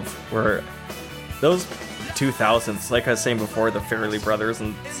in love. Where those 2000s, like I was saying before, the Farrelly brothers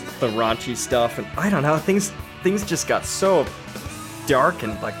and the raunchy stuff, and I don't know, things just got so dark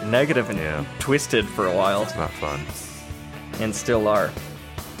and like negative and Yeah. twisted for a while. It's not fun. And still are.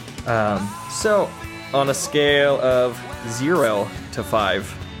 So, on a scale of 0 to 5,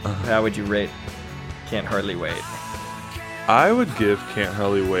 how would you rate Can't Hardly Wait? I would give Can't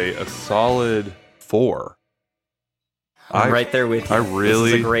Hardly Wait a solid 4. I'm right there with you. I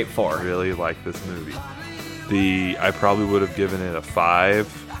really, this is a great 4. really like this movie. I probably would have given it a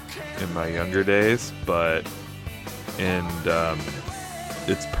 5 in my younger days, but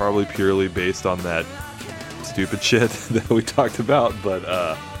it's probably purely based on that stupid shit that we talked about.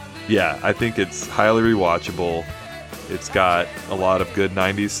 But yeah, I think it's highly rewatchable. It's got a lot of good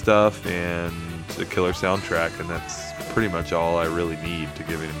 90s stuff and a killer soundtrack, and that's pretty much all I really need to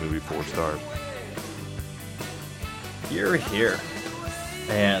give a movie 4 stars. You're here.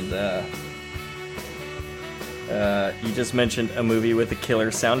 And you just mentioned a movie with a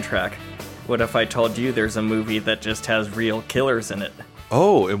killer soundtrack. What if I told you there's a movie that just has real killers in it?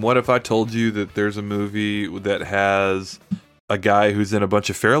 Oh, and what if I told you that there's a movie that has a guy who's in a bunch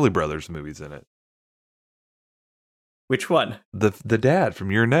of Farrelly Brothers movies in it? Which one? The dad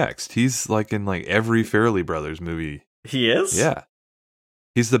from You're Next. He's like in like every Farrelly Brothers movie. He is? Yeah.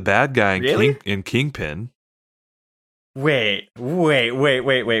 He's the bad guy in, Really? in Kingpin. Wait.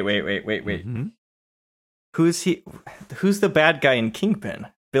 Mhm. Who's he? Who's the bad guy in Kingpin?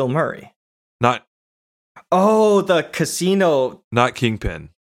 Bill Murray. Not Oh, the casino. Kingpin.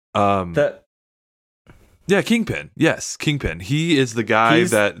 The Yeah, Kingpin. Yes, Kingpin. He is the guy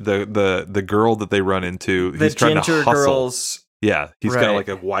He's- that the girl that they run into. the He's trying to ginger hustle. girls. Yeah, he's got Right. like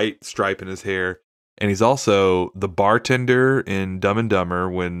a white stripe in his hair, and he's also the bartender in Dumb and Dumber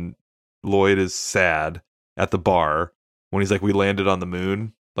when Lloyd is sad at the bar when he's like, "We landed on the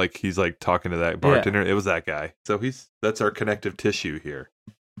moon." Like he's like talking to that bartender. It was that guy. So that's our connective tissue here.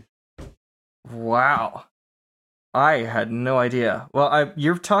 Wow. I had no idea. Well,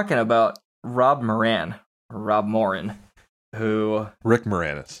 you're talking about Rob Moran, who Rick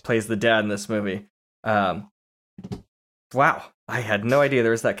Moranis. plays the dad in this movie. Wow, I had no idea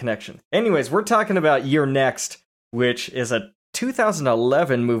there was that connection. Anyways, we're talking about You're Next, which is a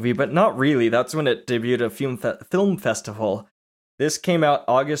 2011 movie, but not really. That's when it debuted at a film festival. This came out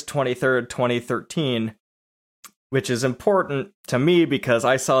August 23rd, 2013, which is important to me because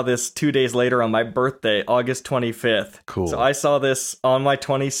I saw this 2 days later on my birthday, August 25th. Cool. So I saw this on my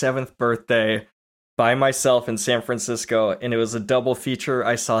 27th birthday by myself in San Francisco, and it was a double feature.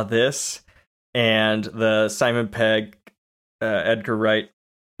 I saw this and the Simon Pegg, Edgar Wright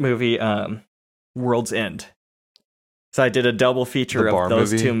movie, World's End. So I did a double feature The bar of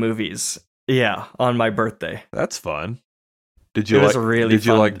those movie? two movies. Yeah, on my birthday. That's fun. It was really Did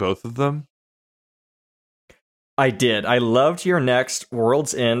you fun. like both of them? I did. I loved Your Next.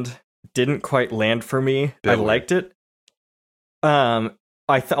 World's End didn't quite land for me. Bit I weird. liked it. I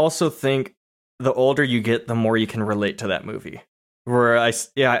also think the older you get, the more you can relate to that movie. Where I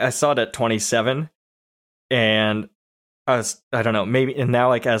saw it at 27, and I don't know, maybe, and now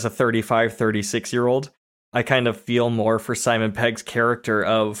like as a 35, 36-year-old, I kind of feel more for Simon Pegg's character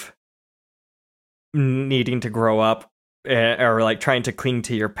of needing to grow up or like trying to cling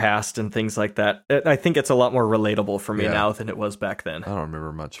to your past and things like that. I think it's a lot more relatable for me now than it was back then. I don't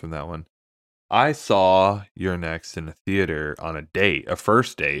remember much from that one. I saw You're Next in a theater on a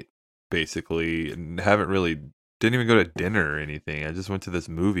first date, basically, and didn't even go to dinner or anything. I just went to this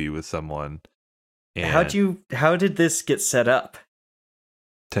movie with someone. And How did this get set up?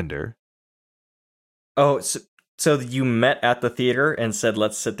 Tinder. Oh, so you met at the theater and said,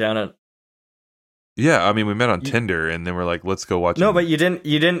 let's sit down and... Yeah, I mean, we met on Tinder, and then we're like, let's go watch. No, but you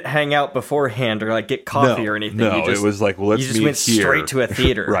didn't hang out beforehand or like get coffee or anything. No, it was like, well, let's meet here. You just went straight to a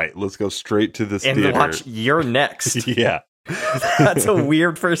theater. Right, let's go straight to this and theater. watch You're Next. Yeah. That's a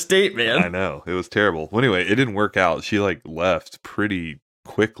weird first date, man. I know, it was terrible. Well, anyway, it didn't work out. She like left pretty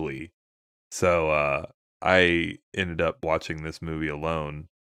quickly. So I ended up watching this movie alone.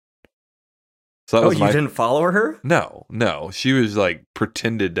 So you didn't follow her? No. She was like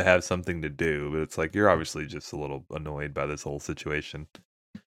pretended to have something to do, but it's like, you're obviously just a little annoyed by this whole situation.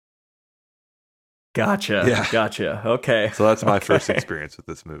 Gotcha. Yeah. Gotcha. Okay. So that's my first experience with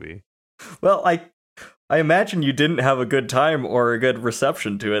this movie. Well, I imagine you didn't have a good time or a good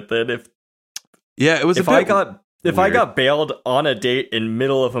reception to it then. It was. If I got bailed on a date in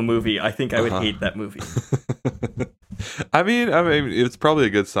middle of a movie, I think I would hate that movie. I mean, it's probably a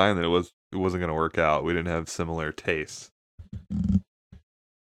good sign that it wasn't going to work out. We didn't have similar tastes.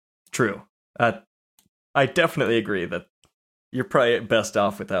 True. I definitely agree that you're probably best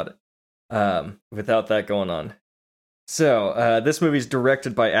off without it. Without that going on. So, this movie's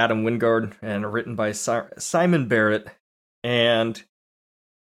directed by Adam Wingard and written by Simon Barrett. And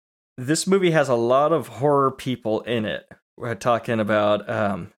this movie has a lot of horror people in it. We're talking about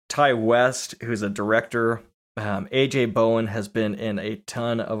Ty West, who's a director. A.J. Bowen has been in a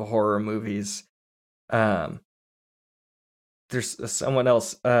ton of horror movies. There's someone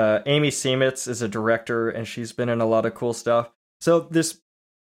else. Amy Seimetz is a director, and she's been in a lot of cool stuff. So there's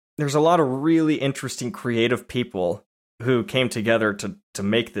a lot of really interesting creative people who came together to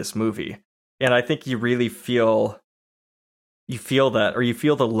make this movie. And I think you really feel that, or you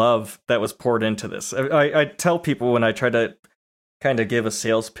feel the love that was poured into this. I tell people when I try to kind of give a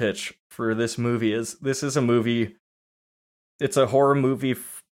sales pitch for this movie this is a movie, it's a horror movie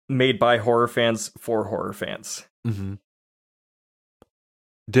made by horror fans for horror fans. Mm-hmm.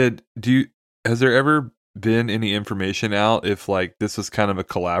 Has there ever been any information out if like this was kind of a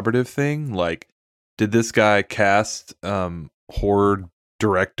collaborative thing? Like, did this guy cast horror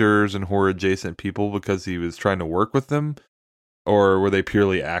directors and horror adjacent people because he was trying to work with them, or were they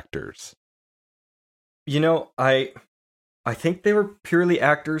purely actors? You know, I think they were purely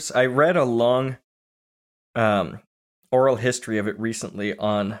actors. I read a long oral history of it recently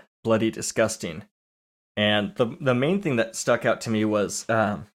on Bloody Disgusting, and the main thing that stuck out to me was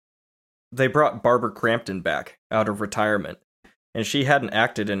they brought Barbara Crampton back out of retirement, and she hadn't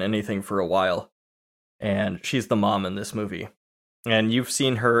acted in anything for a while, and she's the mom in this movie. And you've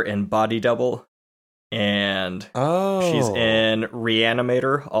seen her in Body Double, and she's in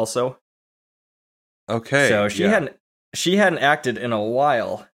Reanimator also. Okay. So she hadn't acted in a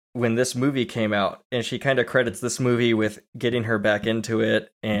while when this movie came out, and she kind of credits this movie with getting her back into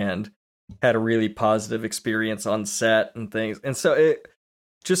it and had a really positive experience on set and things. And so it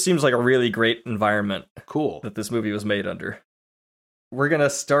just seems like a really great environment. Cool. That this movie was made under. We're going to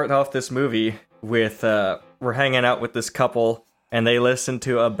start off this movie with, we're hanging out with this couple, and they listen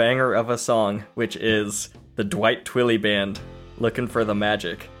to a banger of a song, which is the Dwight Twilley Band, Looking for the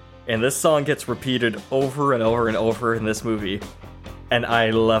Magic. And this song gets repeated over and over and over in this movie, and I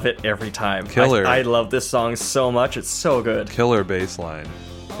love it every time. Killer. I love this song so much. It's so good. Killer bass line.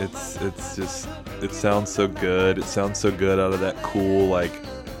 It sounds so good. It sounds so good out of that cool, like,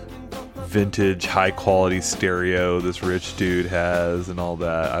 vintage, high-quality stereo this rich dude has and all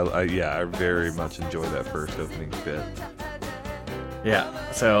that. I very much enjoy that first opening bit.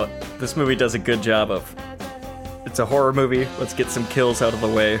 Yeah, so this movie does a good job of... It's a horror movie. Let's get some kills out of the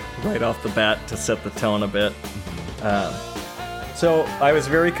way right off the bat to set the tone a bit. So I was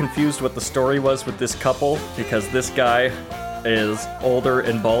very confused what the story was with this couple, because this guy is older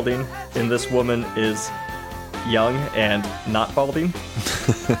and balding, and this woman is young and not balding.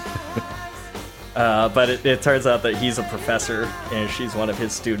 But it turns out that he's a professor, and she's one of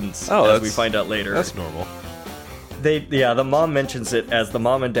his students, as we find out later. That's normal. The mom mentions it as the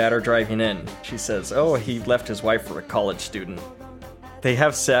mom and dad are driving in. She says, oh, he left his wife for a college student. They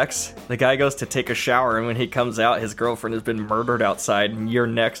have sex. The guy goes to take a shower, and when he comes out, his girlfriend has been murdered outside, and "You're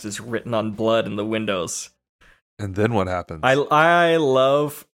next" is written on blood in the windows. And then what happens? I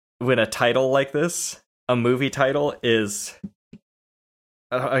love when a title like this, a movie title, is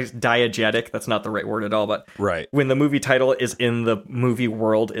diegetic. That's not the right word at all, but right. When the movie title is in the movie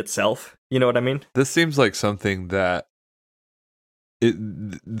world itself. You know what I mean? This seems like something that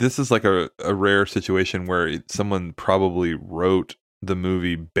this is like a rare situation where someone probably wrote the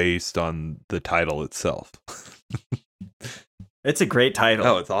movie based on the title itself. It's a great title.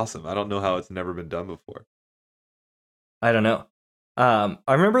 Oh, it's awesome. I don't know how it's never been done before. I don't know. I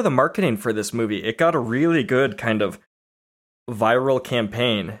remember the marketing for this movie. It got a really good kind of viral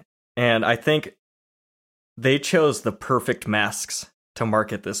campaign, and I think they chose the perfect masks to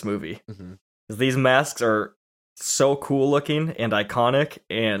market this movie. Mm-hmm. These masks are so cool looking and iconic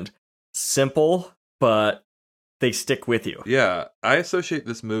and simple, but they stick with you. Yeah, I associate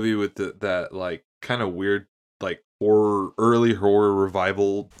this movie with that like kind of weird like early horror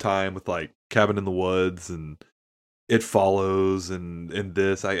revival time with like Cabin in the Woods and It Follows and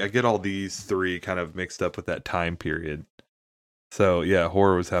this. I get all these three kind of mixed up with that time period. So yeah,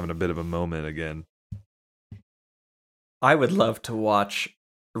 horror was having a bit of a moment again. I would love to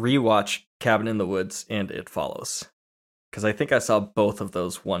rewatch Cabin in the Woods and It Follows, because I think I saw both of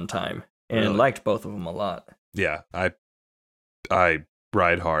those one time and Really? liked both of them a lot. Yeah, I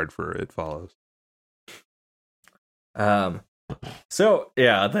ride hard for It Follows. So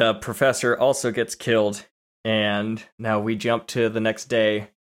yeah, the professor also gets killed, and now we jump to the next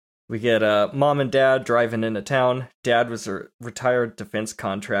day. We get mom and dad driving into town. Dad was a retired defense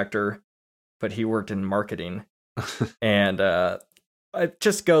contractor, but he worked in marketing. And it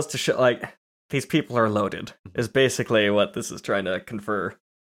just goes to show, like, these people are loaded, is basically what this is trying to confer.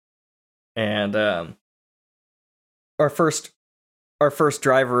 And our first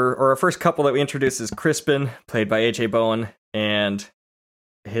driver, or our first couple that we introduce, is Crispin, played by A.J. Bowen, and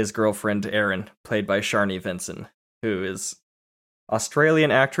his girlfriend, Erin, played by Sharni Vinson, who is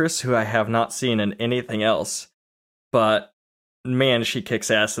Australian actress who I have not seen in anything else. But, man, she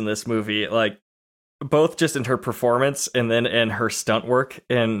kicks ass in this movie. Like, both just in her performance and then in her stunt work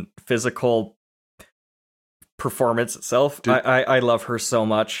and physical performance itself. I love her so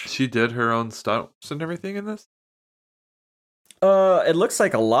much. She did her own stunts and everything in this? It looks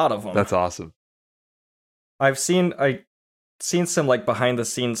like a lot of them. That's awesome. I've seen some like behind the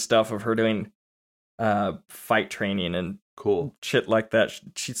scenes stuff of her doing fight training and Cool. shit like that.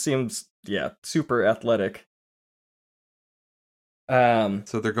 She seems super athletic.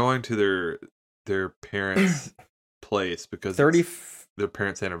 So they're going to their parents' place because it's their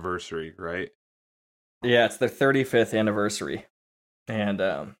parents' anniversary, right? Yeah, it's their 35th anniversary. And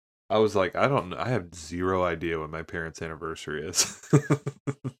I was like, I don't know. I have zero idea when my parents' anniversary is.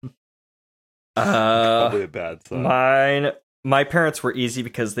 Probably a bad sign. My parents were easy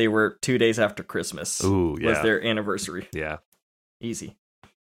because they were 2 days after Christmas. Ooh, yeah. Was their anniversary. Yeah. Easy.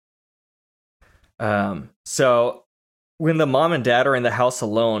 So when the mom and dad are in the house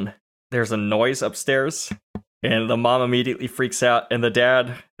alone, there's a noise upstairs, and the mom immediately freaks out, and the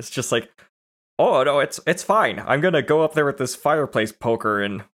dad is just like, "Oh no, it's fine. I'm gonna go up there with this fireplace poker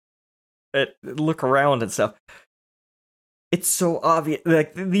and look around and stuff." It's so obvious.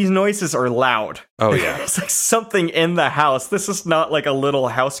 Like, these noises are loud. Oh yeah. It's like something in the house. This is not like a little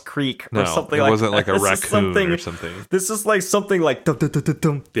house creak or something like that. It wasn't like a This is raccoon or something. This is like something like dum, dum, dum, dum,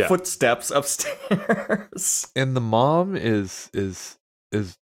 dum, Yeah. footsteps upstairs. And the mom is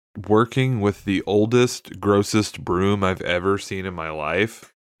working with the oldest, grossest broom I've ever seen in my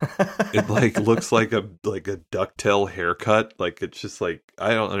life. It like looks like a ducktail haircut. Like, it's just like,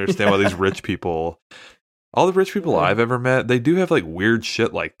 I don't understand why these rich people, all the rich people I've ever met, they do have like weird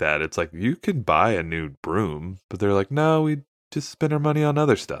shit like that. It's like, you could buy a new broom, but they're like, no, we just spend our money on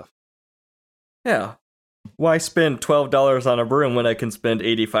other stuff. Yeah. Why spend $12 on a broom when I can spend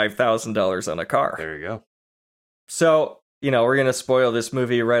 $85,000 on a car? There you go. So, we're going to spoil this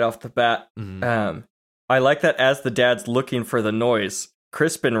movie right off the bat. Mm-hmm. I like that as the dad's looking for the noise,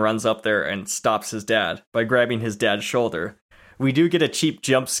 Crispin runs up there and stops his dad by grabbing his dad's shoulder. We do get a cheap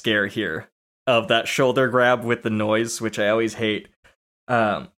jump scare here of that shoulder grab with the noise, which I always hate.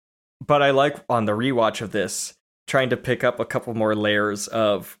 But I like, on the rewatch of this, trying to pick up a couple more layers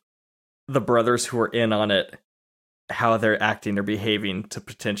of the brothers who are in on it, how they're acting or behaving to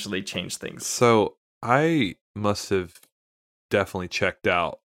potentially change things. So I must have definitely checked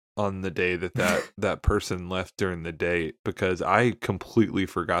out on the day that person left during the date, because I completely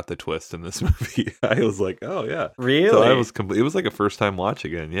forgot the twist in this movie. I was like, oh yeah. Really? So I was it was like a first time watch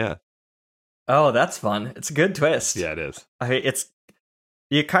again, yeah. Oh, that's fun. It's a good twist. Yeah, it is.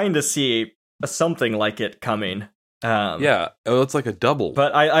 you kind of see something like it coming. Yeah, it's like a double.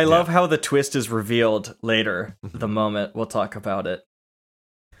 But I love how the twist is revealed later, the moment we'll talk about it.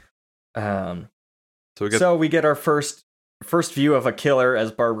 So we get our first view of a killer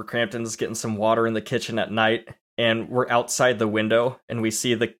as Barbara Crampton's getting some water in the kitchen at night, and we're outside the window, and we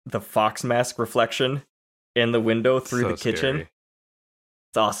see the fox mask reflection in the window through the kitchen. Scary.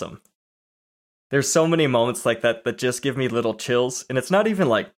 It's awesome. There's so many moments like that just give me little chills, and it's not even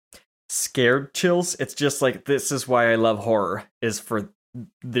like scared chills. It's just like, this is why I love horror, is for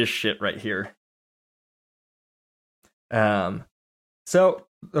this shit right here. So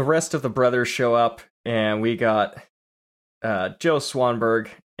the rest of the brothers show up, and we got Joe Swanberg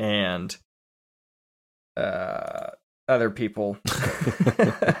and other people.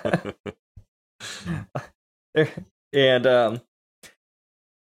 And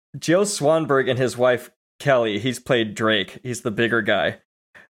Joe Swanberg and his wife Kelly, he's played Drake, he's the bigger guy.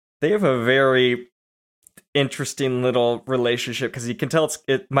 They have a very interesting little relationship, because you can tell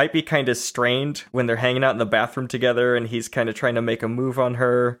it might be kind of strained when they're hanging out in the bathroom together, and he's kind of trying to make a move on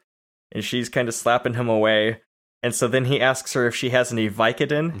her, and she's kind of slapping him away. And so then he asks her if she has any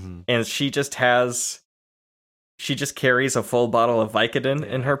Vicodin, and she just carries a full bottle of Vicodin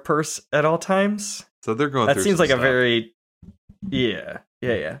in her purse at all times. So they're going that through seems some like stuff. a very yeah,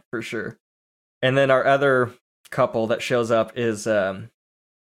 for sure. And then our other couple that shows up is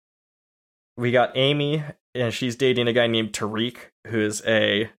we got Amy, and she's dating a guy named Tariq, who's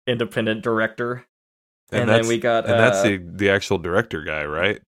a independent director. And then we got that's the actual director guy,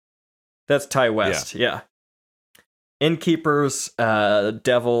 right? That's Ty West, yeah. Innkeepers,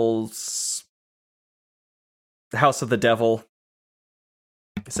 Devil's House of the Devil,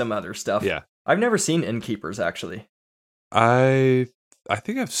 some other stuff. Yeah. I've never seen Innkeepers, actually. I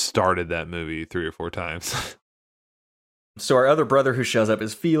think I've started that movie 3 or 4 times. So our other brother who shows up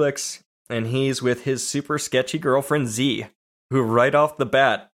is Felix, and he's with his super sketchy girlfriend Z, who right off the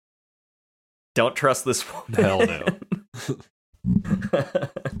bat, don't trust this woman. Hell no.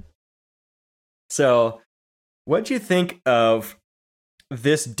 So, what'd you think of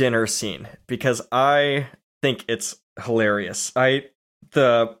this dinner scene? Because I think it's hilarious.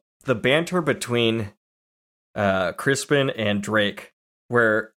 The banter between Crispin and Drake,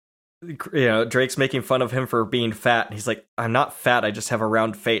 where Drake's making fun of him for being fat, and he's like, "I'm not fat, I just have a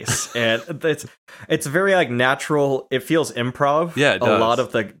round face." And it's very like natural. It feels improv. Yeah, it does. A lot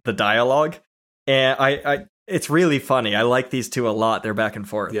of the dialogue, and I it's really funny. I like these two a lot. They're back and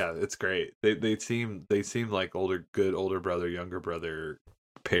forth. Yeah, it's great. They seem like good older brother, younger brother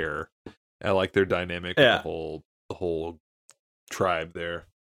pair. I like their dynamic. Yeah. The whole tribe there.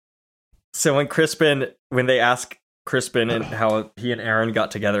 So when they ask Crispin and how he and Aaron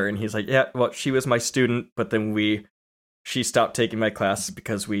got together, and he's like, "Yeah, well, she was my student, but then she stopped taking my class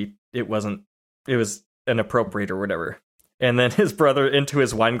because it was inappropriate or whatever." And then his brother, into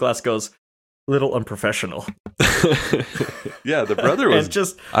his wine glass, goes, "Little unprofessional." Yeah, the brother was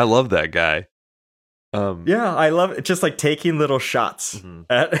just. I love that guy. Yeah, I love it. Just like taking little shots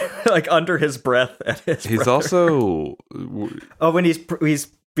at like under his breath at his. He's brother. Also when he's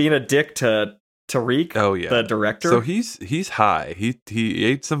being a dick to Tariq, the director. So he's high. He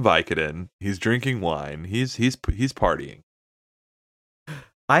ate some Vicodin. He's drinking wine. He's partying.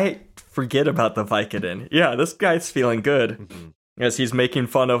 I forget about the Vicodin. Yeah, this guy's feeling good as he's making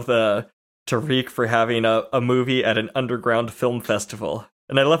fun of the Tariq for having a movie at an underground film festival.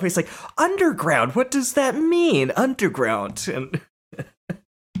 And I love how he's like, "Underground? What does that mean? Underground?"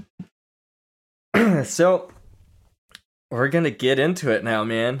 And so we're gonna get into it now,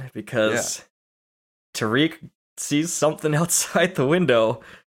 man, because Tariq sees something outside the window,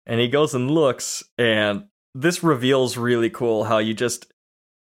 and he goes and looks, and this reveals really cool how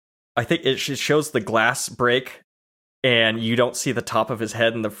I think it shows the glass break, and you don't see the top of his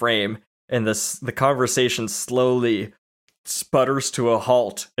head in the frame, and the conversation slowly sputters to a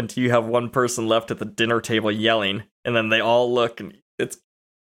halt until you have one person left at the dinner table yelling, and then they all look, and it's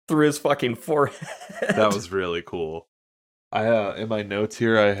through his fucking forehead. That was really cool. I in my notes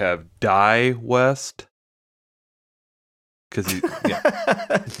here I have Die West, because you'd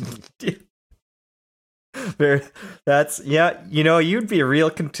be a real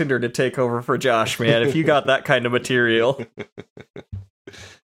contender to take over for Josh, man, if you got that kind of material.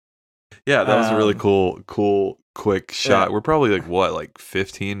 Yeah, that was a really cool quick shot. Yeah. We're probably like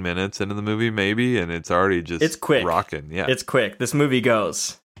 15 minutes into the movie maybe, and it's already just it's quick. Rocking. Yeah. It's quick. This movie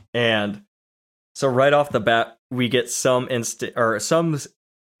goes. And so right off the bat we get some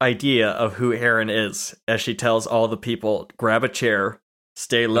idea of who Erin is as she tells all the people, grab a chair,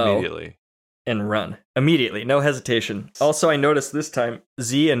 stay low. Immediately. and run immediately, no hesitation. Also, I noticed this time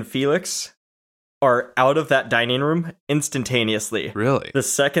Z and Felix are out of that dining room instantaneously. Really? The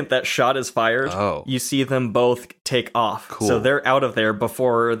second that shot is fired, you see them both take off. Cool. So they're out of there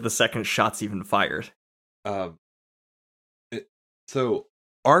before the second shot's even fired. So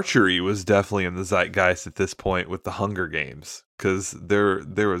Archery was definitely in the zeitgeist at this point with the Hunger Games, because there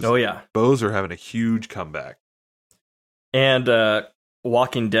was bows are having a huge comeback. And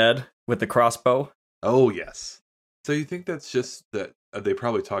Walking Dead with the crossbow. Oh yes. So you think that's just that they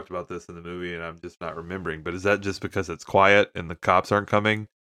probably talked about this in the movie and I'm just not remembering, but is that just because it's quiet and the cops aren't coming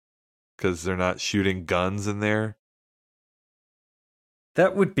because they're not shooting guns in there?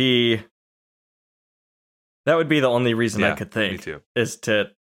 That would be the only reason I could think, me too. Is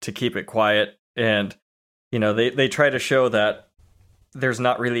to keep it quiet. And, you know, they try to show that there's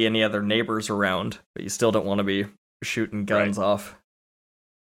not really any other neighbors around, but you still don't want to be shooting guns off.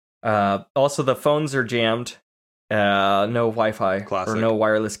 Also, the phones are jammed. No Wi-Fi Classic. or no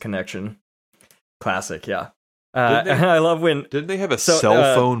wireless connection. Classic, yeah. I love when... Didn't they have a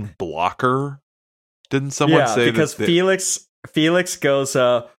cell phone blocker? Didn't someone say because that Felix goes,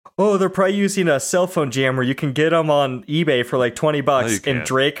 oh, they're probably using a cell phone jammer. You can get them on eBay for like $20. No, you and can't.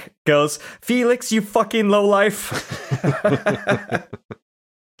 Drake goes, Felix, you fucking lowlife.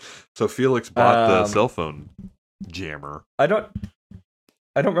 So Felix bought the cell phone jammer. I don't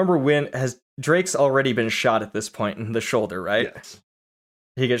remember when. Has Drake's already been shot at this point in the shoulder, right? Yes.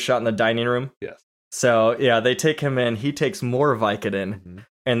 He gets shot in the dining room. Yes. So yeah, they take him in. He takes more Vicodin, Mm-hmm.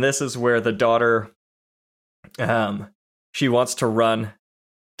 and this is where the daughter, she wants to run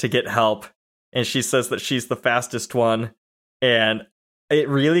to get help, and she says that she's the fastest one, and it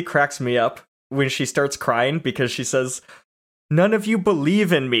really cracks me up when she starts crying because she says, "None of you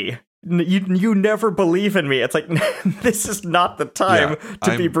believe in me. You never believe in me." It's like, this is not the time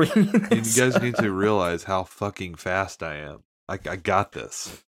to be bringing this You guys up. need to realize how fucking fast I am. I got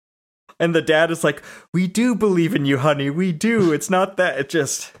this. And the dad is like, "We do believe in you, honey. We do. It's not that. It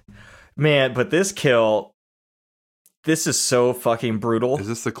just, man." But this kill, this is so fucking brutal. Is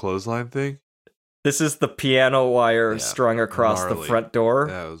this the clothesline thing? This is the piano wire strung across the gnarly. front door.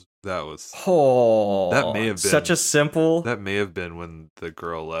 That was Oh, that may have been such a simple. That may have been when the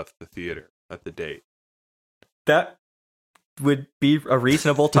girl left the theater at the date. That would be a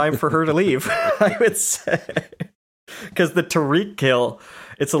reasonable time for her to leave, I would say. Because the Tariq kill,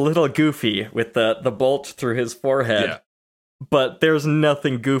 it's a little goofy with the bolt through his forehead. Yeah. But there's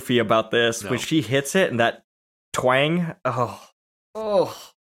nothing goofy about this. No. When she hits it and that twang, oh,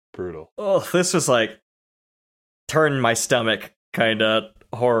 Brutal. this was like turn my stomach kind of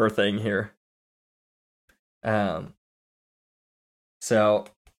horror thing here. So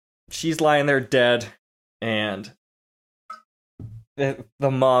she's lying there dead, and the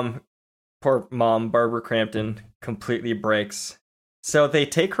mom, poor mom, Barbara Crampton, completely breaks. So they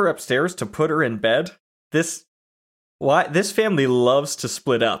take her upstairs to put her in bed. This family loves to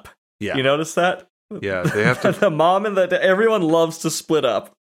split up. Yeah. You notice that? Yeah, they have to. The mom and everyone loves to split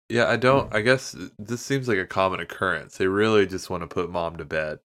up. Yeah, I guess this seems like a common occurrence. They really just want to put mom to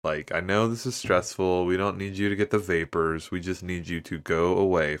bed. Like, I know this is stressful. We don't need you to get the vapors. We just need you to go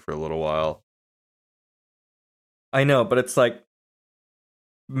away for a little while. I know, but it's like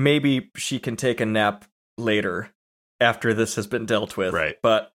maybe she can take a nap later after this has been dealt with. Right.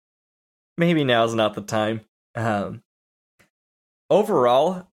 But maybe now's not the time.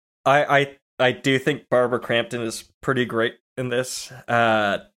 Overall, I do think Barbara Crampton is pretty great in this.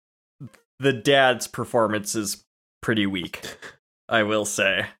 The dad's performance is pretty weak, I will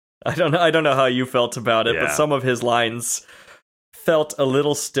say. I don't know how you felt about it, but some of his lines felt a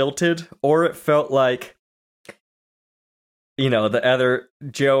little stilted, or it felt like, you know, the other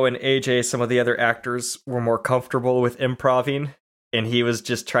Joe and AJ, some of the other actors were more comfortable with improving, and he was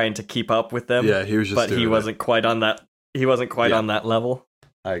just trying to keep up with them. Yeah, he was just but he wasn't quite on that. He wasn't quite on that level.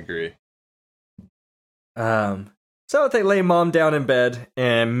 I agree. So they lay mom down in bed,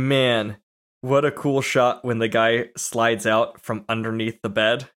 and man, what a cool shot when the guy slides out from underneath the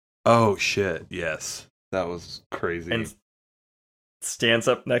bed. Oh shit! Yes, that was crazy. And stands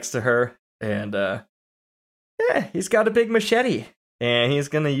up next to her, and he's got a big machete, and he's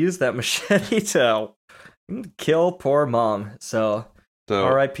gonna use that machete to kill poor mom. So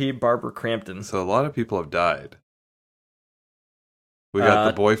R.I.P. Barbara Crampton. So a lot of people have died. We got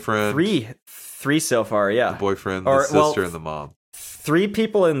the boyfriend. Three so far, yeah. The boyfriend, the sister, and the mom. 3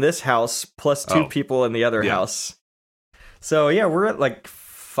 people in this house, plus 2 people in the other house. So yeah, we're at like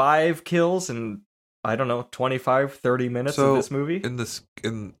 5 kills in, I don't know, 25, 30 minutes of this movie. In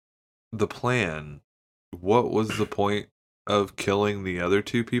the plan, what was the point of killing the other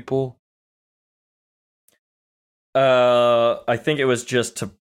 2 people? I think it was just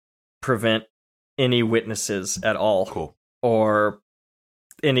to prevent any witnesses at all. Cool. Or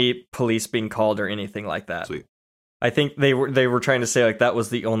any police being called or anything like that. Sweet. I think they were trying to say like that was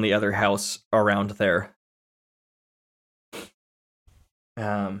the only other house around there.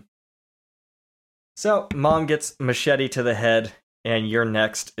 So mom gets machete to the head, and "You're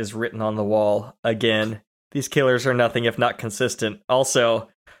next" is written on the wall. Again, these killers are nothing if not consistent. Also,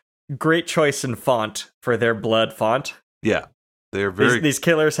 great choice in font for their blood font. Yeah, they're very. These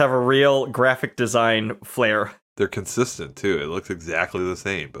killers have a real graphic design flair. They're consistent too. It looks exactly the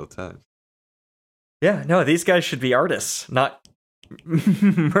same both times. Yeah, no, these guys should be artists, not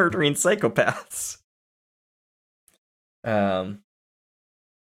murdering psychopaths.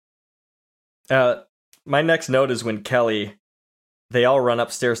 My next note is when Kelly, they all run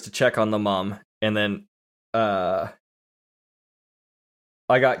upstairs to check on the mom, and then I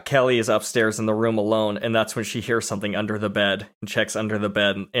got Kelly is upstairs in the room alone, and that's when she hears something under the bed and checks under the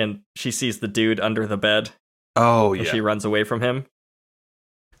bed, and she sees the dude under the bed. Oh, yeah. And she runs away from him.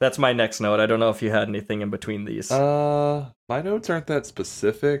 That's my next note. I don't know if you had anything in between these. My notes aren't that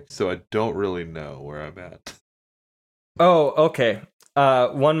specific, so I don't really know where I'm at. Oh, okay.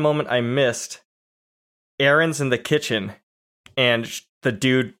 One moment I missed. Erin's in the kitchen, and the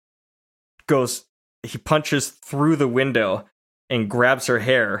dude he punches through the window and grabs her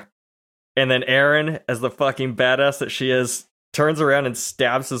hair. And then Erin, as the fucking badass that she is, turns around and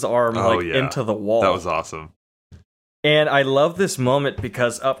stabs his arm into the wall. That was awesome. And I love this moment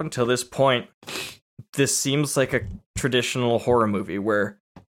because up until this point, this seems like a traditional horror movie where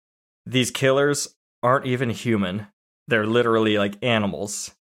these killers aren't even human. They're literally like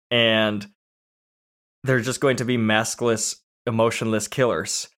animals. And they're just going to be maskless, emotionless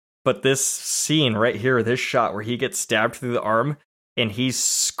killers. But this scene right here, this shot where he gets stabbed through the arm and he's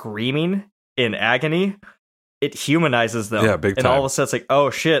screaming in agony, it humanizes them. Yeah, big time. And all of a sudden it's like,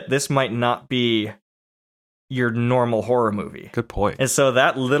 oh shit, this might not be your normal horror movie. Good point. And so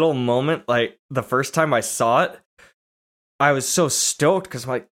that little moment, like the first time I saw it, I was so stoked because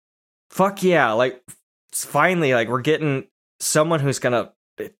I'm like, fuck yeah, like finally, like we're getting someone who's gonna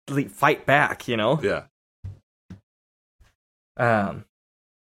fight back, you know? Yeah.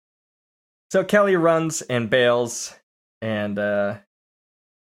 So Kelly runs and bails, and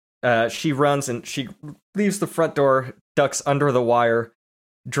she runs and she leaves the front door, ducks under the wire.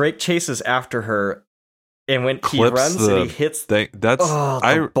 Drake chases after her, and when he runs and he hits the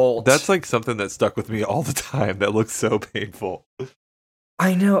bolt. That's like something that stuck with me all the time. That looks so painful.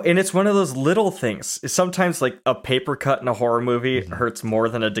 I know, and it's one of those little things. Sometimes like a paper cut in a horror movie hurts more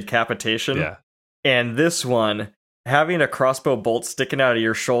than a decapitation. Yeah. And this one, having a crossbow bolt sticking out of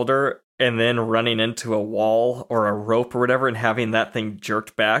your shoulder and then running into a wall or a rope or whatever and having that thing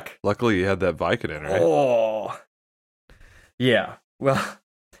jerked back. Luckily you had that Vicodin, right? Oh. Yeah. Well,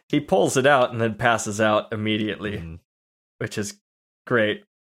 he pulls it out and then passes out immediately, which is great.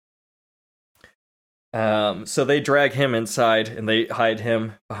 So they drag him inside and they hide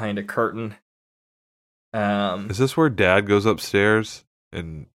him behind a curtain. Is this where Dad goes upstairs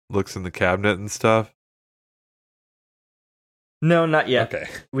and looks in the cabinet and stuff? No, not yet. Okay.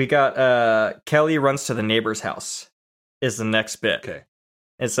 We got Kelly runs to the neighbor's house is the next bit. Okay.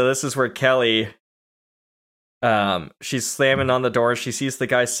 And so this is where Kelly she's slamming on the door, she sees the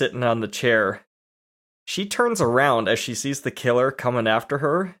guy sitting on the chair. She turns around as she sees the killer coming after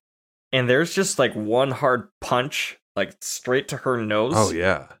her, and there's just like one hard punch like straight to her nose. Oh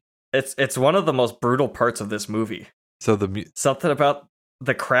yeah. It's one of the most brutal parts of this movie. So something about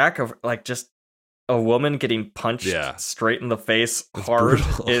the crack of like just a woman getting punched straight in the face hard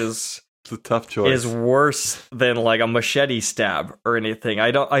is it's a tough choice. Is worse than like a machete stab or anything.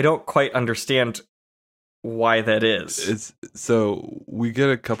 I don't quite understand why that is. So we get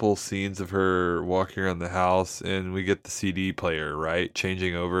a couple scenes of her walking around the house and we get the CD player, right?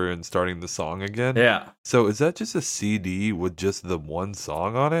 Changing over and starting the song again. Yeah. So is that just a CD with just the one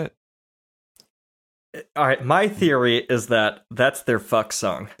song on it? All right, my theory is that that's their fuck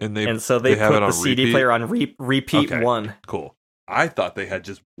song. And so they put the CD player on repeat one. Cool. I thought they had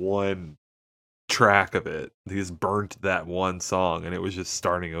just one track of it. They just burnt that one song and it was just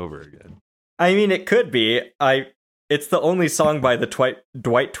starting over again. I mean, it could be. It's the only song by the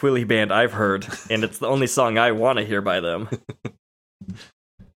Dwight Twilley Band I've heard, and it's the only song I want to hear by them.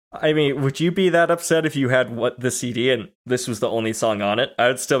 I mean, would you be that upset if you had the CD and this was the only song on it? I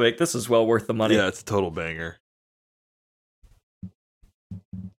would still make this is well worth the money. Yeah, it's a total banger.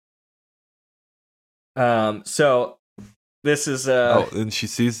 So this is and she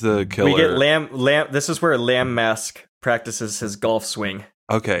sees the killer. We get Lamb. This is where Lamb Mask practices his golf swing.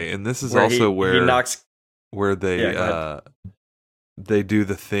 Okay, and this is also where he knocks where they do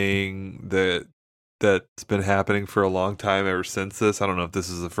the thing that's been happening for a long time ever since this. I don't know if this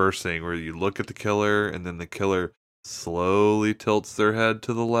is the first thing where you look at the killer and then the killer slowly tilts their head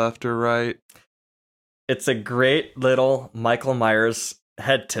to the left or right. It's a great little Michael Myers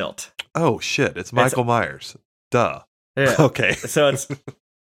head tilt. Oh shit, it's Michael Myers. Duh. Yeah. Okay. So it's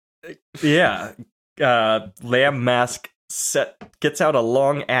Lamb Mask gets out a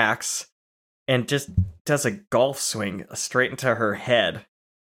long axe and just does a golf swing straight into her head,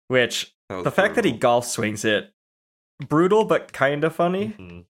 which the fact that he golf swings it, brutal but kind of funny.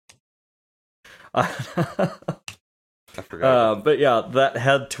 Mm-hmm. I forgot. But yeah, that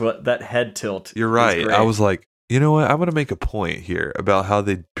head tilt. You're right. Great. I was like, you know what? I'm going to make a point here about how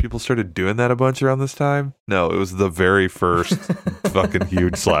people started doing that a bunch around this time. No, it was the very first fucking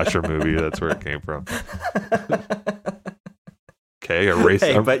huge slasher movie. That's where it came from.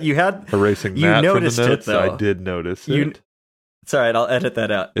 Okay, but you had erasing you that noticed from the notes. it though. I did notice it. It's all right. I'll edit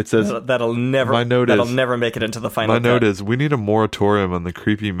that out. It says that'll never make it into the final. My cut. note is: we need a moratorium on the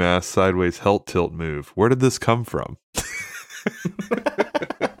creepy mask sideways helt tilt move. Where did this come from?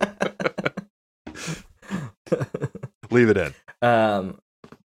 Leave it in. All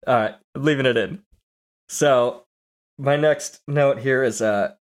right, leaving it in. So my next note here is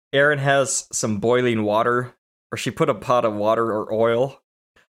Erin has some boiling water, or she put a pot of water or oil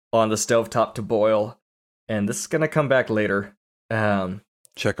on the stovetop to boil, and this is gonna come back later.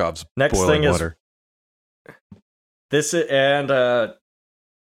 Chekhov's next boiling thing water. Is this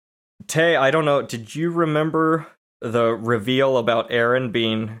Tay, I don't know. Did you remember the reveal about Erin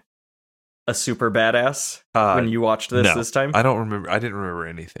being a super badass when you watched this time? I don't remember. I didn't remember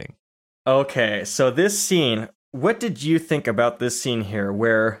anything. Okay, so this scene, what did you think about this scene here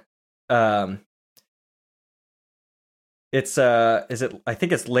where it's I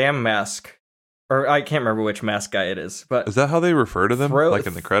think it's Lamb Mask, or I can't remember which mask guy it is, but is that how they refer to them? Like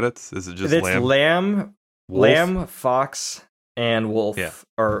in the credits? Is it just Lamb, Fox, and Wolf? Yeah.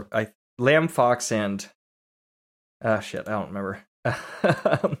 Or Lamb, Fox, and shit, I don't remember.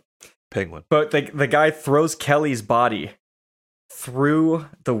 Penguin. But the guy throws Kelly's body through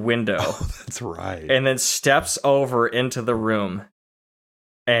the window. Oh, that's right. And then steps over into the room.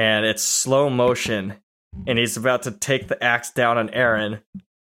 And it's slow motion. And he's about to take the axe down on Erin.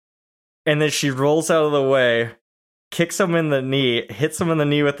 And then she rolls out of the way, kicks him in the knee, hits him in the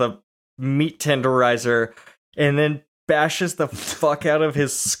knee with a meat tenderizer, and then bashes the fuck out of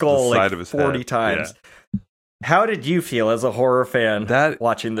his skull like 40 times. Yeah. How did you feel as a horror fan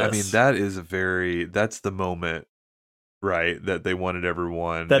watching this? I mean, that's the moment, right? That they wanted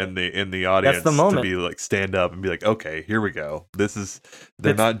everyone in the audience to be like, stand up and be like, okay, here we go.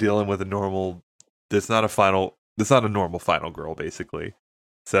 They're not dealing with a normal, it's not a normal final girl, basically.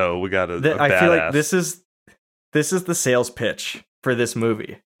 So we got a badass. I feel like this is the sales pitch for this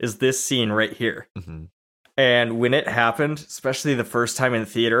movie, is this scene right here. Mm-hmm. And when it happened, especially the first time in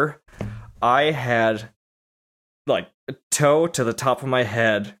theater, I had like toe to the top of my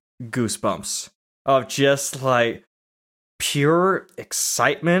head goosebumps of just like pure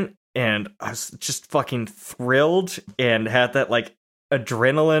excitement, and I was just fucking thrilled and had that like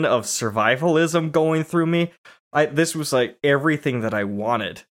adrenaline of survivalism going through me. This was like everything that I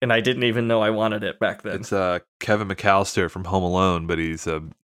wanted, and I didn't even know I wanted it back then. It's Kevin McAllister from Home Alone, but he's a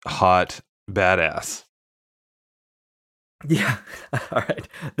hot badass. Yeah. All right.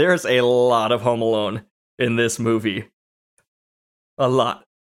 There's a lot of Home Alone in this movie. A lot.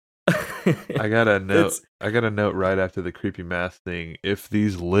 I got a note right after the creepy mask thing. If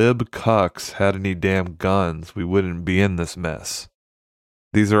these lib cucks had any damn guns, we wouldn't be in this mess.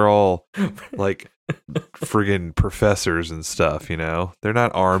 These are all like friggin' professors and stuff, you know? They're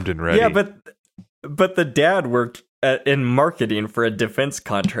not armed and ready. Yeah, but the dad worked in marketing for a defense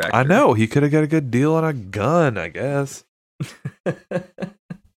contractor. I know. He could have got a good deal on a gun, I guess.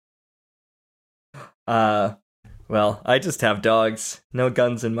 Well, I just have dogs. No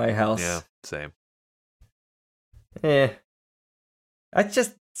guns in my house. Yeah, same. It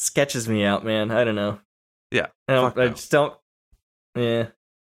just sketches me out, man. I don't know. Yeah. I just don't. Yeah.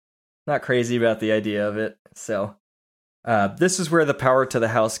 Not crazy about the idea of it. So, this is where the power to the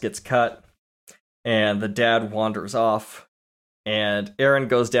house gets cut, and the dad wanders off, and Erin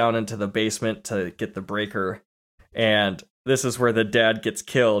goes down into the basement to get the breaker, and this is where the dad gets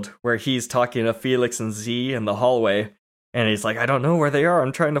killed, where he's talking to Felix and Z in the hallway, and he's like, I don't know where they are,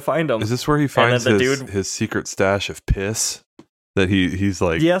 I'm trying to find them. Is this where he finds his secret stash of piss? That he's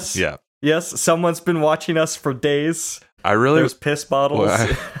like... Yes. Yeah. Yes, someone's been watching us for days. There's piss bottles.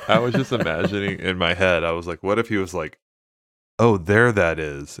 Well, I was just imagining in my head, I was like, what if he was like oh, there that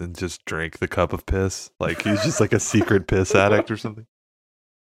is, and just drank the cup of piss. Like he's just like a secret piss addict or something.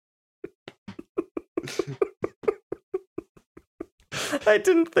 I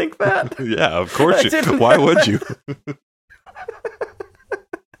didn't think that. Yeah, of course you. Why would you?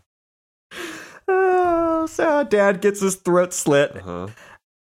 So Dad gets his throat slit. Uh-huh.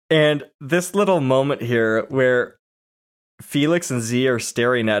 And this little moment here where Felix and Z are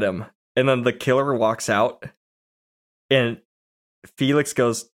staring at him, and then the killer walks out, and Felix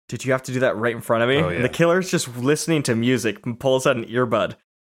goes, "Did you have to do that right in front of me?" Oh, yeah. And the killer's just listening to music and pulls out an earbud.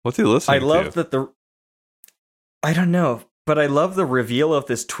 What's he listening I love to? that I don't know, but I love the reveal of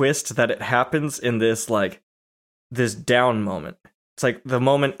this twist that it happens in this, like, this down moment. It's like the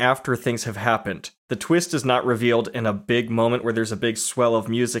moment after things have happened. The twist is not revealed in a big moment where there's a big swell of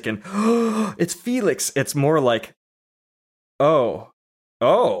music and, oh, it's Felix. It's more like, oh,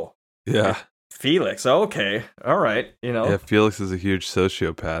 Yeah. Felix. Okay. All right. You know? Yeah, Felix is a huge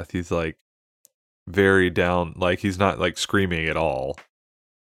sociopath. He's like very down, like he's not like screaming at all.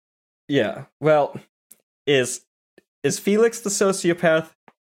 Yeah. Well, is Felix the sociopath,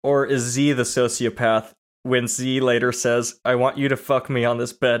 or is Z the sociopath when Z later says, "I want you to fuck me on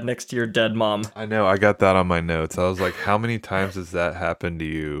this bed next to your dead mom"? I know, I got that on my notes. I was like, how many times has that happened to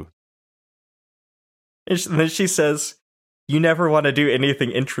you? And then she says, "You never want to do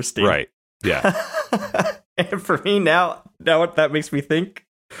anything interesting." Right. Yeah. And for me now what that makes me think?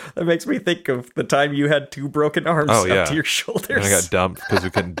 That makes me think of the time you had 2 broken arms Oh, yeah. up to your shoulders. And I got dumped because we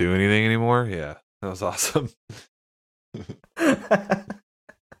couldn't do anything anymore. Yeah. That was awesome.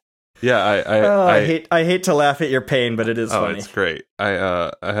 Yeah, I hate to laugh at your pain, but it is funny. It's great.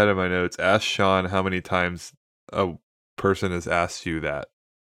 I had in my notes, ask Sean how many times a person has asked you that.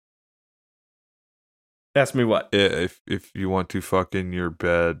 Ask me what? If you want to fuck in your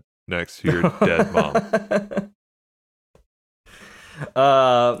bed next to your dead mom.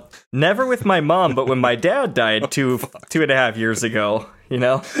 Never with my mom, but when my dad died 2.5 years ago, you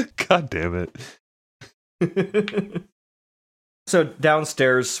know? God damn it. So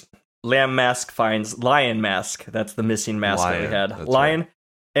downstairs, Lamb Mask finds Lion Mask. That's the missing mask that we had. Lion. Right.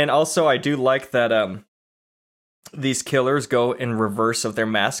 And also, I do like that these killers go in reverse of their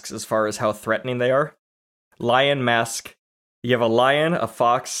masks as far as how threatening they are. Lion Mask. You have a lion, a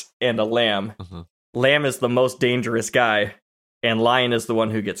fox, and a lamb. Mm-hmm. Lamb is the most dangerous guy, and Lion is the one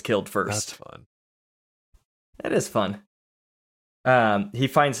who gets killed first. That's fun. That is fun. He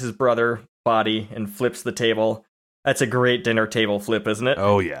finds his brother body and flips the table. That's a great dinner table flip, isn't it?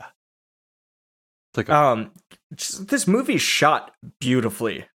 Oh yeah. It's like this movie's shot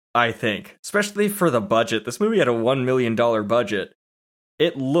beautifully, I think, especially for the budget. This movie had a $1 million budget.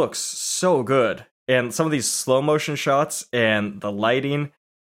 It looks so good, and some of these slow motion shots and the lighting,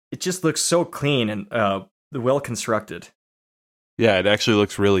 it just looks so clean and well constructed. Yeah, it actually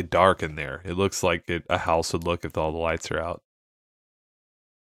looks really dark in there. It looks like a house would look if all the lights are out.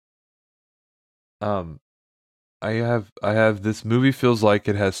 I have this movie feels like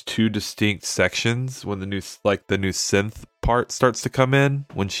it has 2 distinct sections when the new synth part starts to come in,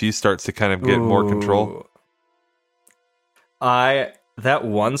 when she starts to kind of get more control. That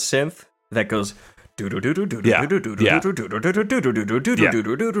one synth that goes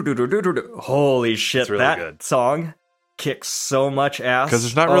holy shit, really that good. song kicks so much ass. Because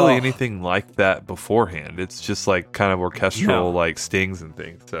there's not really anything like that beforehand. It's just like kind of orchestral like stings and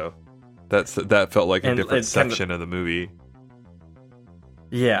things. So that felt like a different section of the movie.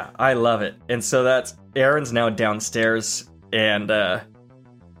 Yeah, I love it. And so that's Aaron's now downstairs, and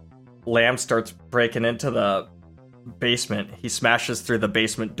Lamb starts breaking into the basement. He smashes through the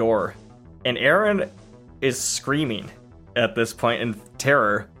basement door, and Aaron is screaming at this point in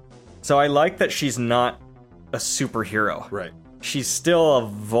terror. So I like that she's not a superhero. Right. She's still a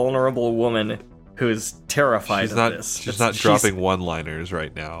vulnerable woman who is terrified of this. She's not dropping one-liners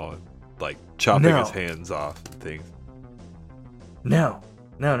right now, like chopping his hands off and things. No.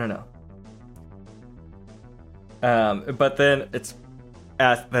 But then this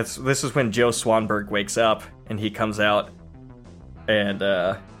is when Joe Swanberg wakes up, and he comes out, and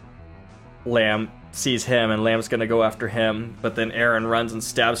Lamb sees him, and Lamb's gonna go after him, but then Aaron runs and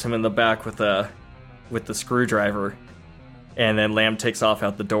stabs him in the back with the screwdriver, and then Lamb takes off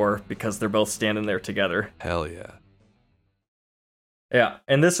out the door because they're both standing there together. Hell yeah. Yeah,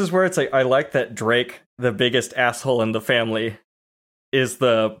 and this is where it's like, I like that Drake, the biggest asshole in the family, is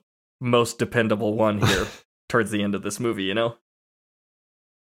the most dependable one here towards the end of this movie, you know?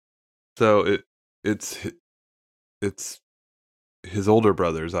 So it's his older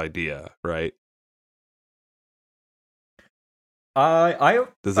brother's idea, right?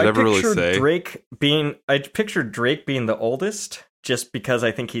 Does it ever really pictured say? I pictured Drake being the oldest, just because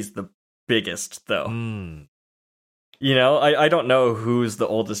I think he's the biggest, though. Hmm. You know, I don't know who's the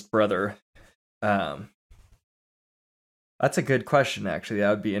oldest brother. That's a good question, actually. That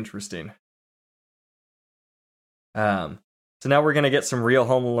would be interesting. So now we're gonna get some real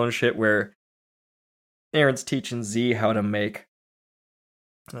Home Alone shit where Aaron's teaching Z how to make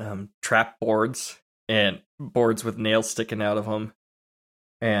trap boards and boards with nails sticking out of them.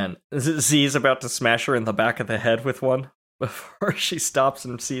 And Z's about to smash her in the back of the head with one before she stops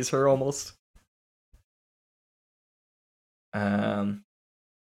and sees her almost.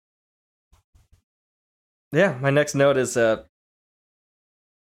 Yeah, my next note is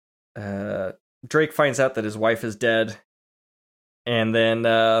Drake finds out that his wife is dead, and then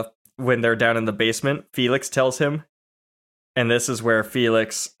when they're down in the basement, Felix tells him, and this is where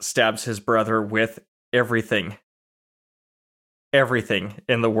Felix stabs his brother with everything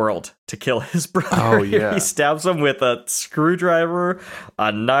in the world to kill his brother. Oh, yeah. He stabs him with a screwdriver,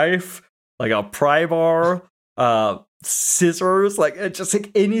 a knife, like a pry bar, scissors, like just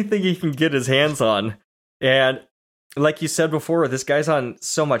like anything he can get his hands on. And like you said before, this guy's on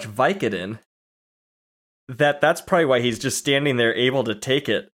so much Vicodin that's probably why he's just standing there able to take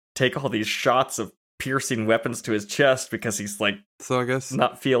all these shots of piercing weapons to his chest, because he's like, So I guess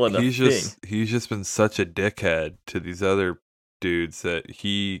not feeling a thing. He's just been such a dickhead to these other dudes that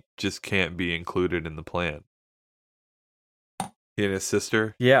he just can't be included in the plan. He and his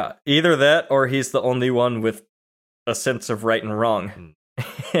sister. Yeah, either that or he's the only one with a sense of right and wrong,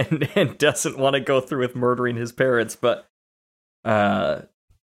 and doesn't want to go through with murdering his parents. But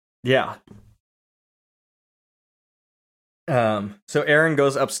yeah. So Erin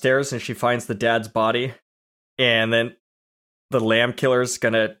goes upstairs and she finds the dad's body, and then the lamb killer's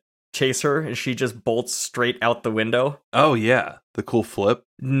gonna chase her, and she just bolts straight out the window. Oh yeah, the cool flip.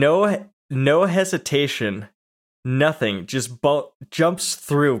 No hesitation, nothing. Just jumps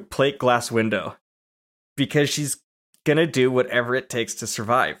through plate glass window, because she's gonna do whatever it takes to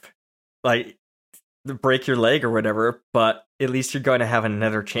survive. Like, break your leg or whatever, but at least you're going to have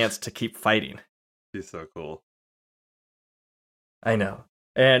another chance to keep fighting. She's so cool. I know.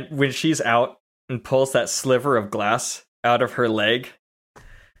 And when she's out and pulls that sliver of glass out of her leg,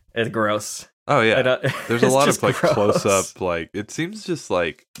 it's gross. Oh yeah, there's a lot of like gross. close up. Like, it seems just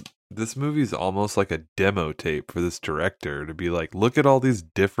like this movie's almost like a demo tape for this director to be like, look at all these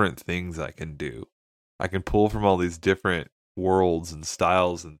different things I can do. I can pull from all these different worlds and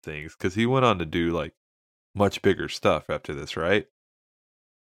styles and things, because he went on to do like much bigger stuff after this, right?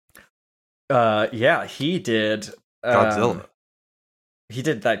 Yeah, he did Godzilla. He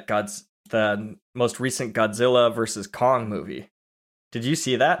did the most recent Godzilla versus Kong movie. Did you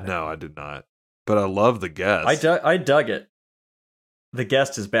see that? No, I did not. But I love The Guest. I dug it. The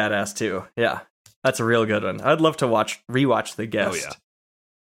Guest is badass too. Yeah, that's a real good one. I'd love to rewatch The Guest. Oh yeah.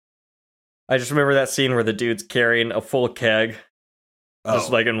 I just remember that scene where the dude's carrying a full keg,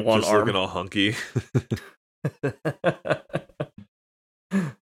 just like in one just arm. looking all hunky.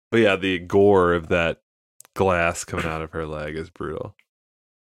 But yeah, the gore of that glass coming out of her leg is brutal.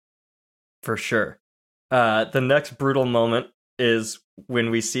 For sure. The next brutal moment is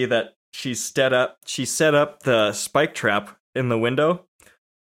when we see that she set up the spike trap in the window,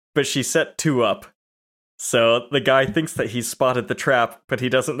 but she set two up. So the guy thinks that he's spotted the trap, but he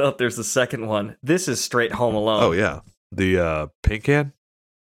doesn't know if there's a second one. This is straight Home Alone. Oh yeah. The paint can?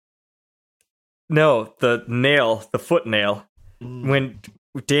 No, the foot nail. When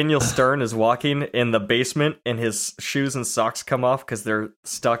Daniel Stern is walking in the basement and his shoes and socks come off because they're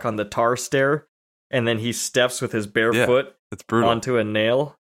stuck on the tar stair, and then he steps with his bare foot it's brutal. onto a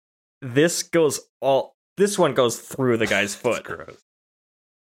nail. This one goes through the guy's foot. Gross.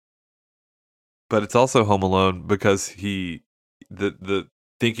 But it's also Home Alone because the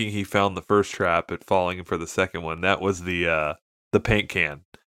thinking he found the first trap and falling for the second one, that was the paint can.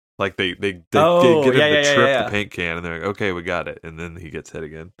 Like they get him to trip the paint can, and they're like, okay, we got it. And then he gets hit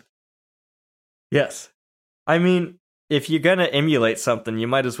again. Yes. I mean, if you're going to emulate something, you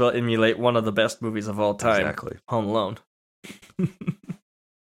might as well emulate one of the best movies of all time. Exactly. Home Alone.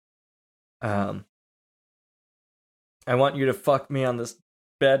 I want you to fuck me on this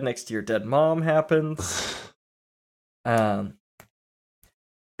bed next to your dead mom happens. Erin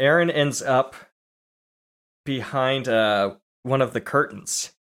ends up behind one of the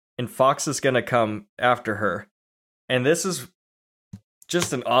curtains, and Fox is going to come after her. And this is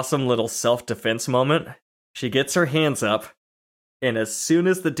just an awesome little self-defense moment. She gets her hands up, and as soon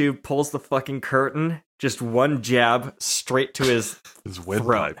as the dude pulls the fucking curtain, just one jab straight to his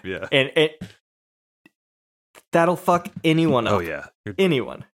windpipe, yeah. And That'll fuck anyone up. Oh yeah.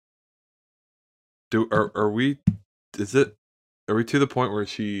 Anyone. Are we to the point where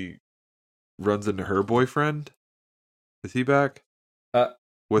she runs into her boyfriend? Is he back?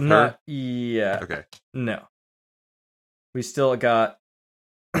 With her? Yeah. Okay. No. We still got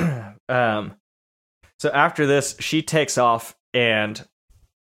so after this, she takes off and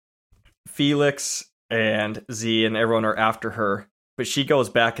Felix and Z and everyone are after her, but she goes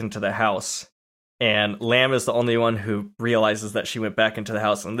back into the house. And Lamb is the only one who realizes that she went back into the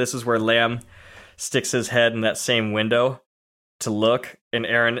house. And this is where Lamb sticks his head in that same window to look. And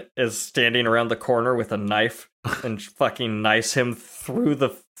Aaron is standing around the corner with a knife and fucking knifes him through the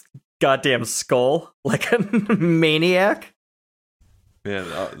goddamn skull like a maniac. Man,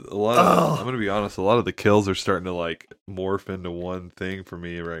 a lot of I'm gonna be honest. A lot of the kills are starting to like morph into one thing for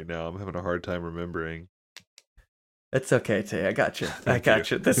me right now. I'm having a hard time remembering. It's okay, Tay. I got you. I Thank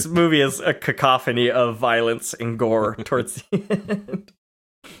got you. you. This movie is a cacophony of violence and gore towards the end.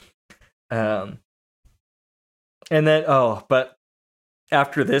 And then, but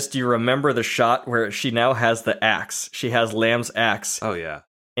after this, do you remember the shot where she now has the axe? She has Lamb's axe. Oh yeah.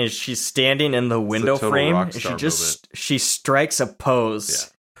 And she's standing in the window total frame, rock and star she strikes a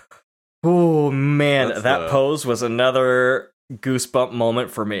pose. Oh man, That's that the- pose was another goosebump moment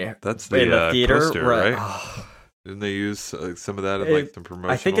for me. That's the, in the theater, poster, right? Oh, Didn't they use some of that in like some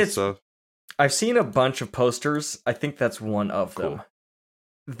promotional I think it's- stuff? I've seen a bunch of posters. I think that's one of them. Cool.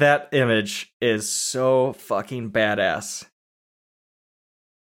 That image is so fucking badass.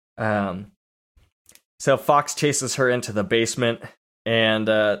 So Fox chases her into the basement, and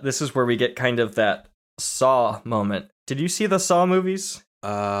this is where we get kind of that Saw moment. Did you see the Saw movies?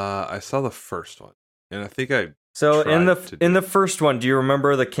 I saw the first one, and I think I So in tried to the do- first one, do you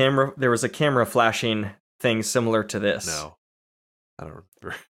remember the camera? There was a camera flashing thing similar to this. no, I don't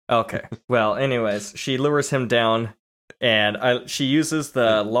remember. Okay. Well, anyways, she lures him down, and she uses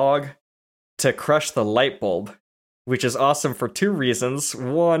the log to crush the light bulb, which is awesome for two reasons.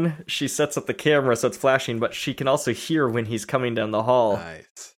 One, she sets up the camera so it's flashing, but she can also hear when he's coming down the hall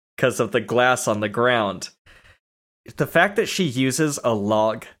Nice. because of the glass on the ground. The fact that she uses a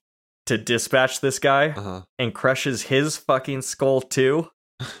log to dispatch this guy Uh-huh. and crushes his fucking skull too,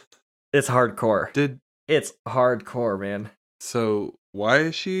 it's hardcore. It's hardcore, man. So why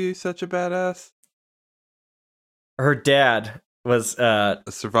is she such a badass? Her dad was A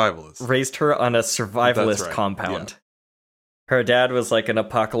survivalist. raised her on a survivalist That's right, compound. Her dad was like an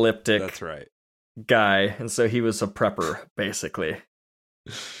apocalyptic That's right. guy, and so he was a prepper, basically.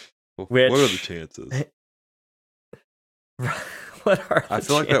 Well, Which- what are the chances? What are the I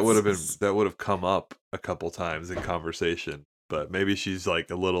feel like that chances? would have come up a couple times in conversation, but maybe she's like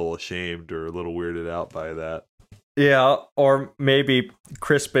a little ashamed or a little weirded out by that. Yeah, or maybe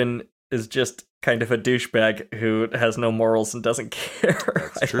Crispin is just kind of a douchebag who has no morals and doesn't care. I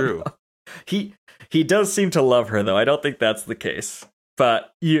That's don't true. know. He does seem to love her, though. I don't think that's the case.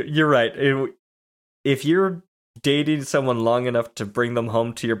 But you're right. If you're dating someone long enough to bring them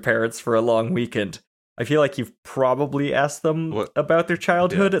home to your parents for a long weekend, I feel like you've probably asked them What- about their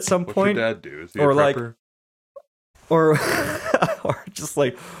childhood Yeah. at some What's point. your dad do? Is he Or a like- prepper? Or or just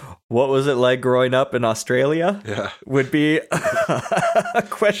like, what was it like growing up in Australia? Yeah. Would be a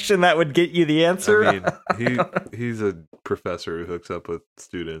question that would get you the answer. I mean, he's a professor who hooks up with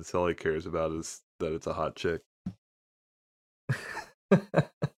students. All he cares about is that it's a hot chick.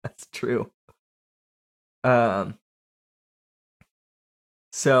 That's true.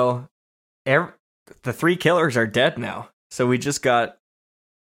 So the three killers are dead now. So we just got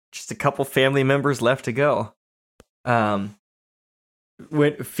a couple family members left to go.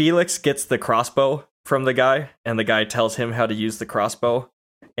 When Felix gets the crossbow from the guy, and the guy tells him how to use the crossbow,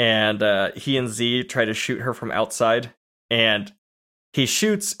 and he and Z try to shoot her from outside, and he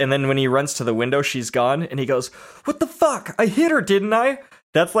shoots, and then when he runs to the window, she's gone, and he goes, "What the fuck? I hit her, didn't I?"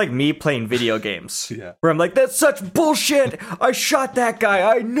 That's like me playing video games. Yeah. Where I'm like, that's such bullshit! I shot that guy!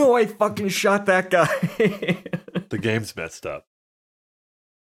 I know I fucking shot that guy! The game's messed up.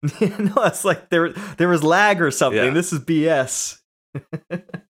 No, it's like there was lag or something. Yeah. This is BS.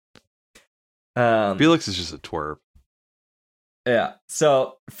 Felix is just a twerp. Yeah.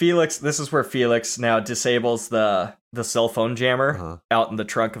 So Felix, this is where Felix now disables the cell phone jammer Uh-huh. out in the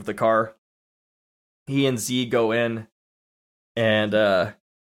trunk of the car. He and Z go in, and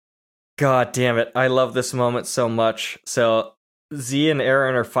God damn it, I love this moment so much. So Z and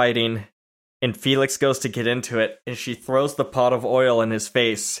Aaron are fighting, and Felix goes to get into it, and she throws the pot of oil in his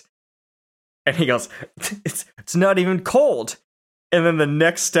face, and he goes, "It's not even cold." And then the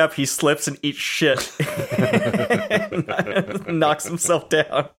next step, he slips and eats shit. And knocks himself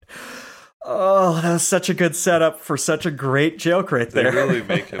down. Oh, that was such a good setup for such a great joke right They there. really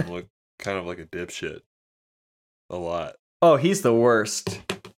make him look kind of like a dipshit. A lot. Oh, he's the worst.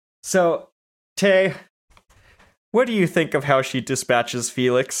 So, Tay, what do you think of how she dispatches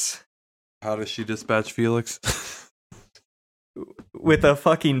Felix? How does she dispatch Felix? With a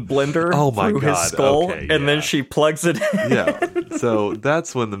fucking blender Oh my through God, his skull, okay, and then yeah. she plugs it in. Yeah. So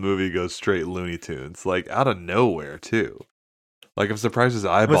that's when the movie goes straight Looney Tunes, like out of nowhere too. Like I'm surprised his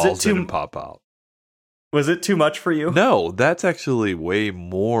eyeballs too- didn't pop out. Was it too much for you? No, that's actually way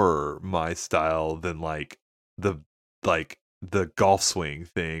more my style than like the golf swing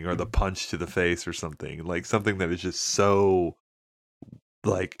thing or the punch to the face or something. Like something that is just so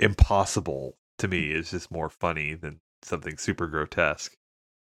like impossible to me is just more funny than something super grotesque.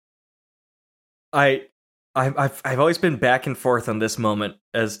 I've always been back and forth on this moment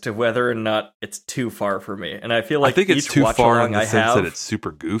as to whether or not it's too far for me, and I feel like I think it's each too watch far along in the I sense have, that it's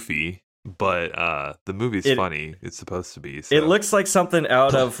super goofy, but the movie's funny. It's supposed to be. So. It looks like something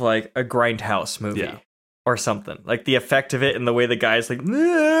out of like a Grindhouse movie Yeah. or something. Like the effect of it and the way the guy's like,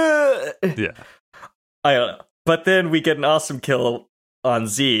 yeah. I don't know. But then we get an awesome kill on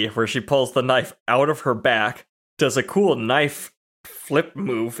Z where she pulls the knife out of her back, does a cool knife flip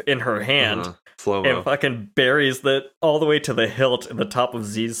move in her hand, Slow-mo. and fucking buries it all the way to the hilt in the top of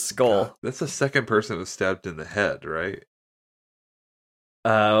Z's skull. That's the second person who was stabbed in the head, right?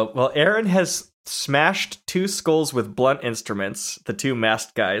 Well, Aaron has smashed 2 skulls with blunt instruments, the 2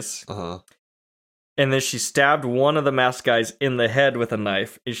 masked guys. Uh-huh. And then she stabbed one of the masked guys in the head with a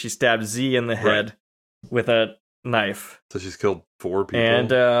knife, and she stabbed Z in the head with a knife. So she's killed 4 people. And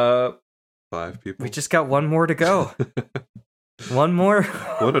 5 people. we just got one more to go. One more.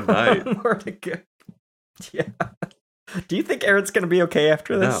 What a night. One more to go. Yeah. Do you think Aaron's going to be okay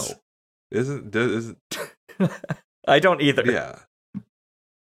after this? No. Isn't I don't either. yeah.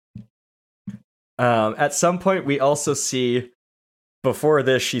 At some point, we also see, before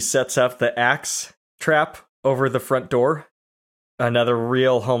this, she sets up the axe trap over the front door. Another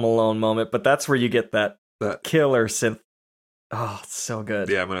real Home Alone moment, but that's where you get that killer synth. Oh, it's so good.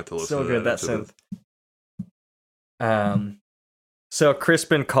 Yeah, I'm going to have to listen so to good, that after synth. So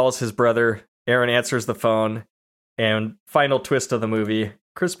Crispin calls his brother. Aaron answers the phone. And final twist of the movie,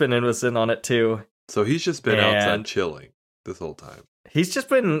 Crispin was in on it too. So he's just been outside chilling this whole time. He's just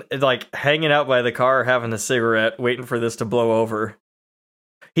been like hanging out by the car, having a cigarette, waiting for this to blow over.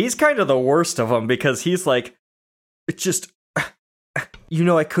 He's kind of the worst of them because he's like, it's just,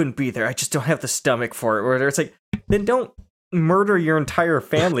 I couldn't be there. I just don't have the stomach for it. Where it's like, then don't murder your entire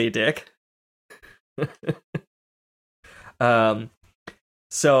family, Dick.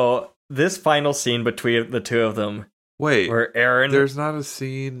 So this final scene between the 2 of them. Wait, where Aaron, there's not a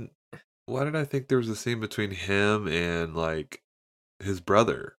scene. Why did I think there was a scene between him and like his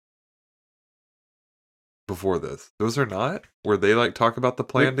brother before this? Those are not where they like talk about the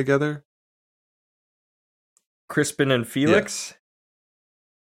plan together. Crispin and Felix,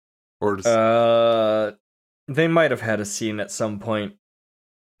 or just, they might have had a scene at some point.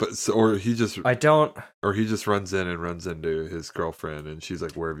 But or he just or he just runs in and runs into his girlfriend, and she's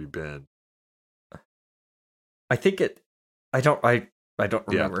like, "Where have you been?" I think it. I don't remember.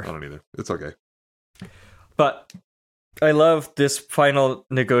 Yeah, I don't either. It's okay. But I love this final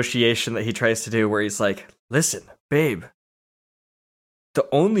negotiation that he tries to do, where he's like, "Listen, babe, the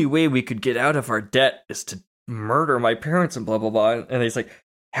only way we could get out of our debt is to murder my parents and blah blah blah." And he's like,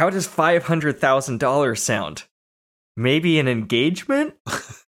 "How does $500,000 sound? Maybe an engagement?"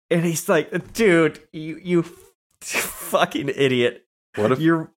 And he's like, "Dude, you fucking idiot! What if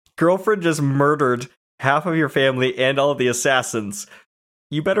your girlfriend just murdered half of your family and all the assassins?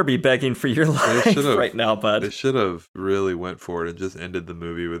 You better be begging for your life right now, bud." They should have really went for it and just ended the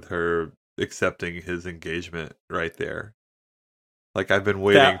movie with her accepting his engagement right there. Like, I've been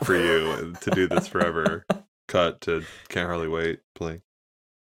waiting for you to do this forever. Cut to Can't Hardly Wait playing.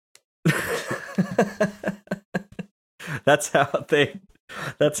 That's how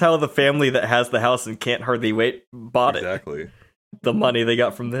the family that has the house and Can't Hardly Wait bought exactly. it. The money they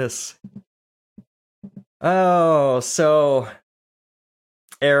got from this. Oh, so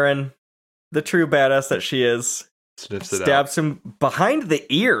Aaron, the true badass that she is, stabs him behind the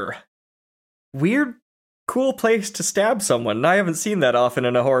ear. Weird, cool place to stab someone. I haven't seen that often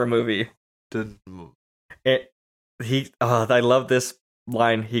in a horror movie. I love this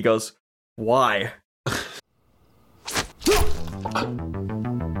line. He goes, "Why?"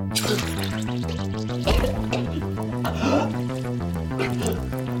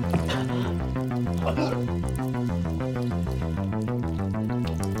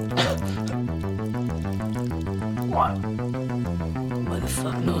 Why the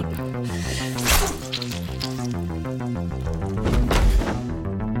fuck not?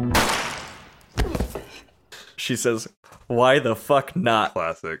 she says, "Why the fuck not?"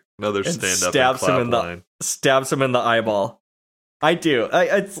 Classic. Another And stand up stabs him in line. stabs him in the eyeball. I do.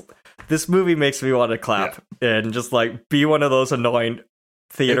 This movie makes me want to clap and just like be one of those annoying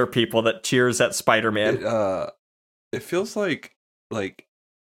theater people that cheers at Spider-Man. It feels like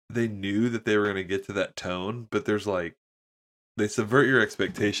they knew that they were going to get to that tone, but there's like they subvert your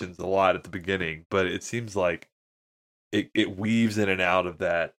expectations a lot at the beginning, but it seems like it weaves in and out of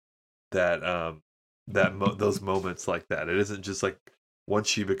those moments like that. It isn't just like once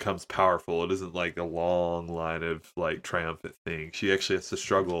she becomes powerful, it isn't like a long line of like triumphant things. She actually has to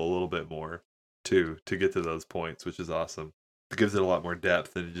struggle a little bit more to get to those points, which is awesome. It gives it a lot more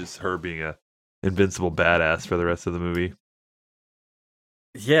depth than just her being a invincible badass for the rest of the movie.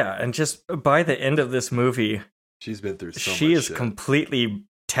 Yeah, and just by the end of this movie, She's been through so she much is shit. completely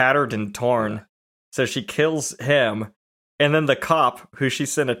tattered and torn. So she kills him, and then the cop, who she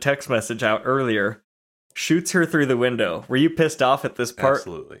sent a text message out earlier, shoots her through the window. Were you pissed off at this part?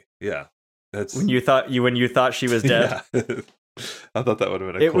 Absolutely. Yeah. That's When you thought she was dead? Yeah. I thought that would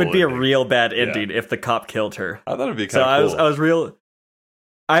have been It would be ending. a real bad ending if the cop killed her. I thought it'd be So kind of cool.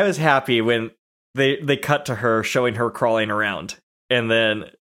 I was happy when they cut to her showing her crawling around, and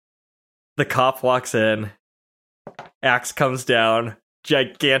then the cop walks in, axe comes down,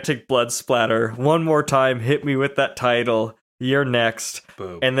 gigantic blood splatter. One more time, hit me with that title. You're next.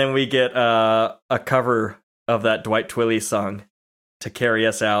 Boom. And then we get a cover of that Dwight Twilley song to carry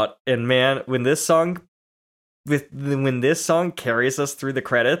us out. And man, when this song carries us through the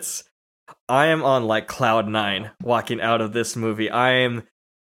credits, I am on like cloud 9 walking out of this movie. I am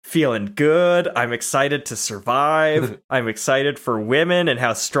feeling good. I'm excited to survive. I'm excited for women and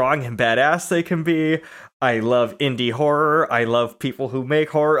how strong and badass they can be. I love indie horror. I love people who make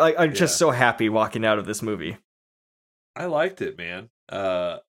horror. I'm just so happy walking out of this movie. I liked it, man.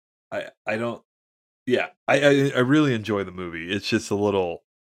 I don't. Yeah, I really enjoy the movie. It's just a little.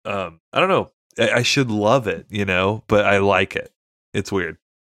 I don't know. I should love it, but I like it. It's weird.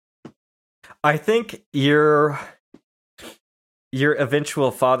 I think your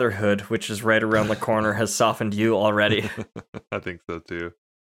eventual fatherhood, which is right around the corner, has softened you already. I think so too.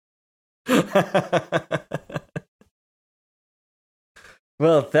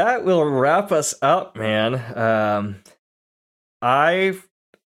 Well, that will wrap us up, man.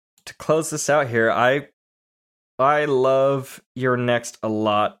 To close this out here, I love You're Next a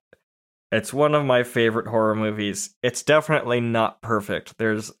lot. It's one of my favorite horror movies. It's definitely not perfect.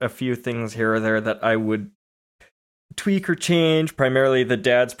 There's a few things here or there that I would tweak or change, primarily the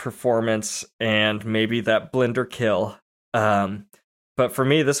dad's performance and maybe that blender kill. But for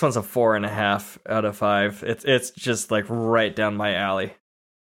me, this one's a 4.5 out of 5. It's just like right down my alley.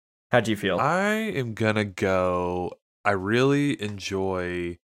 How'd you feel? I am gonna go. I really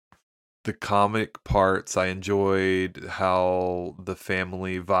enjoy the comic parts. I enjoyed how the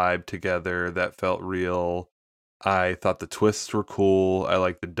family vibe together. That felt real. I thought the twists were cool. I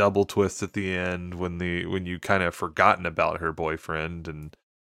like the double twist at the end when you kind of forgotten about her boyfriend and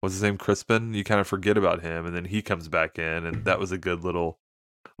what's his name, Crispin. You kind of forget about him, and then he comes back in, and that was a good little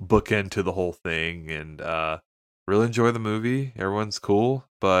bookend to the whole thing. And really enjoy the movie. Everyone's cool,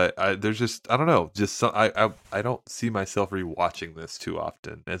 but there's just I don't know. Just I don't see myself rewatching this too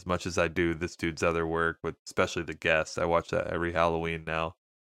often as much as I do this dude's other work, with especially The Guest. I watch that every Halloween now.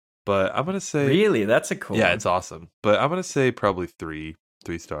 But I'm gonna say really, that's a cool. Yeah, one. it's awesome. But I'm gonna say probably three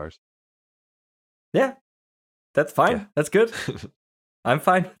stars. Yeah, that's fine. Yeah. That's good. I'm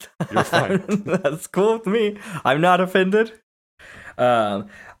fine. You're fine. That's cool with me. I'm not offended. I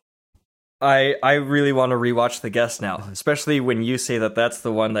really want to rewatch The Guest now, especially when you say that that's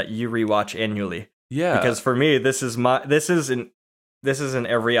the one that you rewatch annually. Yeah, Because for me, this is an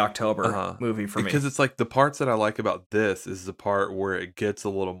every October movie for me. Because it's like the parts that I like about this is the part where it gets a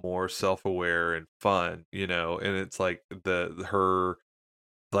little more self-aware and fun, and it's like her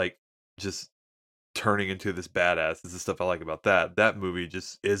like just turning into this badass is the stuff I like about that. That movie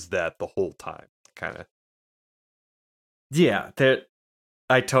just is that the whole time, kind of. Yeah,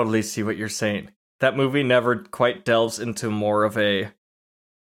 I totally see what you're saying. That movie never quite delves into more of a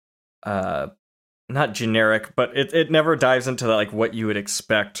not generic, but it never dives into like what you would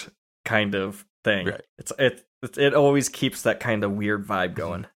expect kind of thing. Right. It always keeps that kind of weird vibe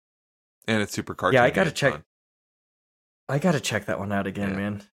going. And it's super cartoony. Yeah, I gotta and check. fun. I gotta check that one out again, Yeah.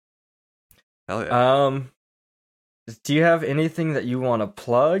 man. Hell yeah. Do you have anything that you want to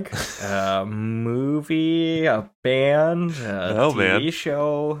plug? A movie, a band, a No, TV man.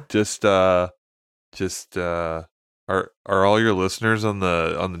 show? Just are all your listeners on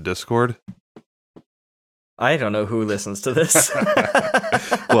the Discord? I don't know who listens to this.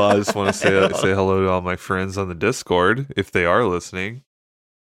 Well, I just want to say hello to all my friends on the Discord if they are listening.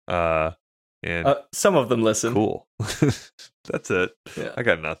 And some of them listen. Cool. That's it. Yeah. I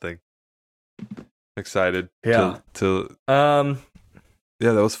got nothing. Excited. Yeah. Yeah,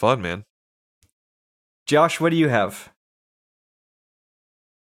 that was fun, man. Josh, what do you have?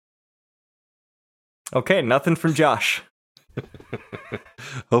 Okay, nothing from Josh.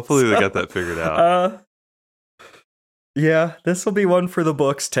 Hopefully they got that figured out. Yeah, this will be one for the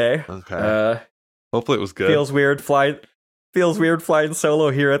books, Tay. Okay. Hopefully it was good. Feels weird flying solo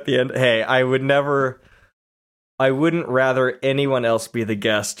here at the end. Hey, I wouldn't rather anyone else be the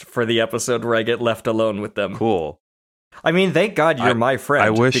guest for the episode where I get left alone with them. Cool. I mean, thank God you're my friend. I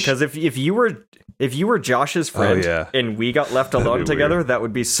wish, because if you were Josh's friend and we got left alone together, weird. That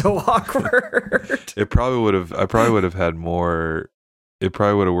would be so awkward. I probably would have had more. It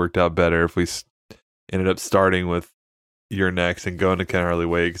probably would have worked out better if we ended up starting with You're Next and going to Can't Hardly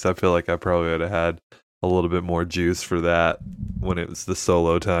Wait, because I feel like I probably would have had a little bit more juice for that when it was the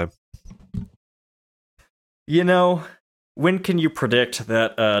solo time. You know, when can you predict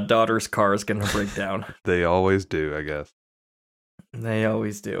that daughter's car is going to break down? They always do, I guess. They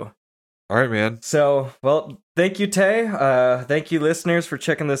always do. All right, man. So, well, thank you, Tay. Thank you, listeners, for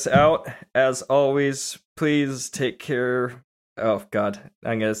checking this out. As always, please take care. Oh, God.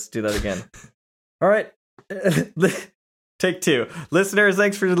 I'm going to do that again. All right. Take 2. Listeners,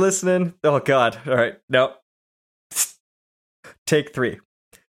 thanks for listening. Oh, God. All right. No. Take 3.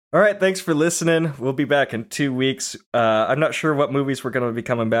 All right, thanks for listening. We'll be back in 2 weeks. I'm not sure what movies we're going to be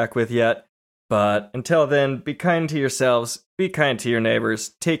coming back with yet, but until then, be kind to yourselves, be kind to your neighbors,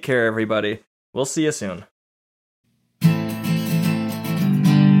 take care, everybody. We'll see you soon.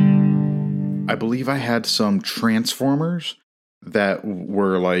 I believe I had some Transformers that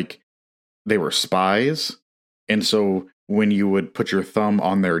were they were spies, and so when you would put your thumb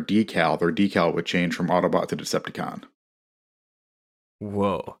on their decal would change from Autobot to Decepticon.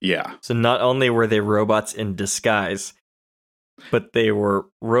 Whoa. Yeah. So not only were they robots in disguise, but they were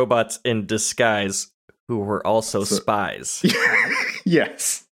robots in disguise who were also spies.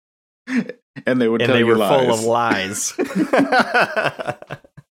 Yes. And they would tell you lies. And they were lies. full of lies.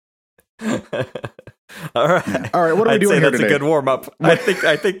 All right. All right, what are we doing here today? That's a good warm up. I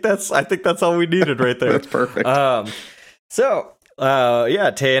think that's all we needed right there. That's perfect.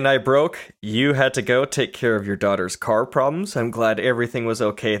 Tay and I broke. You had to go take care of your daughter's car problems. I'm glad everything was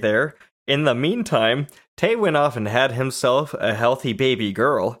okay there. In the meantime, Tay went off and had himself a healthy baby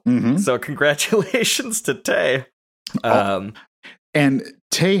girl. Mm-hmm. So congratulations to Tay. And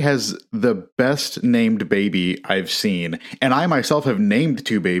Tay has the best named baby I've seen. And I myself have named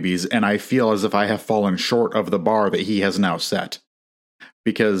 2 babies, and I feel as if I have fallen short of the bar that he has now set.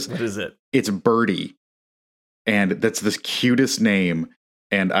 Because what is it? It's Birdie. And that's the cutest name,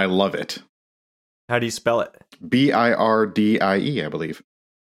 and I love it. How do you spell it? Birdie, I believe.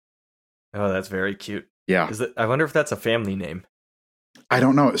 Oh, that's very cute. Yeah. I wonder if that's a family name. I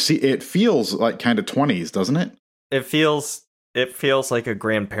don't know. See, it feels like kind of 20s, doesn't it? It feels like a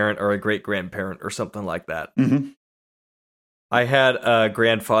grandparent or a great-grandparent or something like that. Mm-hmm. I had a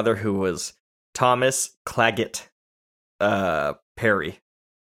grandfather who was Thomas Claggett Perry.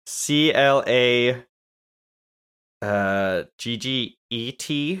 CLA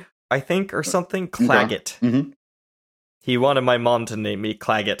GGET, I think, or something. Claggett. Okay. Mm-hmm. He wanted my mom to name me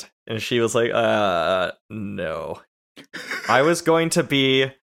Claggett, and she was like, no. I was going to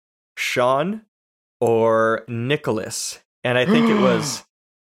be Sean or Nicholas, and I think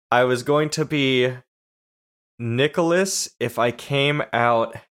I was going to be Nicholas if I came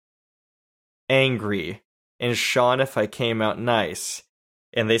out angry, and Sean if I came out nice.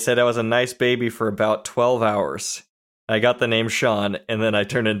 And they said I was a nice baby for about 12 hours. I got the name Sean, and then I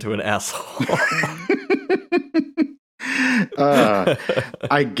turned into an asshole.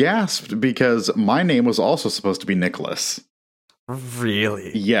 I gasped because my name was also supposed to be Nicholas.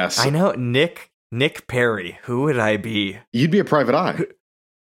 Really? Yes. I know. Nick Perry. Who would I be? You'd be a private eye.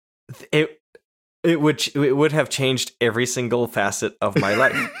 It would have changed every single facet of my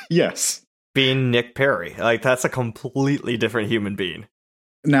life. Yes. Being Nick Perry. Like, that's a completely different human being.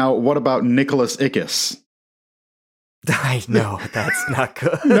 Now, what about Nicholas Ickes? I know, that's not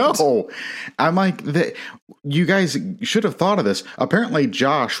good. No. I'm like, you guys should have thought of this. Apparently,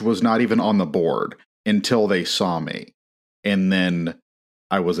 Josh was not even on the board until they saw me. And then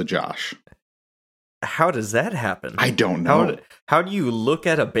I was a Josh. How does that happen? I don't know. How do you look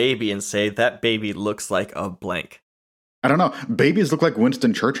at a baby and say that baby looks like a blank? I don't know. Babies look like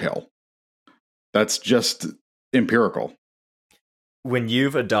Winston Churchill. That's just empirical. When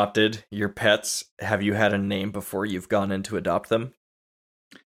you've adopted your pets, have you had a name before you've gone in to adopt them?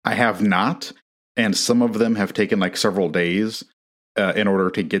 I have not, and some of them have taken like several days in order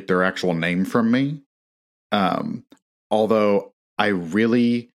to get their actual name from me. Although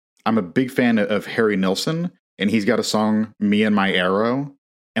I'm a big fan of Harry Nilsson, and he's got a song, Me and My Arrow,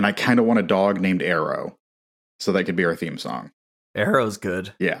 and I kind of want a dog named Arrow. So that could be our theme song. Arrow's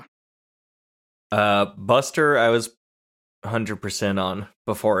good. Yeah. Buster, I was 100% on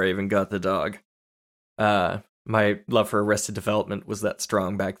before I even got the dog. My love for Arrested Development was that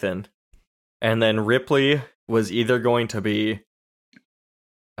strong back then. And then Ripley was either going to be,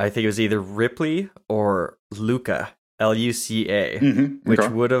 I think it was either Ripley or Luca, Luca, which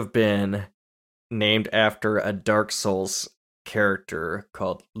would have been named after a Dark Souls character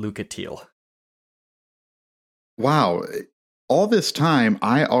called Lucatiel. Wow. All this time,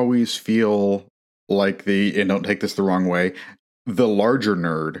 I always feel like and don't take this the wrong way, the larger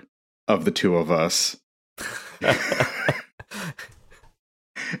nerd of the two of us.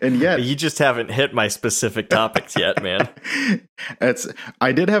 And yet, you just haven't hit my specific topics yet, man.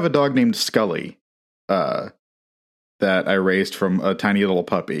 I did have a dog named Scully that I raised from a tiny little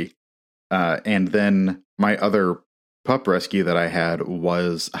puppy. And then my other pup rescue that I had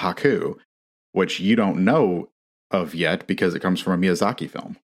was Haku, which you don't know of yet because it comes from a Miyazaki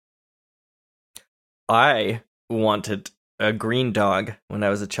film. I wanted a green dog when I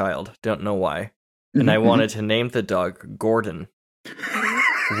was a child. Don't know why. And I wanted to name the dog Gordon.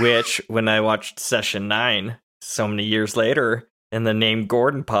 Which, when I watched Session 9 so many years later, and the name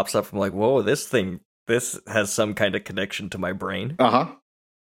Gordon pops up, I'm like, whoa, this has some kind of connection to my brain.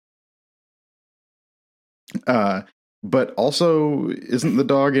 But also, isn't the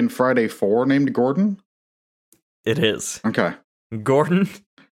dog in Friday 4 named Gordon? It is. Okay. Gordon,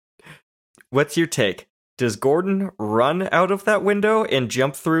 what's your take? Does Gordon run out of that window and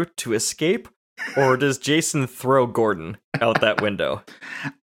jump through to escape? Or does Jason throw Gordon out that window?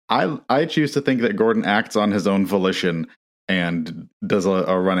 I choose to think that Gordon acts on his own volition and does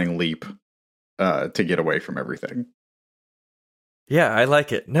a running leap to get away from everything. Yeah, I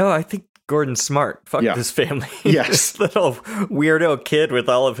like it. No, I think Gordon's smart. Fuck this family. Yes. This little weirdo kid with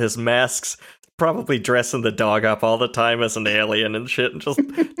all of his masks, probably dressing the dog up all the time as an alien and shit. And just,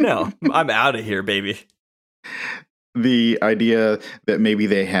 no, I'm out of here, baby. The idea that maybe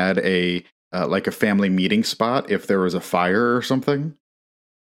they had a family meeting spot if there was a fire or something.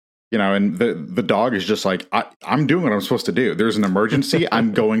 You know, and the dog is just like, I'm doing what I'm supposed to do. There's an emergency.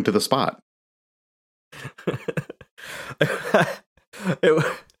 I'm going to the spot.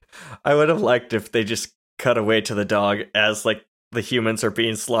 I would have liked if they just cut away to the dog as like the humans are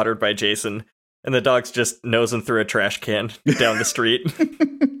being slaughtered by Jason, and the dog's just nosing through a trash can down the street.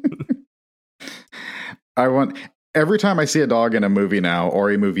 Every time I see a dog in a movie now,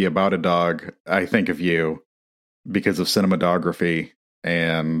 or a movie about a dog, I think of you because of cinematography,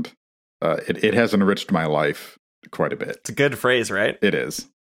 and it has enriched my life quite a bit. It's a good phrase, right? It is.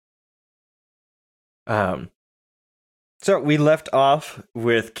 So we left off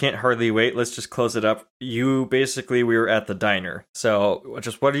with Can't Hardly Wait. Let's just close it up. We were at the diner. So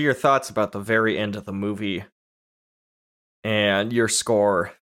just what are your thoughts about the very end of the movie and your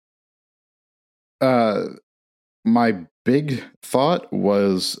score? My big thought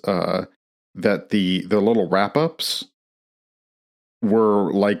was that the little wrap-ups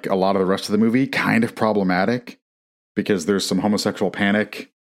were, like a lot of the rest of the movie, kind of problematic because there's some homosexual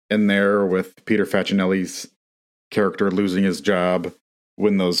panic in there with Peter Facinelli's character losing his job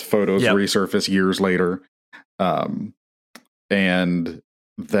when those photos resurface years later. And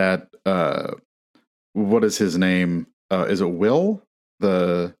that, what is his name? Is it Will?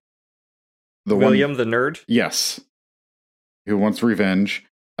 The William, the nerd? Yes. Who wants revenge.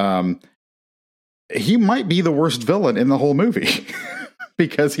 He might be the worst villain in the whole movie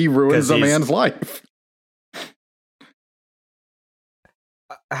because he ruins a man's life.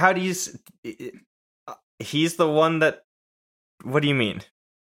 How do you... He's the one that... What do you mean?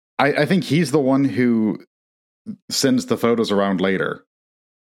 I think he's the one who sends the photos around later.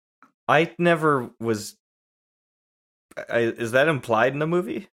 I never was... is that implied in the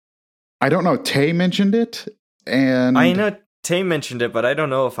movie? I don't know. Tay mentioned it, and... I know Tay mentioned it, but I don't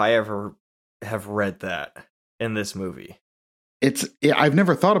know if I ever have read that in this movie. I've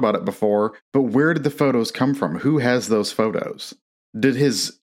never thought about it before, but where did the photos come from? Who has those photos?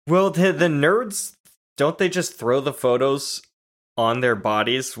 Well, the nerds, don't they just throw the photos on their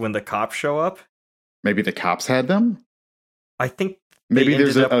bodies when the cops show up? Maybe the cops had them? I think maybe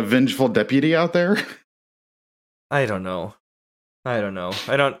there's a vengeful deputy out there? I don't know. I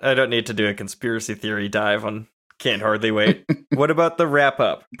don't need to do a conspiracy theory dive on Can't Hardly Wait. What about the wrap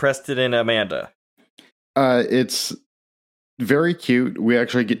up? Preston and Amanda. It's very cute. We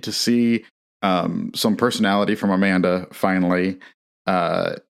actually get to see some personality from Amanda finally.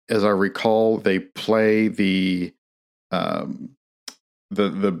 As I recall, they play the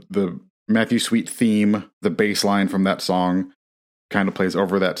Matthew Sweet theme, the bass line from that song kind of plays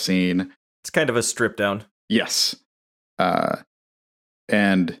over that scene. It's kind of a strip down. Yes.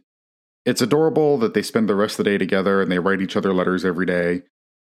 And it's adorable that they spend the rest of the day together and they write each other letters every day.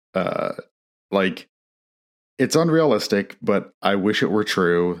 Like, it's unrealistic, but I wish it were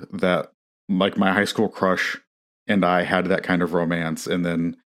true that, like, my high school crush and I had that kind of romance and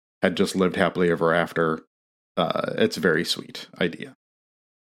then had just lived happily ever after. It's a very sweet idea.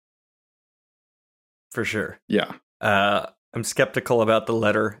 For sure. Yeah. I'm skeptical about the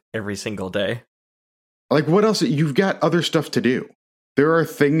letter every single day. Like, what else? You've got other stuff to do. There are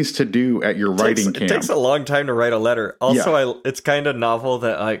things to do at your writing camp. It takes a long time to write a letter. Also, it's kind of novel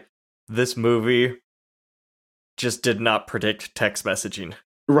that, like, this movie just did not predict text messaging.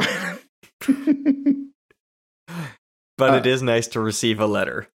 Right. But it is nice to receive a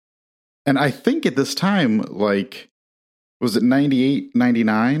letter. And I think at this time, like, was it 98,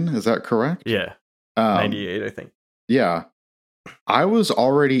 99? Is that correct? Yeah. 98, I think. Yeah. I was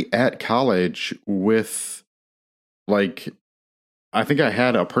already at college with, like, I think I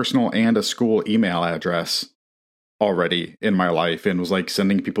had a personal and a school email address already in my life and was, like,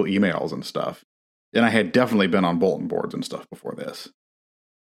 sending people emails and stuff. And I had definitely been on bulletin boards and stuff before this.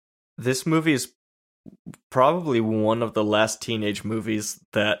 This movie is probably one of the last teenage movies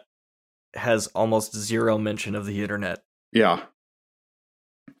that has almost zero mention of the internet. Yeah.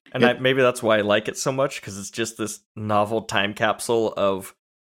 And maybe that's why I like it so much, because it's just this novel time capsule of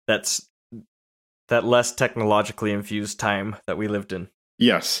that less technologically infused time that we lived in.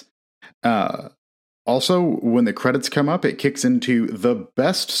 Yes. Also, when the credits come up, it kicks into the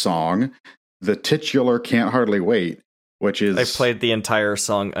best song, the titular Can't Hardly Wait, which is... I played the entire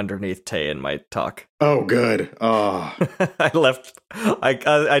song underneath Tay in my talk. Oh, good. Oh.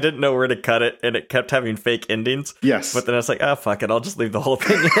 I didn't know where to cut it, and it kept having fake endings. Yes. But then I was like, fuck it, I'll just leave the whole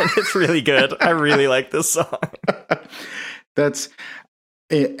thing in. It's really good. I really like this song. That's...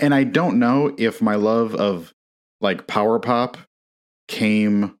 And I don't know if my love of, like, power pop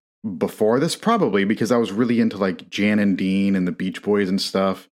came before this, probably, because I was really into, like, Jan and Dean and the Beach Boys and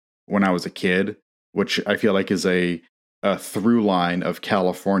stuff when I was a kid, which I feel like is a through line of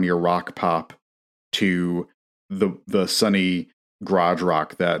California rock pop to the sunny garage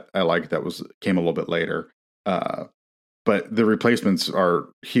rock that I liked that came a little bit later. But the Replacements are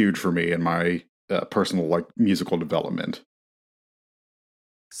huge for me in my personal, like, musical development.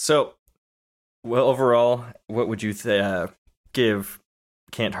 So, well, overall, what would you give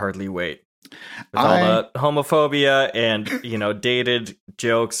Can't Hardly Wait? With all the homophobia and, dated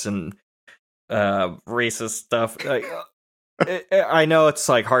jokes and racist stuff. I know it's,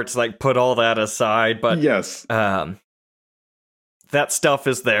 like, hard to, like, put all that aside, but yes, that stuff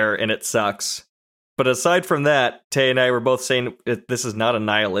is there and it sucks. But aside from that, Tay and I were both saying this is not a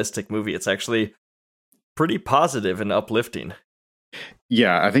nihilistic movie. It's actually pretty positive and uplifting.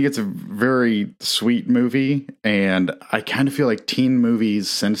 Yeah, I think it's a very sweet movie, and I kind of feel like teen movies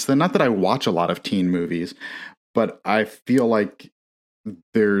since then, not that I watch a lot of teen movies, but I feel like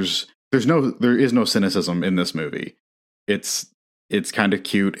there is no cynicism in this movie. It's kind of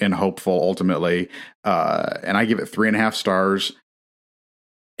cute and hopeful ultimately, and I give it 3.5 stars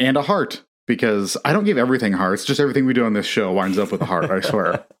and a heart, because I don't give everything hearts, just everything we do on this show winds up with a heart, I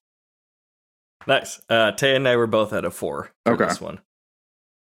swear. Nice. Tay and I were both at a 4 for this one.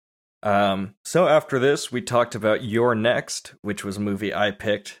 So after this, we talked about You're Next, which was a movie I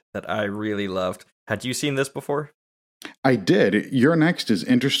picked that I really loved. Had you seen this before? I did. You're Next is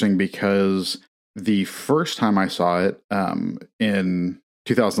interesting because the first time I saw it, in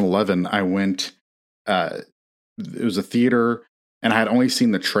 2011, I went, it was a theater, and I had only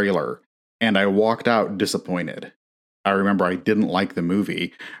seen the trailer, and I walked out disappointed. I remember I didn't like the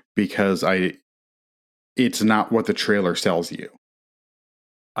movie because it's not what the trailer sells you.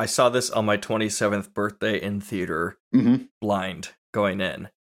 I saw this on my 27th birthday in theater, blind, going in.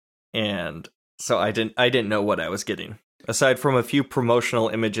 And so I didn't know what I was getting, aside from a few promotional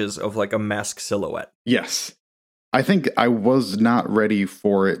images of, like, a mask silhouette. Yes. I think I was not ready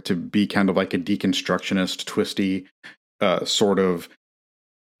for it to be kind of like a deconstructionist, twisty sort of...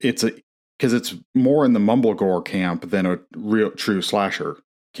 because it's more in the mumblegore camp than a real true slasher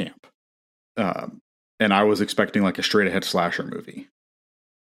camp. And I was expecting, like, a straight ahead slasher movie.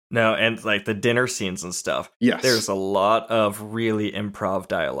 No, and, like, the dinner scenes and stuff. Yes. There's a lot of really improv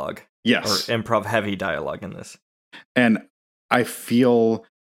dialogue. Yes. Or improv heavy dialogue in this. And I feel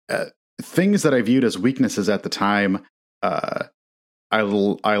things that I viewed as weaknesses at the time, I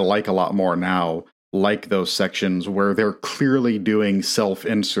like a lot more now, like those sections where they're clearly doing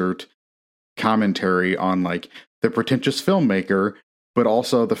self-insert commentary on like the pretentious filmmaker, but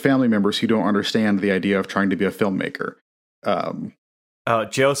also the family members who don't understand the idea of trying to be a filmmaker.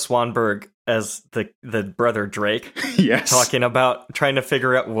 Joe Swanberg as the brother Drake, yes, talking about trying to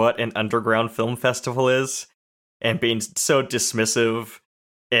figure out what an underground film festival is, and being so dismissive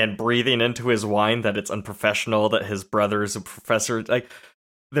and breathing into his wine that it's unprofessional, that his brother is a professor. Like,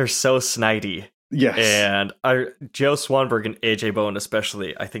 they're so snidey. Yes. And Joe Swanberg and AJ Bowen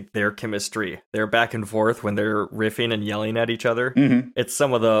especially, I think their chemistry, their back and forth when they're riffing and yelling at each other, it's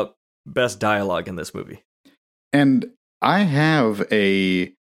some of the best dialogue in this movie. And I have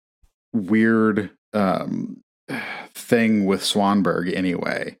a weird thing with Swanberg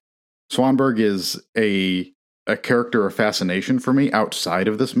anyway. Swanberg is a character of fascination for me outside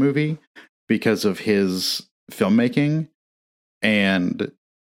of this movie because of his filmmaking and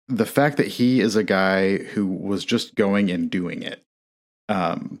the fact that he is a guy who was just going and doing it.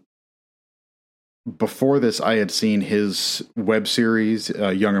 Before this, I had seen his web series,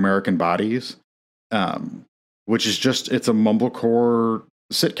 Young American Bodies, which is it's a mumblecore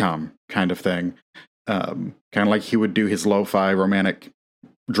sitcom kind of thing. Kind of like he would do his lo-fi romantic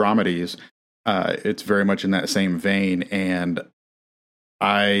dramedies. It's very much in that same vein. And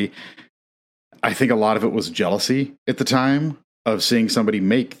I think a lot of it was jealousy at the time of seeing somebody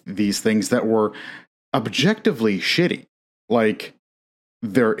make these things that were objectively shitty. Like,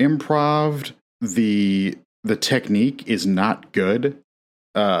 they're improv, the technique is not good.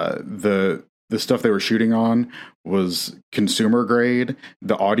 The stuff they were shooting on was consumer grade.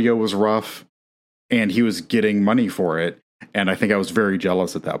 The audio was rough, and he was getting money for it. And I think I was very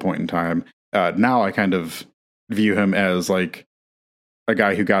jealous at that point in time. Now I kind of view him as like a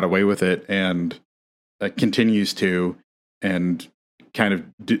guy who got away with it and continues to, and kind of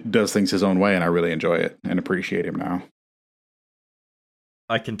does things his own way, and I really enjoy it and appreciate him now.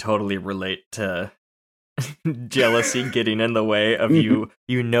 I can totally relate to jealousy getting in the way of you.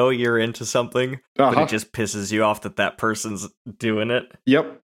 You know you're into something, but it just pisses you off that person's doing it.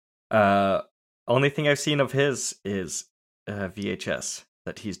 Yep. Only thing I've seen of his is VHS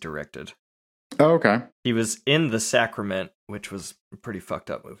that he's directed. Oh, okay. He was in The Sacrament, which was a pretty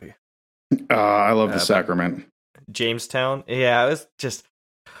fucked up movie. I love The Sacrament. Jamestown. Yeah, it was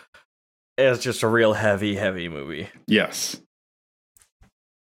just a real heavy movie. Yes.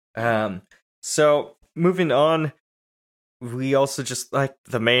 So moving on, we also just like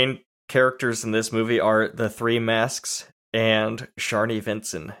the main characters in this movie are the three masks and Sharni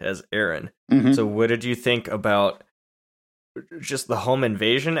Vinson as Aaron. Mm-hmm. So what did you think about just the home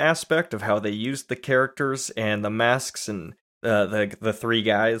invasion aspect of how they used the characters and the masks and the three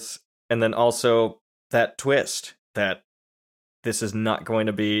guys, and then also that twist that this is not going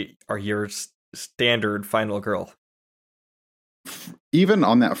to be your standard final girl? Even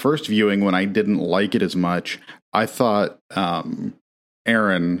on that first viewing, when I didn't like it as much, I thought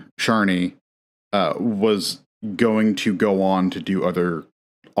Aaron, Sharni, was going to go on to do other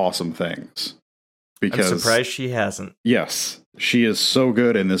awesome things. Because I'm surprised she hasn't. Yes, she is so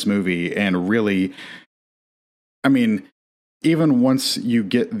good in this movie, and really, I mean, even once you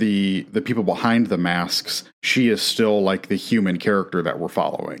get the people behind the masks, she is still like the human character that we're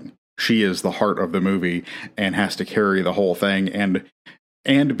following. She is the heart of the movie and has to carry the whole thing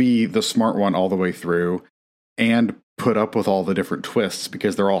and be the smart one all the way through and put up with all the different twists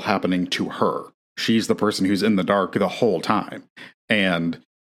because they're all happening to her. She's the person who's in the dark the whole time. And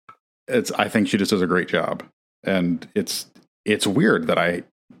I think she just does a great job. And it's weird that I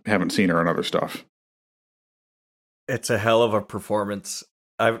haven't seen her in other stuff. It's a hell of a performance.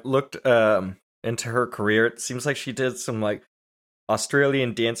 I've looked into her career. It seems like she did some like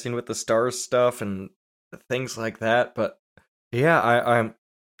Australian Dancing with the Stars stuff and things like that. But yeah, I'm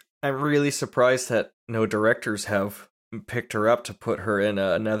really surprised that no directors have picked her up to put her in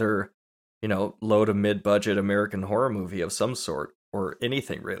another, low to mid budget American horror movie of some sort, or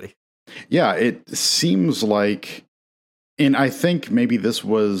anything really. Yeah, it seems like, and I think maybe this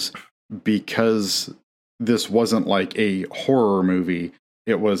was because this wasn't like a horror movie.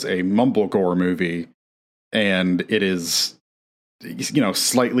 It was a mumblegore movie, and it is,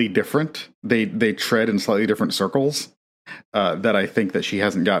 slightly different. They tread in slightly different circles that I think that she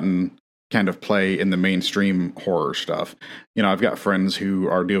hasn't gotten kind of play in the mainstream horror stuff. I've got friends who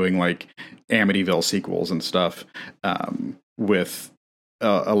are doing like Amityville sequels and stuff with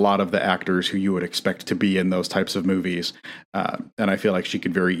a lot of the actors who you would expect to be in those types of movies. And I feel like she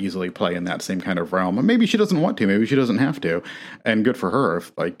could very easily play in that same kind of realm. And maybe she doesn't want to, maybe she doesn't have to. And good for her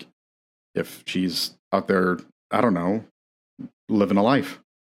if she's out there, I don't know, living a life.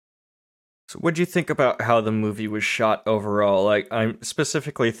 So what'd you think about how the movie was shot overall? Like, I'm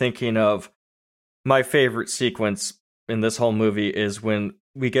specifically thinking of my favorite sequence in this whole movie is when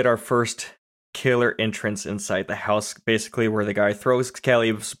we get our first killer entrance inside the house, basically where the guy throws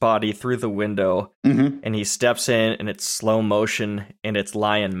Caleb's body through the window and he steps in and it's slow motion and it's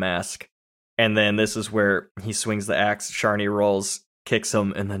Lion Mask. And then this is where he swings the axe, Sharni rolls, kicks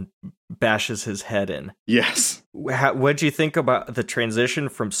him, and then bashes his head in. Yes. What'd you think about the transition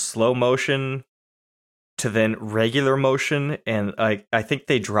from slow motion to then regular motion? And I think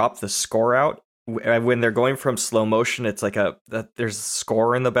they dropped the score out. When they're going from slow motion, it's like there's a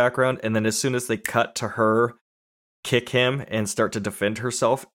score in the background, and then as soon as they cut to her kick him and start to defend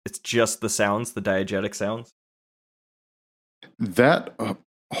herself, it's just the sounds, the diegetic sounds. That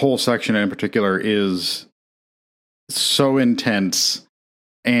whole section in particular is so intense,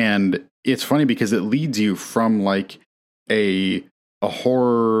 and it's funny because it leads you from like a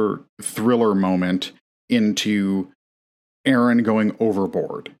horror thriller moment into Aaron going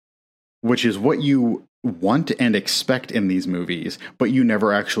overboard, which is what you want and expect in these movies, but you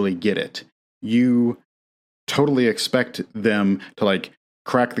never actually get it. You totally expect them to like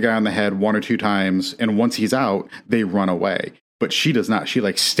crack the guy on the head 1 or 2 times, and once he's out, they run away. But she does not. She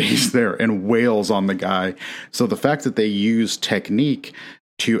like stays there and wails on the guy. So the fact that they use technique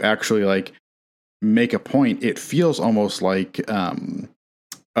to actually like make a point, it feels almost like like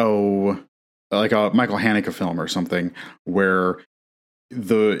a Michael Haneke film or something, where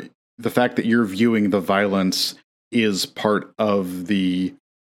the fact that you're viewing the violence is part of the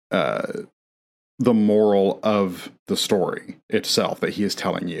moral of the story itself that he is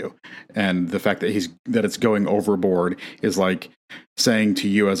telling you, and the fact that it's going overboard is like saying to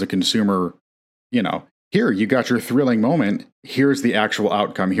you as a consumer, you know, here, you got your thrilling moment. Here's the actual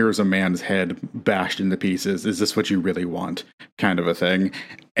outcome. Here's a man's head bashed into pieces. Is this what you really want? Kind of a thing.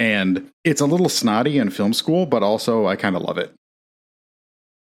 And it's a little snotty in film school, but also I kind of love it.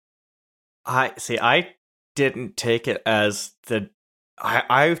 I didn't take it as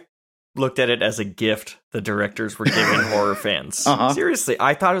I looked at it as a gift the directors were giving horror fans. Seriously,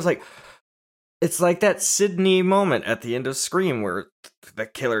 I thought it was like, it's like that Sydney moment at the end of Scream where the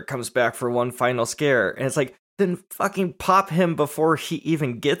killer comes back for one final scare. And it's like, then fucking pop him before he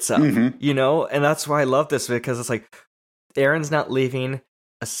even gets up, you know? And that's why I love this, because it's like, Aaron's not leaving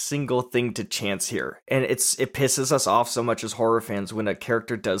a single thing to chance here. And it pisses us off so much as horror fans when a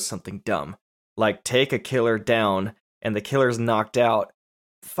character does something dumb. Like, take a killer down and the killer's knocked out.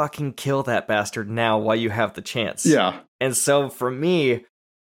 Fucking kill that bastard now while you have the chance. Yeah. And so for me,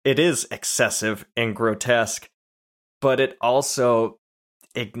 it is excessive and grotesque, but it also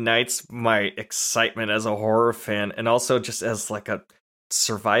ignites my excitement as a horror fan, and also just as like a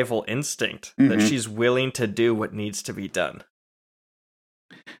survival instinct that she's willing to do what needs to be done.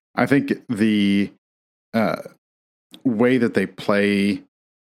 I think the way that they play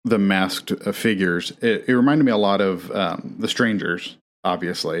the masked figures, it reminded me a lot of The Strangers,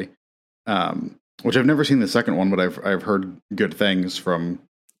 obviously, which I've never seen the second one, but I've heard good things from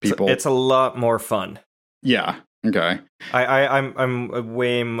people. It's a lot more fun. Yeah. Okay. I'm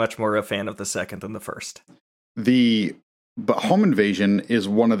way much more a fan of the second than the first. But home invasion is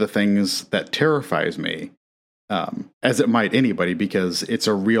one of the things that terrifies me, as it might anybody, because it's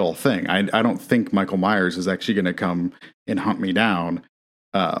a real thing. I don't think Michael Myers is actually going to come and hunt me down.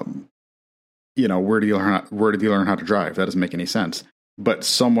 You know, where did you learn how to drive? That doesn't make any sense. But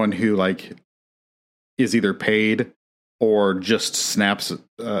someone who like is either paid or just snaps,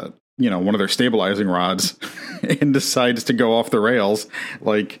 one of their stabilizing rods and decides to go off the rails,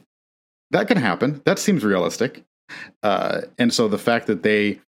 like that can happen. That seems realistic. And so the fact that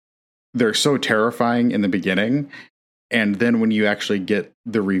they're so terrifying in the beginning, and then when you actually get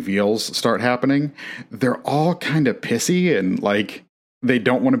the reveals start happening, they're all kind of pissy and like they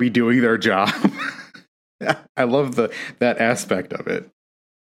don't want to be doing their job. I love that aspect of it.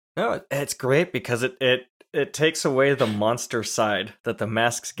 No, it's great because it takes away the monster side that the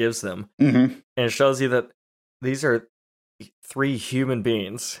masks gives them. And it shows you that these are 3 human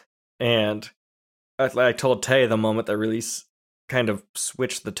beings. And I told Tay, the moment that really kind of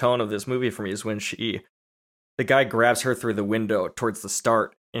switched the tone of this movie for me is when the guy grabs her through the window towards the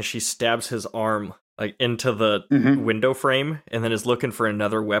start, and she stabs his arm like into the window frame, and then is looking for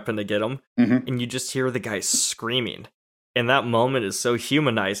another weapon to get him. And you just hear the guy screaming. And that moment is so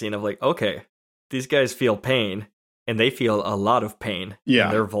humanizing of like, okay, these guys feel pain, and they feel a lot of pain. Yeah.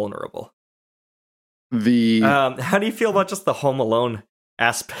 And they're vulnerable. How do you feel about just the Home Alone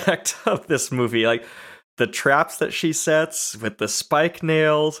aspect of this movie? Like the traps that she sets with the spike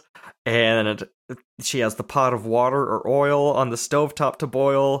nails. and she has the pot of water or oil on the stovetop to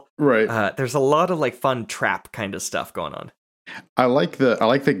boil. Right. There's a lot of like fun trap kind of stuff going on. I like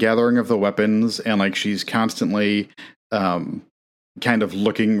the gathering of the weapons, and like she's constantly kind of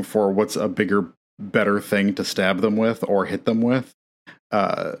looking for what's a bigger, better thing to stab them with or hit them with.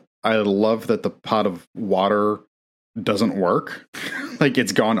 I love that the pot of water doesn't work. Like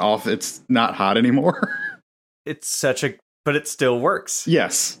it's gone off. It's not hot anymore. But it still works.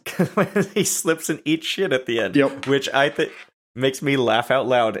 Yes. He slips and eats shit at the end. Yep. Which I think makes me laugh out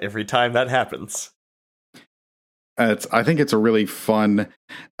loud every time that happens. I think it's a really fun,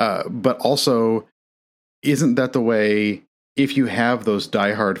 but also, isn't that the way, if you have those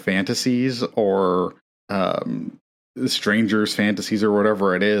diehard fantasies or strangers fantasies or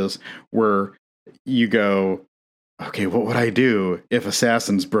whatever it is, where you go, okay, what would I do if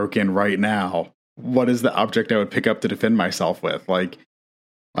assassins broke in right now? What is the object I would pick up to defend myself with? Like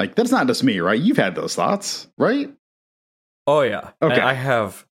that's not just me, right? You've had those thoughts, right? Oh yeah. Okay. I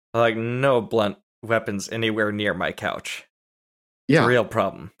have like no blunt weapons anywhere near my couch. It's Yeah. a real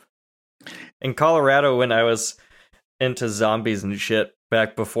problem. In Colorado, when I was into zombies and shit,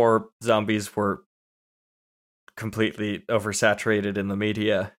 back before zombies were completely oversaturated in the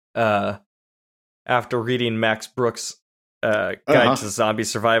media, after reading Max Brooks' Guide to Zombie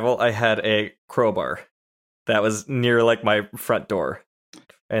Survival, I had a crowbar that was near like my front door,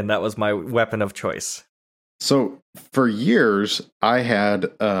 and that was my weapon of choice. So for years, I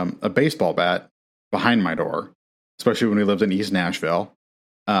had a baseball bat behind my door, especially when we lived in East Nashville.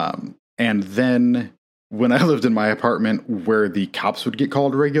 And then when I lived in my apartment where the cops would get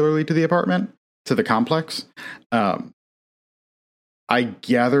called regularly to the apartment, to the complex, I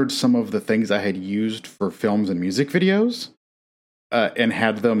gathered some of the things I had used for films and music videos and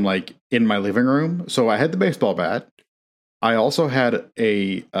had them like in my living room. So I had the baseball bat. I also had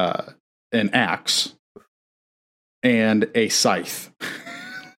an axe and a scythe.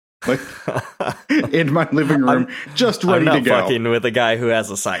 Like in my living room, just ready to go. I'm not fucking with a guy who has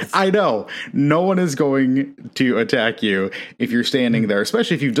a scythe. I know. No one is going to attack you if you're standing there,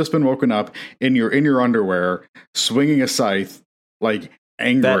 especially if you've just been woken up and you're in your underwear, swinging a scythe, like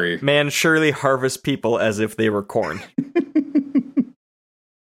angry. That man surely harvests people as if they were corn.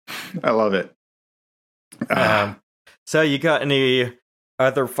 I love it. So you got any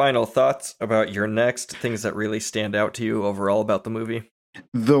other final thoughts about your next, things that really stand out to you overall about the movie?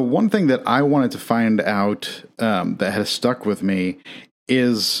 The one thing that I wanted to find out that has stuck with me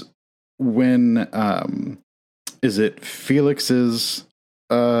is when is it Felix's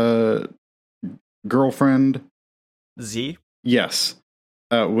girlfriend? Z? Yes.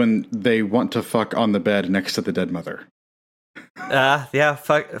 When they want to fuck on the bed next to the dead mother. Yeah,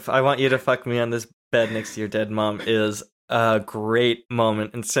 fuck. I want you to fuck me on this bed next to your dead mom is a great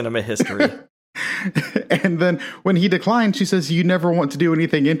moment in cinema history. And then when he declines, she says, "You never want to do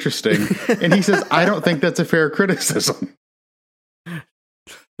anything interesting." And he says, "I don't think that's a fair criticism."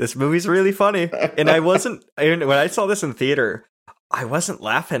 This movie's really funny. And when I saw this in theater, I wasn't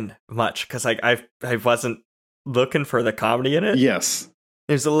laughing much because like I wasn't looking for the comedy in it. Yes.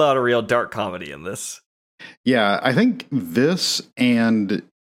 There's a lot of real dark comedy in this. Yeah, I think this and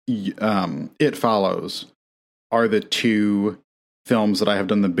It Follows are the two films that I have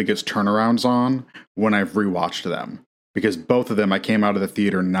done the biggest turnarounds on when I've rewatched them, because both of them I came out of the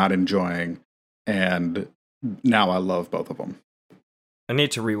theater not enjoying, and now I love both of them. I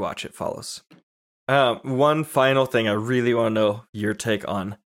need to rewatch It Follows. One final thing I really want to know your take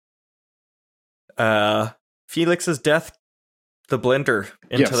on. Felix's death, the blender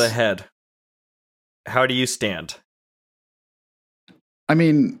into the head. How do you stand? I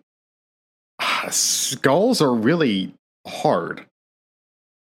mean, skulls are really hard.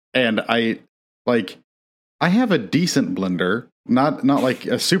 And I have a decent blender, not like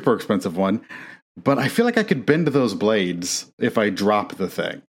a super expensive one, but I feel like I could bend those blades if I drop the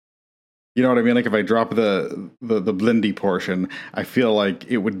thing. You know what I mean? Like if I drop the blendy portion, I feel like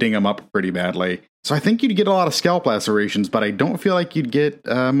it would ding them up pretty badly. So I think you'd get a lot of scalp lacerations, but I don't feel like you'd get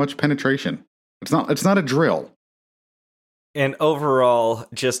much penetration. It's not a drill. And overall,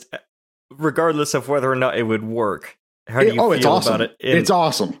 just regardless of whether or not it would work, how do you feel about it? It's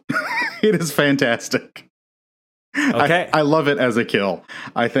awesome. It is fantastic. Okay. I love it as a kill.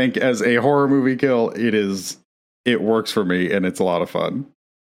 I think as a horror movie kill, it works for me, and it's a lot of fun.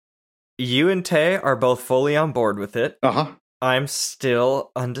 You and Tay are both fully on board with it. Uh-huh. I'm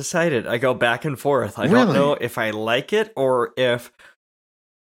still undecided. I go back and forth. I don't know if I like it or if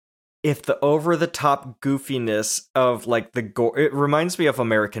the over-the-top goofiness of, like, the gore... It reminds me of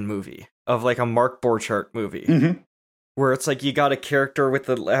American Movie, of, like, a Mark Borchardt movie, where it's like you got a character with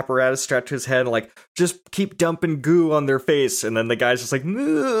the apparatus strapped to his head, and like just keep dumping goo on their face, and then the guy's just like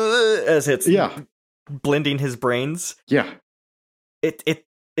as it's blending his brains. Yeah,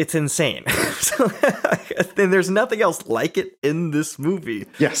 it's insane. So, and there's nothing else like it in this movie.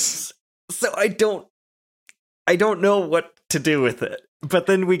 Yes. So I don't know what to do with it. But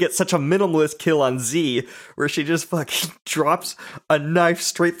then we get such a minimalist kill on Z, where she just fucking drops a knife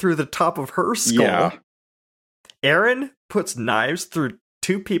straight through the top of her skull. Yeah. Aaron puts knives through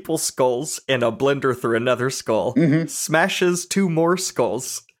 2 people's skulls and a blender through another skull. Smashes 2 more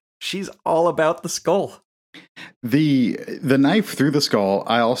skulls. She's all about the skull. The knife through the skull,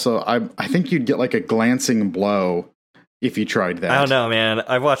 I think you'd get like a glancing blow if you tried that. I don't know, man.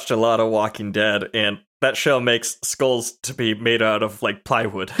 I've watched a lot of Walking Dead, and that show makes skulls to be made out of like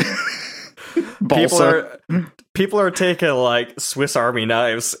plywood. People are taking like Swiss Army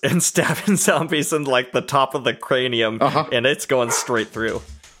knives and stabbing zombies in like the top of the cranium, and it's going straight through.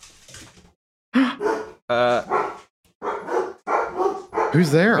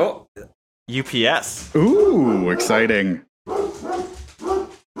 Who's there? Oh, UPS. Ooh, exciting!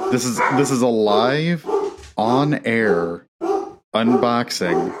 This is a live, on air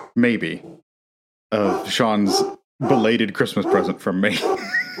unboxing, maybe, of Sean's belated Christmas present from me.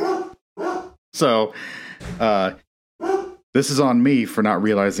 So, this is on me for not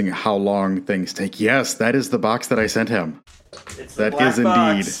realizing how long things take. Yes, that is the box that I sent him. That is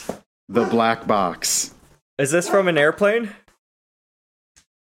indeed the black box. Is this from an airplane?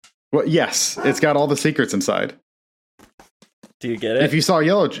 Well, yes, it's got all the secrets inside. Do you get it? If you saw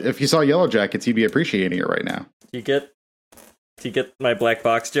Yellow Jackets, you'd be appreciating it right now. Do you get my black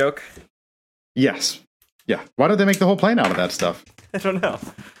box joke? Yes. Yeah. Why did they make the whole plane out of that stuff? I don't know.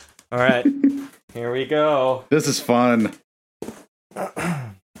 All right. Here we go. This is fun.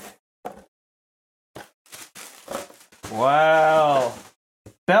 Wow.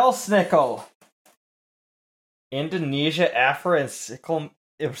 Belsnickel. Indonesia, Afra, and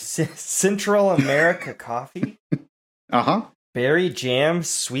Central America coffee. Berry jam,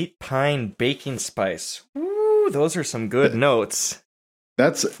 sweet pine, baking spice. Ooh, those are some good notes.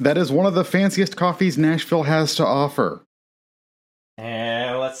 That is one of the fanciest coffees Nashville has to offer.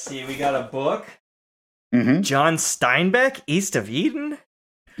 And let's see, we got a book. John Steinbeck, East of Eden?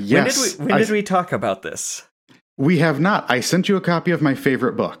 Yes. When did we talk about this? We have not. I sent you a copy of my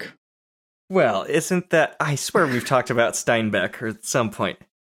favorite book. Well, isn't that... I swear we've talked about Steinbeck at some point.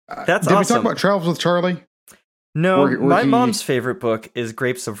 That's did awesome. We talk about Travels with Charlie? No, my mom's favorite book is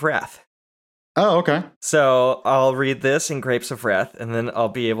Grapes of Wrath. Oh, okay. So I'll read this in Grapes of Wrath, and then I'll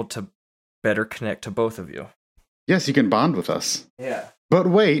be able to better connect to both of you. Yes, you can bond with us. Yeah. But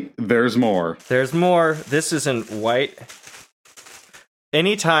wait, there's more. There's more. This is in white.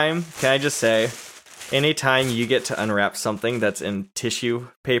 Anytime, can I just say, anytime you get to unwrap something that's in tissue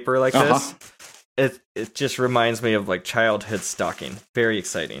paper like this, it just reminds me of like childhood stocking. Very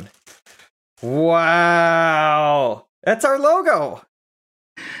exciting. Wow! That's our logo!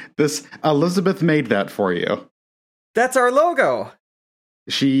 This Elizabeth made that for you. That's our logo!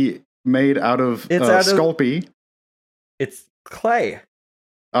 She made out of Sculpey. It's clay.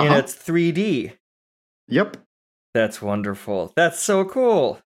 And it's 3D. Yep. That's wonderful. That's so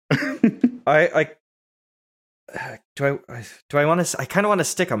cool. I want to? I kind of want to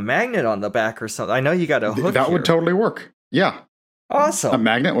stick a magnet on the back or something. I know you got a hook. That would totally work. Yeah. Awesome. A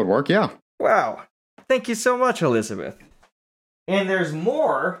magnet would work. Yeah. Wow. Thank you so much, Elizabeth. And there's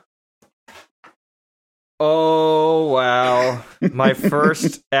more. Oh wow! My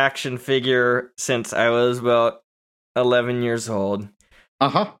first action figure since I was about 11 years old.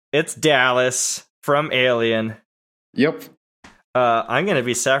 It's Dallas from Alien. Yep. I'm gonna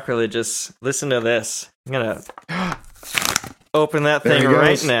be sacrilegious. Listen to this. I'm gonna open that thing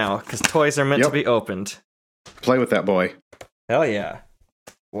right now, because toys are meant to be opened. Play with that boy. Hell yeah.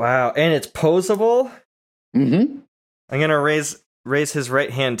 Wow, and it's posable? I'm gonna raise his right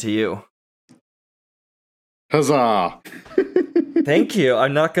hand to you. Huzzah! Thank you.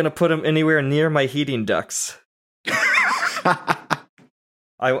 I'm not gonna put him anywhere near my heating ducts.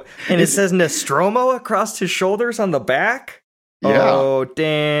 It says Nostromo across his shoulders on the back? Yeah. Oh,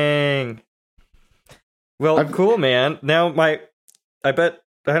 dang. Well, cool, man. Now I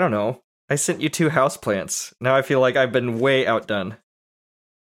don't know. I sent you 2 houseplants. Now I feel like I've been way outdone.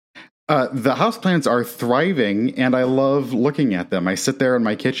 The houseplants are thriving, and I love looking at them. I sit there in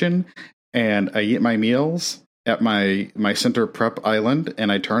my kitchen, and I eat my meals at my center prep island,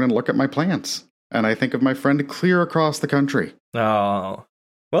 and I turn and look at my plants. And I think of my friend clear across the country. Oh.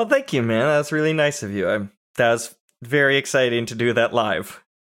 Well, thank you, man. That's really nice of you. That was very exciting to do that live.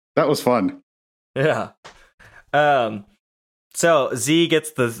 That was fun. Yeah. So Z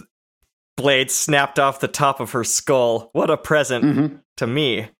gets the blade snapped off the top of her skull. What a present to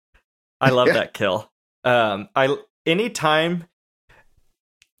me. I love that kill. Anytime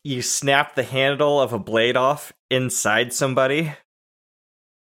you snap the handle of a blade off inside somebody,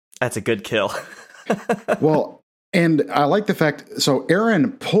 that's a good kill. Well, and I like the fact, so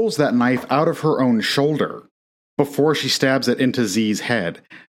Aaron pulls that knife out of her own shoulder before she stabs it into Z's head.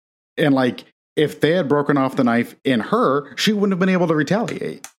 And like, if they had broken off the knife in her, she wouldn't have been able to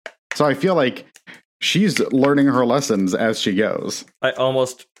retaliate. So I feel like she's learning her lessons as she goes. I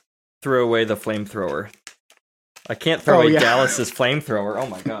almost threw away the flamethrower. I can't throw away Dallas's flamethrower. Oh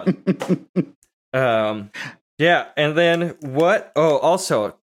my god. Yeah, and then what? Oh,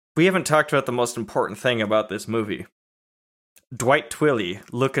 also, we haven't talked about the most important thing about this movie. Dwight Twilley,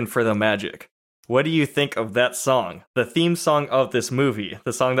 Looking for the Magic. What do you think of that song? The theme song of this movie.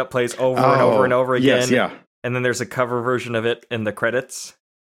 The song that plays over and over and over again. Yes, yeah. And then there's a cover version of it in the credits.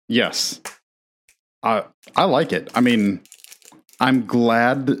 Yes. I like it. I mean, I'm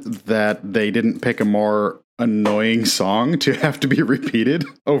glad that they didn't pick a more annoying song to have to be repeated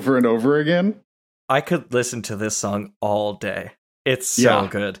over and over again. I could listen to this song all day. It's so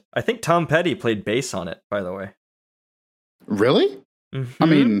good. I think Tom Petty played bass on it, by the way. Really? Mm-hmm. I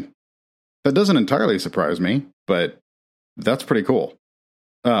mean, that doesn't entirely surprise me, but that's pretty cool.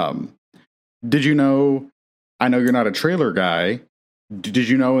 Did you know, I know you're not a trailer guy, did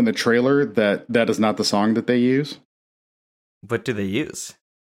you know in the trailer that is not the song that they use? What do they use?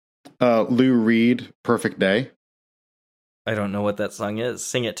 Lou Reed, Perfect Day. I don't know what that song is.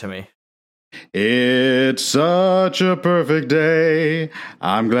 Sing it to me. It's such a perfect day.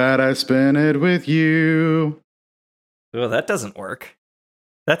 I'm glad I spent it with you. Well, that doesn't work.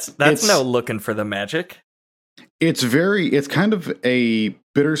 That's no Looking for the Magic. It's kind of a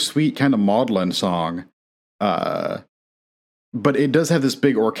bittersweet kind of maudlin song. But it does have this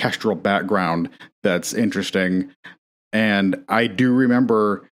big orchestral background that's interesting. And I do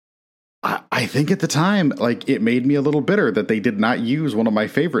remember, I think at the time, like, it made me a little bitter that they did not use one of my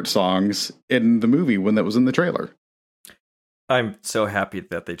favorite songs in the movie when that was in the trailer. I'm so happy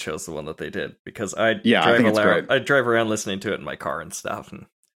that they chose the one that they did, because I drive around listening to it in my car and stuff. And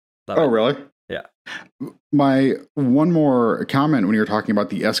really? Yeah. My one more comment when you're talking about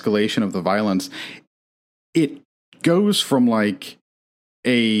the escalation of the violence, it goes from like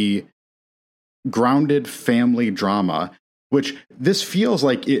a grounded family drama, which feels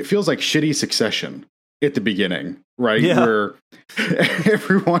like shitty Succession at the beginning, right? Yeah. Where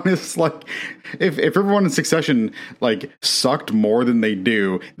everyone is like, if everyone in Succession like sucked more than they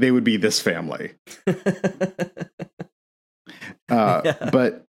do, they would be this family.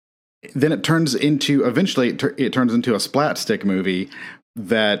 But then it turns into, eventually it turns into a splat stick movie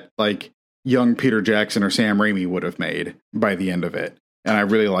that like young Peter Jackson or Sam Raimi would have made by the end of it. And I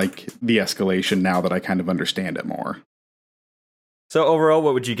really like the escalation now that I kind of understand it more. So overall,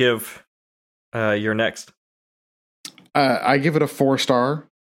 what would you give your next? I give it a 4-star.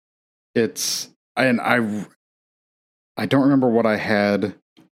 I don't remember what I had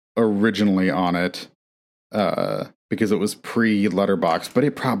originally on it because it was pre-Letterboxd, but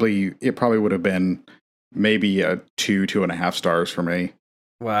it probably would have been maybe a 2.5 stars for me.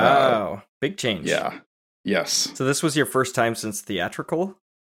 Wow, big change. Yeah. Yes. So this was your first time since theatrical?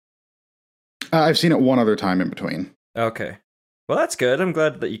 I've seen it one other time in between. Okay. Well, that's good. I'm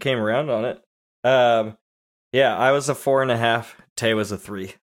glad that you came around on it. Yeah, I was a 4.5. Tay was a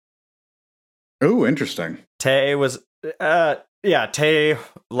 3. Oh, interesting. Tay was, Tay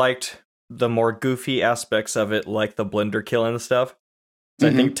liked the more goofy aspects of it, like the blender kill and stuff. So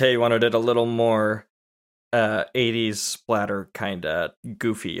I think Tay wanted it a little more 80s splatter kind of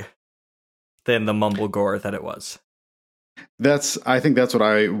goofy than the mumble gore that it was. I think that's what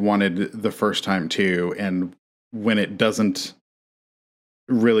I wanted the first time too, and when it doesn't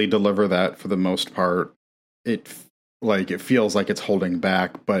really deliver that for the most part, it feels like it's holding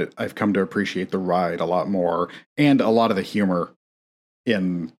back, but I've come to appreciate the ride a lot more, and a lot of the humor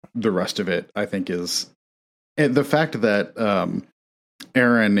in the rest of it, I think, is the fact that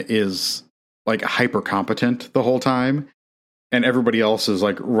Aaron is like hyper competent the whole time and everybody else is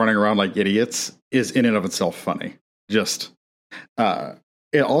like running around like idiots is in and of itself funny. Just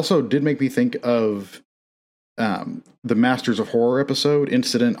it also did make me think of the Masters of Horror episode,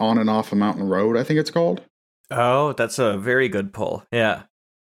 Incident on and Off a Mountain Road, I think it's called. Oh, that's a very good pull. Yeah.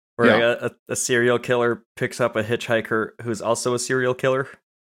 Where a serial killer picks up a hitchhiker who's also a serial killer.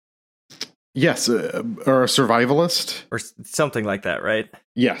 Yes, or a survivalist. Or something like that, right?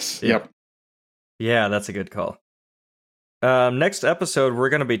 Yes, yeah. Yep. Yeah, that's a good call. Next episode, we're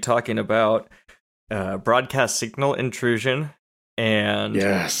going to be talking about broadcast signal intrusion and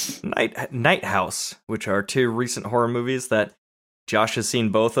Yes. Night House, which are 2 recent horror movies that Josh has seen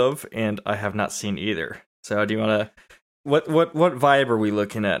both of, and I have not seen either. So do you want to... What vibe are we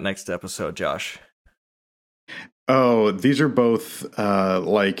looking at next episode, Josh? Oh, these are both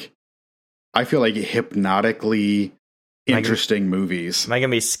I feel like hypnotically interesting movies. Am I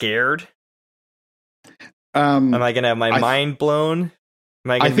gonna be scared? Am I gonna have my mind blown?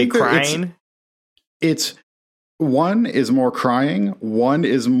 Am I gonna be crying? It's one is more crying, one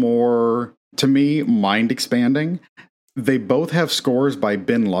is more, to me, mind expanding. They both have scores by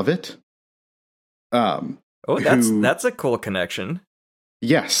Ben Lovett. That's a cool connection.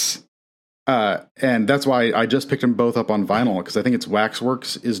 Yes. And that's why I just picked them both up on vinyl, because I think it's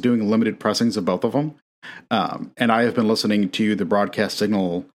Waxworks is doing limited pressings of both of them. And I have been listening to the Broadcast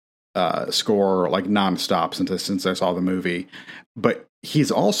Signal score like nonstop since I saw the movie. But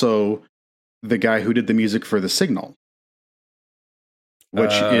he's also the guy who did the music for The Signal,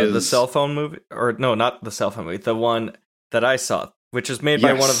 which is the cell phone movie, or no, not the cell phone movie, the one that I saw, which is made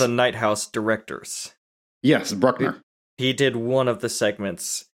by one of the Night House directors. Yes, Bruckner. He did one of the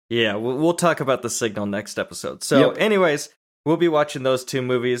segments. Yeah, we'll talk about The Signal next episode. So, anyways, we'll be watching those 2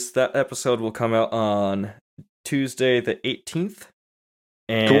 movies. That episode will come out on Tuesday the 18th.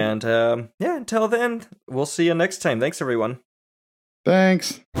 And, until then, we'll see you next time. Thanks, everyone.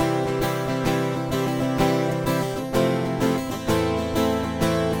 Thanks.